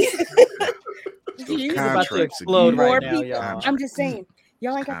see? It's about to explode right now, y'all. I'm just saying,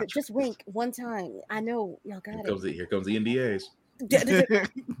 y'all ain't got to just wink one time. I know y'all got Here comes the NDAs.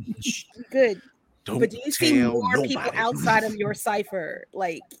 Good. But do you see tell more people nobody. outside of your cipher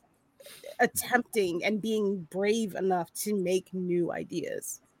like attempting and being brave enough to make new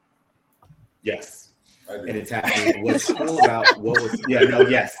ideas? Yes. And it's happening. What's cool about what was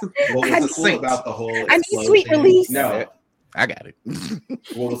yes. What was cool about the whole I need sweet release. No. I got it.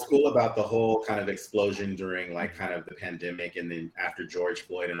 What was cool about the whole kind of explosion during like kind of the pandemic and then after George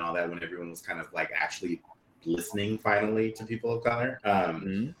Floyd and all that, when everyone was kind of like actually listening finally to people of color,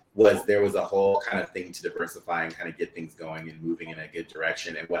 was there was a whole kind of thing to diversify and kind of get things going and moving in a good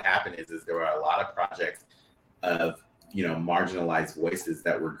direction. And what happened is there were a lot of projects of marginalized voices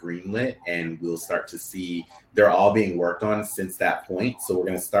that were greenlit, and we'll start to see they're all being worked on since that point. So we're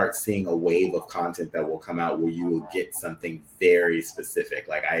going to start seeing a wave of content that will come out where you will get something very specific.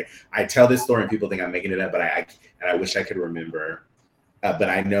 Like I tell this story and people think I'm making it up, but I wish I could remember. But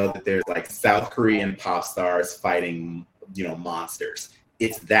I know that there's like South Korean pop stars fighting, monsters.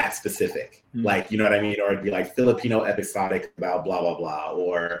 It's that specific. Like, you know what I mean? Or it'd be like Filipino episodic about blah, blah, blah.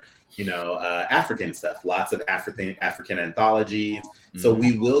 Or, African stuff, lots of African anthologies. So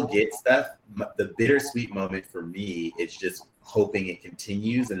we will get stuff. The bittersweet moment for me is just hoping it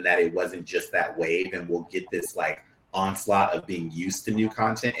continues and that it wasn't just that wave, and we'll get this like onslaught of being used to new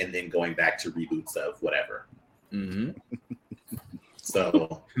content and then going back to reboots of whatever.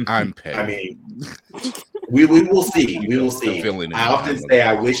 So I'm petty. I mean, we will see. We will see. I often say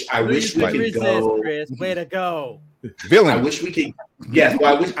I wish we could go. Chris, way to go. Villain. I wish we could. Yes,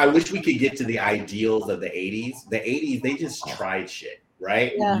 well, I wish we could get to the ideals of the 80s. The 80s, they just tried shit,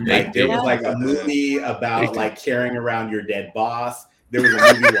 right? Yeah. Like there was like a movie about like carrying around your dead boss. There was a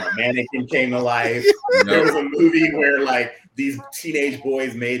movie where a mannequin came to life. There was a movie where like these teenage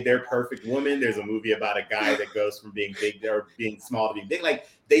boys made their perfect woman. There's a movie about a guy that goes from being big or being small to being big. Like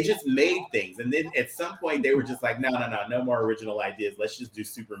they just made things. And then at some point they were just like, no more original ideas. Let's just do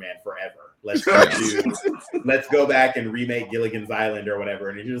Superman forever. Let's go back and remake Gilligan's Island or whatever.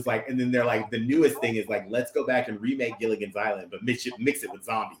 And you're just like, and then they're like, the newest thing is like, let's go back and remake Gilligan's Island, but mix it with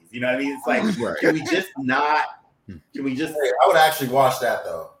zombies. You know what I mean? It's like, can we just not? Can we just? I would actually watch that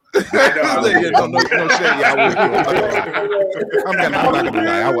though. I know. No shade. Yeah, I'm not gonna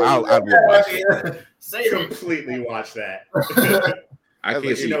lie. I would watch it. Completely watch that. I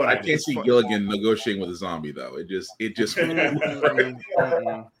can't see Gilligan negotiating with a zombie though. It just.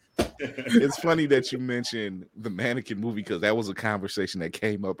 It's funny that you mentioned the mannequin movie because that was a conversation that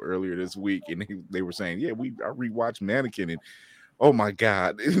came up earlier this week, and they were saying, "Yeah, I rewatched Mannequin, and oh my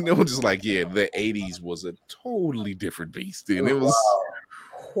god," and it was just like, "Yeah, the '80s was a totally different beast, and it was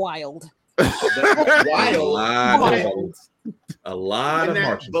wild." A lot of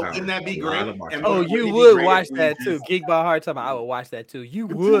marching. But wouldn't that be great? Oh, you would watch that too. Geek by Heart time. I would watch that too. You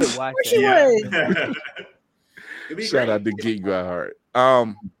would watch that. Shout out to Geek by Heart.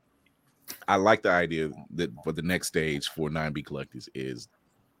 I like the idea that for the next stage for 9B Collectives is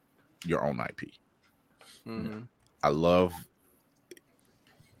your own IP. I love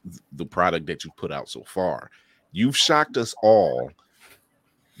the product that you put out so far. You've shocked us all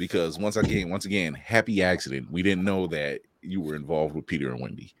because once again, happy accident. We didn't know that you were involved with Peter and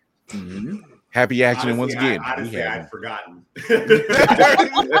Wendy. Happy accident Honestly, once again. Honestly, I'd forgotten.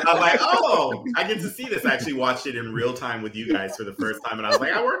 I was like, oh, I get to see this. I actually watched it in real time with you guys for the first time, and I was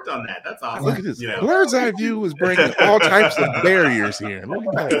like, I worked on that. That's awesome. Look at this. You know? Bird's eye view is breaking all types of barriers here. Look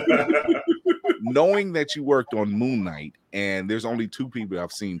at that. Knowing that you worked on Moon Knight, and there's only two people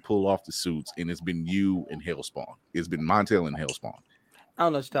I've seen pull off the suits, and it's been you and Hellspawn. It's been Montel and Hellspawn. I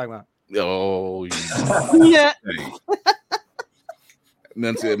don't know what you're talking about. Oh, yeah.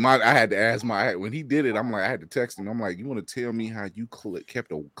 None said I had to ask when he did it. I'm like, I had to text him. I'm like, you want to tell me how you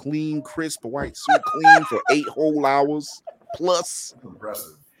kept a clean, crisp white suit clean for 8 whole hours plus?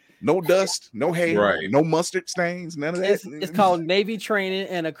 Impressive. No dust, no hair, no mustard stains, none of that. It's called Navy training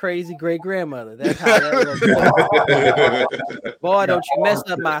and a crazy great grandmother. That's how that works. Boy, don't you mess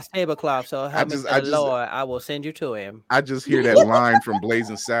up my tablecloth. So help me the Lord, I will send you to him. I just hear that line from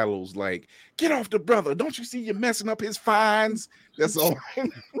Blazing Saddles, like, "Get off the brother! Don't you see you're messing up his fines?" That's all.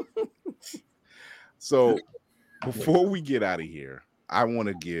 So, before we get out of here, I want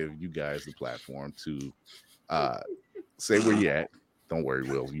to give you guys the platform to say where you at. Don't worry,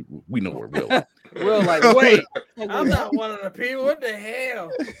 Will. We know where Will. Will, like, wait, I'm not one of the people. What the hell?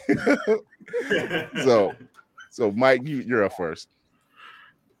 So Mike, you're up first.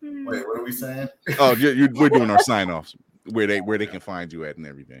 Wait, what are we saying? Oh, we're doing our sign-offs where they can find you at and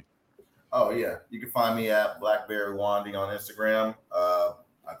everything. Oh yeah, you can find me at Blackberry Wandy on Instagram. I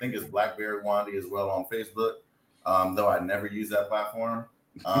think it's Blackberry Wandy as well on Facebook. Though I never use that platform.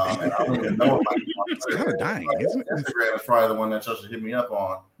 And I don't even know if it's kind of dying, isn't it? Instagram is probably the one that y'all should hit me up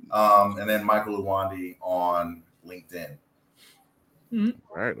on. And then Michael Uwandi on LinkedIn.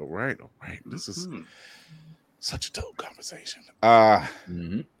 All right. This is such a dope conversation.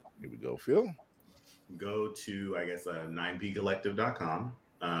 Here we go, Phil. Go to, I guess, 9pcollective.com.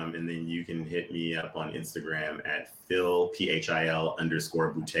 And then you can hit me up on Instagram at Phil,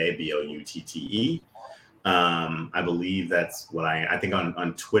 PHIL_Boutte, BOUTTE. I believe that's what I think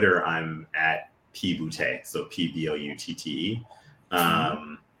on Twitter I'm at pboutte, so PBOUTTE.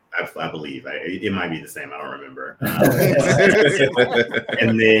 I believe it might be the same. I don't remember.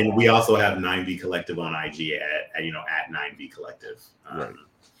 And then we also have 9B Collective on IG at 9B Collective.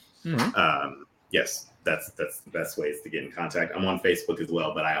 Yes, that's the best ways to get in contact. I'm on Facebook as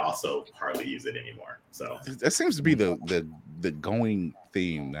well, but I also hardly use it anymore. So that seems to be the going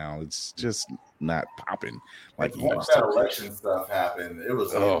theme now. It's just not popping like once that election stuff happened. It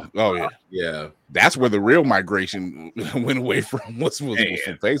was yeah. That's where the real migration went away from. Was from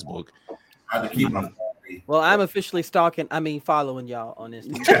Facebook. I had to keep my. Well, I'm officially following y'all on Instagram.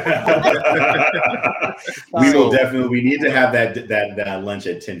 We need to have that lunch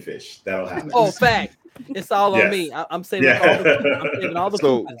at Tin Fish. That'll happen. Oh, fact. It's all on me. I'm saving all the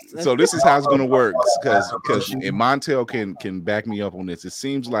coupons. So this is how it's going to work, because and Montel can back me up on this. It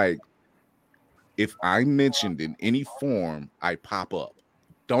seems like if I mentioned in any form, I pop up.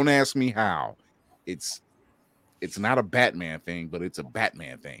 Don't ask me how. It's not a Batman thing, but it's a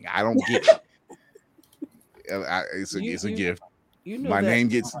Batman thing. I don't get it. It's a gift. You know my name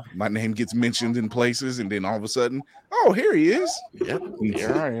gets mentioned in places, and then all of a sudden, oh, here he is. Yep,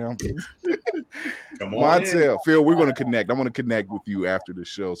 here I am. Come on, Montel, Phil, we're going to connect. I'm going to connect with you after the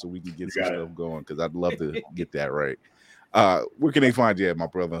show so we can get some stuff going, because I'd love to get that right. Where can they find you at, my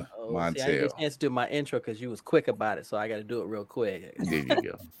brother Montel? See, I didn't get a chance to do my intro because you was quick about it, so I got to do it real quick. There you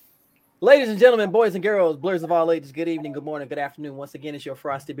go. Ladies and gentlemen, boys and girls, blurs of all ages, good evening, good morning, good afternoon. Once again, it's your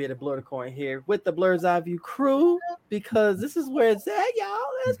frosty bearded blurticorn here with the Blur's Eye View crew, because this is where it's at, y'all.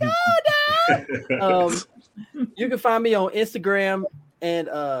 Let's go down. You can find me on Instagram, and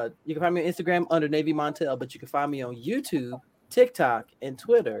you can find me on Instagram under Navy Montel, but you can find me on YouTube, TikTok, and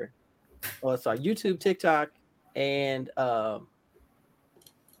Twitter. YouTube, TikTok, and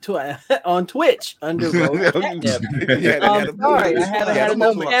on Twitch under Road Catnip. Sorry, I haven't had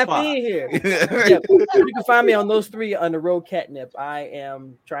enough caffeine here. You can find me on those three under Road Catnip. I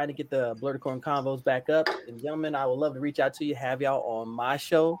am trying to get the Blurticorn Convos back up. And gentlemen, I would love to reach out to you, have y'all on my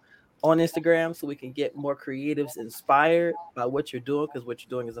show on Instagram so we can get more creatives inspired by what you're doing, because what you're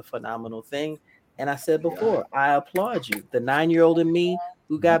doing is a phenomenal thing. And I said before, I applaud you. The 9-year-old in me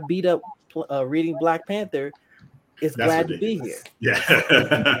who got beat up reading Black Panther is glad to be here.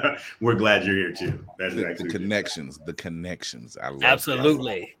 Yeah, we're glad you're here too. That's the connections. I love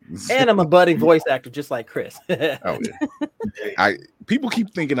absolutely. And I'm a budding voice actor, just like Chris. Oh yeah. People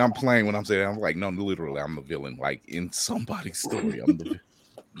keep thinking I'm playing when I'm saying I'm like, no, literally, I'm the villain. Like in somebody's story, I'm the.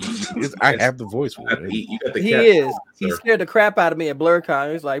 I have the voice for it. You got the He cat. is. He scared the crap out of me at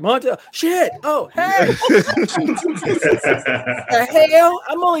BlurCon. He's like, Montel, shit. Oh, hey. The hell?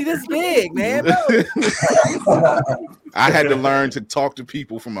 I'm only this big, man. I had to learn to talk to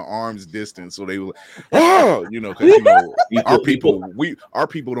people from an arm's distance, so they were, oh, because our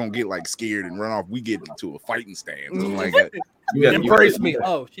people don't get like scared and run off. We get into a fighting stance. So like, embrace me.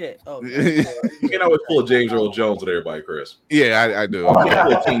 Oh shit. Oh, you can always pull a James Earl Jones with everybody, Chris. Yeah, I do.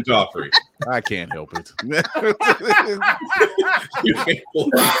 Team Joffrey. I can't help it.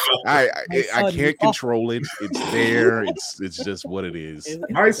 I can't control it. It's there. It's just what it is.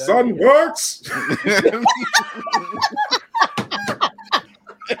 My son works.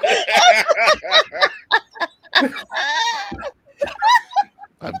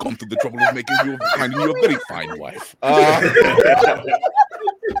 I've gone through the trouble of finding you a very fine wife.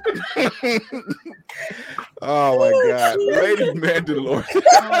 Oh my God, Lady Mandalore.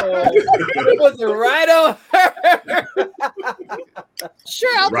 It was right on.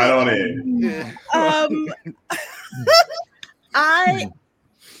 Sure, I'll right on in. I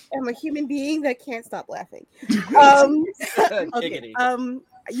am a human being that can't stop laughing. Okay.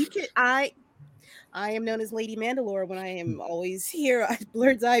 I am known as Lady Mandalore when I am always here at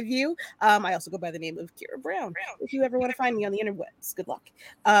Blurred's Eye View. I also go by the name of Kira Brown. If you ever want to find me on the interwebs, good luck.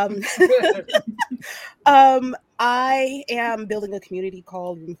 I am building a community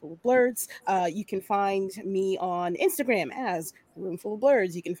called Roomful of Blurreds. You can find me on Instagram as Roomful of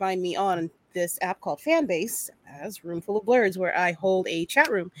Blurreds. You can find me on this app called Fanbase as Roomful of Blurreds, where I hold a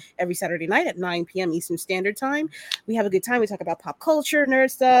chat room every Saturday night at 9 p.m. Eastern Standard Time. We have a good time. We talk about pop culture,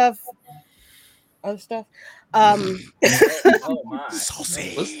 nerd stuff, other stuff. Oh my!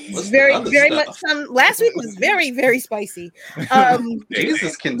 What's very stuff? much. Last week was very, very spicy.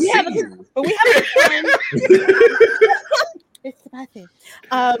 Jesus can we see have you. but we have a good time. It's the bathroom.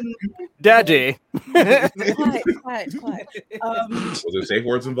 Daddy. Quiet. Was there safe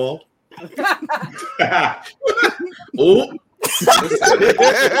words involved? Oh.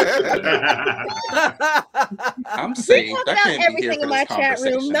 I'm saying talk that about can't be everything here in for my this chat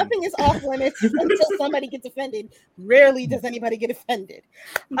room. conversation. Nothing is off limits until somebody gets offended. Rarely does anybody get offended.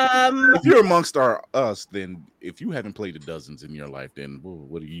 If you're amongst us, then if you haven't played the dozens in your life, then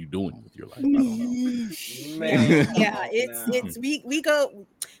what are you doing with your life? I don't know. Man. Yeah, it's we go.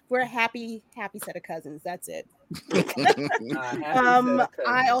 We're a happy set of cousins. That's it.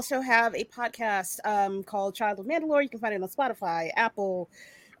 I also have a podcast called Child of Mandalore. You can find it on Spotify, Apple,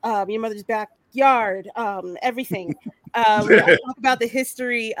 Your Mother's Backyard, everything. We talk about the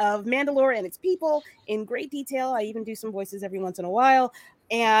history of Mandalore and its people in great detail. I even do some voices every once in a while.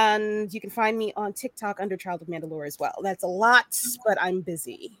 And you can find me on TikTok under Child of Mandalore as well. That's a lot, but I'm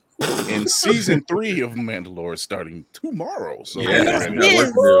busy. And season 3 of Mandalore is starting tomorrow. So yeah, we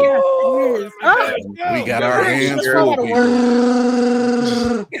got our hands full.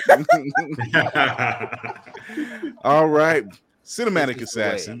 All right, Cinematic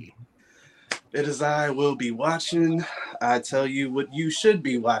Assassin. It is I will be watching. I tell you what you should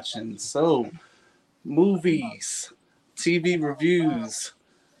be watching. So, movies, TV reviews,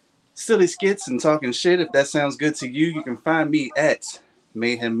 silly skits, and talking shit. If that sounds good to you, you can find me at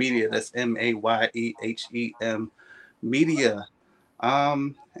Mayhem Media. That's MAYEHEM Media.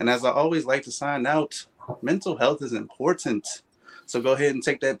 And as I always like to sign out, mental health is important. So go ahead and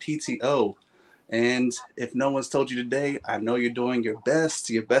take that PTO. And if no one's told you today, I know you're doing your best.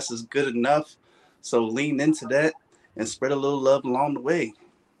 Your best is good enough. So lean into that and spread a little love along the way.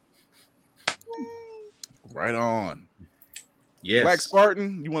 Right on. Yes. Black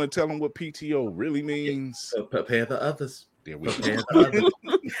Spartan, you want to tell them what PTO really means? Prepare the others. There we Prepare go. the others.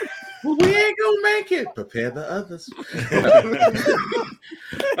 Well, we ain't gonna make it. Prepare the others.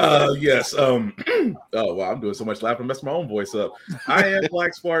 Yes. Oh wow, I'm doing so much laughing, messing my own voice up. I am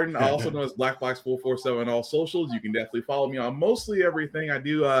Black Spartan, also known as Black Box 447 on all socials. You can definitely follow me on mostly everything. I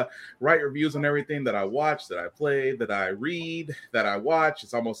do write reviews on everything that I watch, that I play, that I read, that I watch.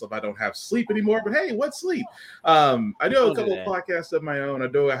 It's almost like I don't have sleep anymore, but hey, what's sleep? I do have a couple of podcasts of my own. I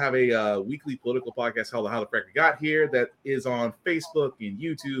have a weekly political podcast called How the Fracker Got Here that is on Facebook and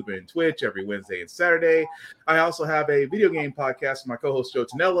YouTube and Twitch every Wednesday and Saturday. I also have a video game podcast with my co-host Joe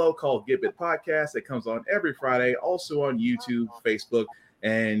Tonello called Get Bit Podcast that comes on every Friday, also on YouTube, Facebook,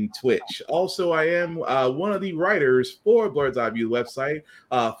 and Twitch. Also, I am one of the writers for Blurred's Eye View website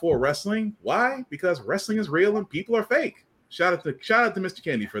for wrestling. Why? Because wrestling is real and people are fake. Shout out to Mr.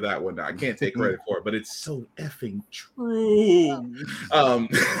 Kennedy for that one. I can't take credit for it, but it's so effing true.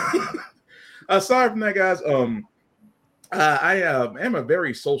 Aside from that, guys, I am a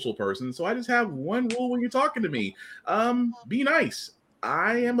very social person, so I just have one rule when you're talking to me. Be nice.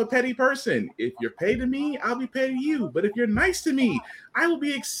 I am a petty person. If you're petty to me, I'll be petty to you. But if you're nice to me, I will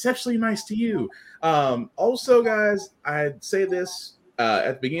be exceptionally nice to you. Also, guys, I'd say this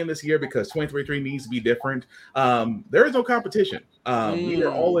at the beginning of this year because 2023 needs to be different. There is no competition. We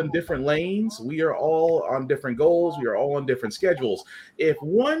are all in different lanes. We are all on different goals. We are all on different schedules. If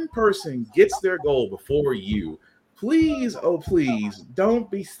one person gets their goal before you, please, oh please, don't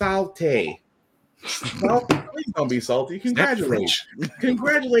be salty. Please don't be salty. Congratulate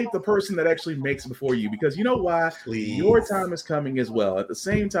the person that actually makes it before you, because you know why? Please. Your time is coming as well. At the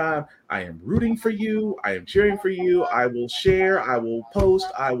same time, I am rooting for you. I am cheering for you. I will share. I will post.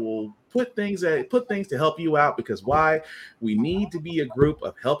 I will put things to help you out, because why? We need to be a group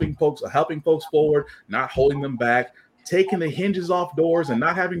of helping folks forward, not holding them back, taking the hinges off doors and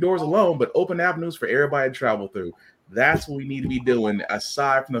not having doors alone, but open avenues for everybody to travel through. That's what we need to be doing,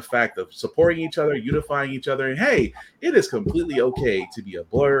 aside from the fact of supporting each other, unifying each other. And hey, it is completely okay to be a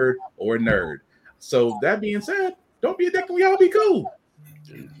blurred or a nerd. So that being said, don't be a dick and we all be cool.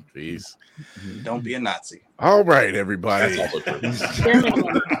 Peace. Don't be a Nazi. All right, everybody.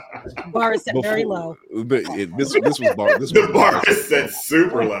 Bar is set very low. This was bar. The bar is set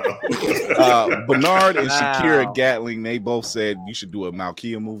super low. Bernard and Shakira Gatling, they both said you should do a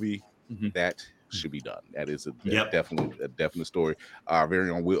Malkia movie. That should be done. That is a definite story. Our very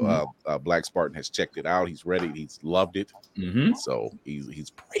own Black Spartan has checked it out. He's ready. He's loved it. So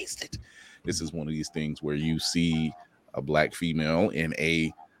he's praised it. This is one of these things where you see a Black female in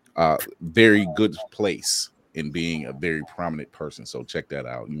a very good place in being a very prominent person. So check that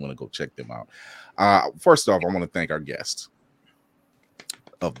out. You want to go check them out. First off, I want to thank our guests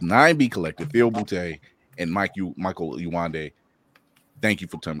of 9B Collective, Phil Boutte and Michael Uwande. Thank you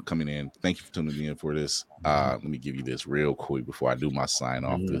for coming in. Thank you for tuning in for this. Let me give you this real quick before I do my sign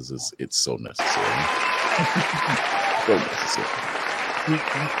off, because it's so necessary. So necessary.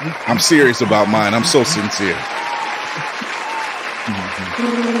 I'm serious about mine. I'm so sincere.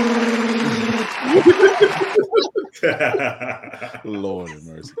 Lord have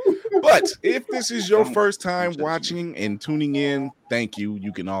mercy. But if this is your first time watching and tuning in, thank you.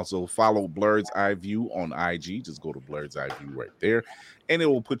 You can also follow Blurred's Eye View on IG. Just go to Blurred's Eye View right there, and it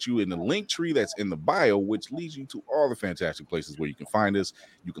will put you in the link tree that's in the bio, which leads you to all the fantastic places where you can find us.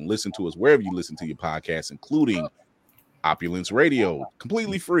 You can listen to us wherever you listen to your podcasts, including Opulence Radio,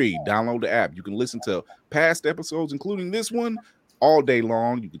 completely free. Download the app. You can listen to past episodes, including this one, all day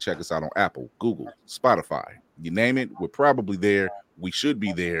long. You can check us out on Apple, Google, Spotify. You name it, we're probably there. We should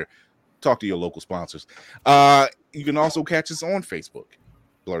be there. Talk to your local sponsors. You can also catch us on Facebook,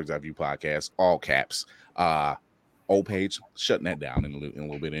 Blurred's Eye View Podcast, all caps. Old page, shutting that down in a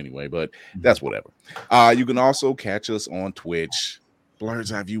little bit anyway, but that's whatever. You can also catch us on Twitch,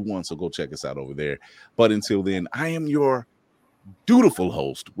 Blurred's Eye View 1, so go check us out over there. But until then, I am your dutiful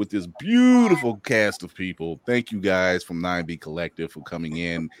host with this beautiful cast of people. Thank you guys from 9B Collective for coming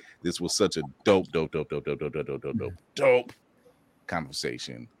in. This was such a dope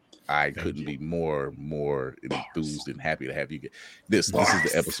conversation. I couldn't be more enthused and happy to have you get this. This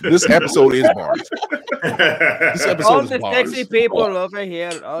is the episode. This episode is bars. This episode all is the bars. sexy people over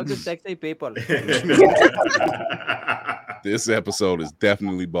here. All the sexy people. This episode is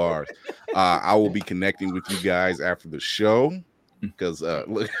definitely bars. I will be connecting with you guys after the show because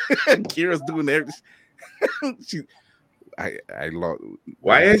look, Kira's doing everything. I lost.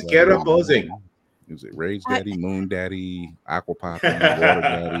 Why is Kira posing? Is it Rage Daddy, Moon Daddy, Aqua Poppy, Water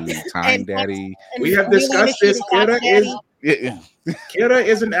Daddy, Time Daddy? We have discussed this. Kira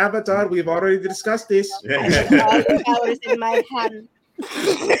is an avatar. We've already discussed this. All the powers in my hand.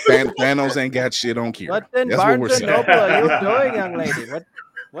 Thanos ain't got shit on Kira. What in That's what we're Barnes and saying. Noble are you doing, young lady?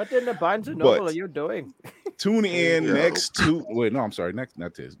 What in the Barnes and Noble are you doing? Tune in next Tune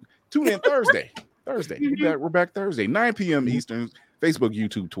in Thursday. We're back Thursday, 9 p.m. Eastern. Facebook,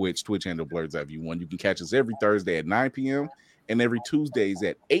 YouTube, Twitch handle Blurred's Eye View 1. You can catch us every Thursday at 9 p.m. and every Tuesdays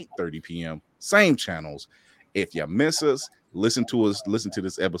at 8:30 p.m. Same channels. If you miss us, listen to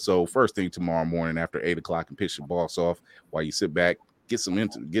this episode first thing tomorrow morning after 8 o'clock and piss your boss off while you sit back, get some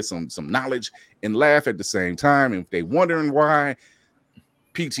knowledge and laugh at the same time. And if they wondering why,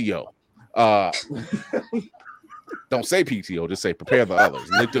 PTO. Don't say PTO, just say prepare the others.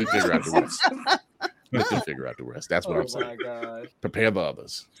 Let them figure out the rest. Let them figure out the rest. That's what I'm saying. Gosh. Prepare the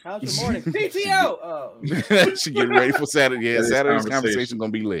others. How's your morning? PTO. Oh. She getting ready for Saturday. Yeah, Saturday's conversation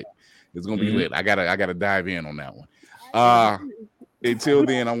gonna be lit. It's gonna be lit. I gotta dive in on that one. Until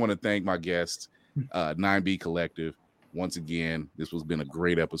then, I want to thank my guests, 9B Collective. Once again, this has been a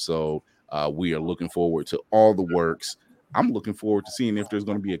great episode. We are looking forward to all the works I'm looking forward to seeing if there's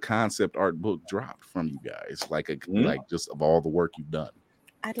going to be a concept art book dropped from you guys, like just of all the work you've done.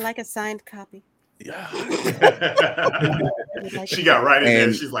 I'd like a signed copy. Yeah. She got right in there.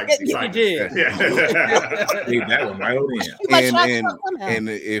 And- She's like, She did. Yeah. Leave that one right on in. And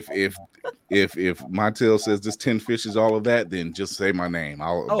if Montel says this 10 fish is all of that, then just say my name.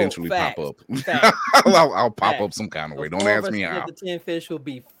 I'll eventually facts. pop up. Facts. I'll pop Facts. up some kind of way. The Don't four of ask us me at how. The 10 fish will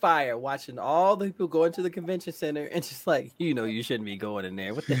be fire watching all the people go into the convention center and just like, you shouldn't be going in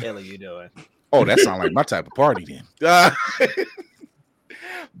there. What the hell are you doing? Oh, that sounds like my type of party then.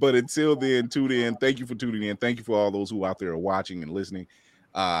 But until then, tune in. Thank you for tuning in. Thank you for all those who out there are watching and listening.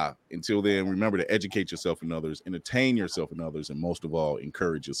 Until then, remember to educate yourself and others, entertain yourself and others, and most of all,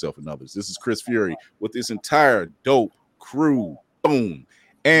 encourage yourself and others. This is Chris Fury with this entire dope crew. Boom.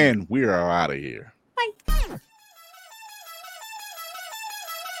 And we are out of here.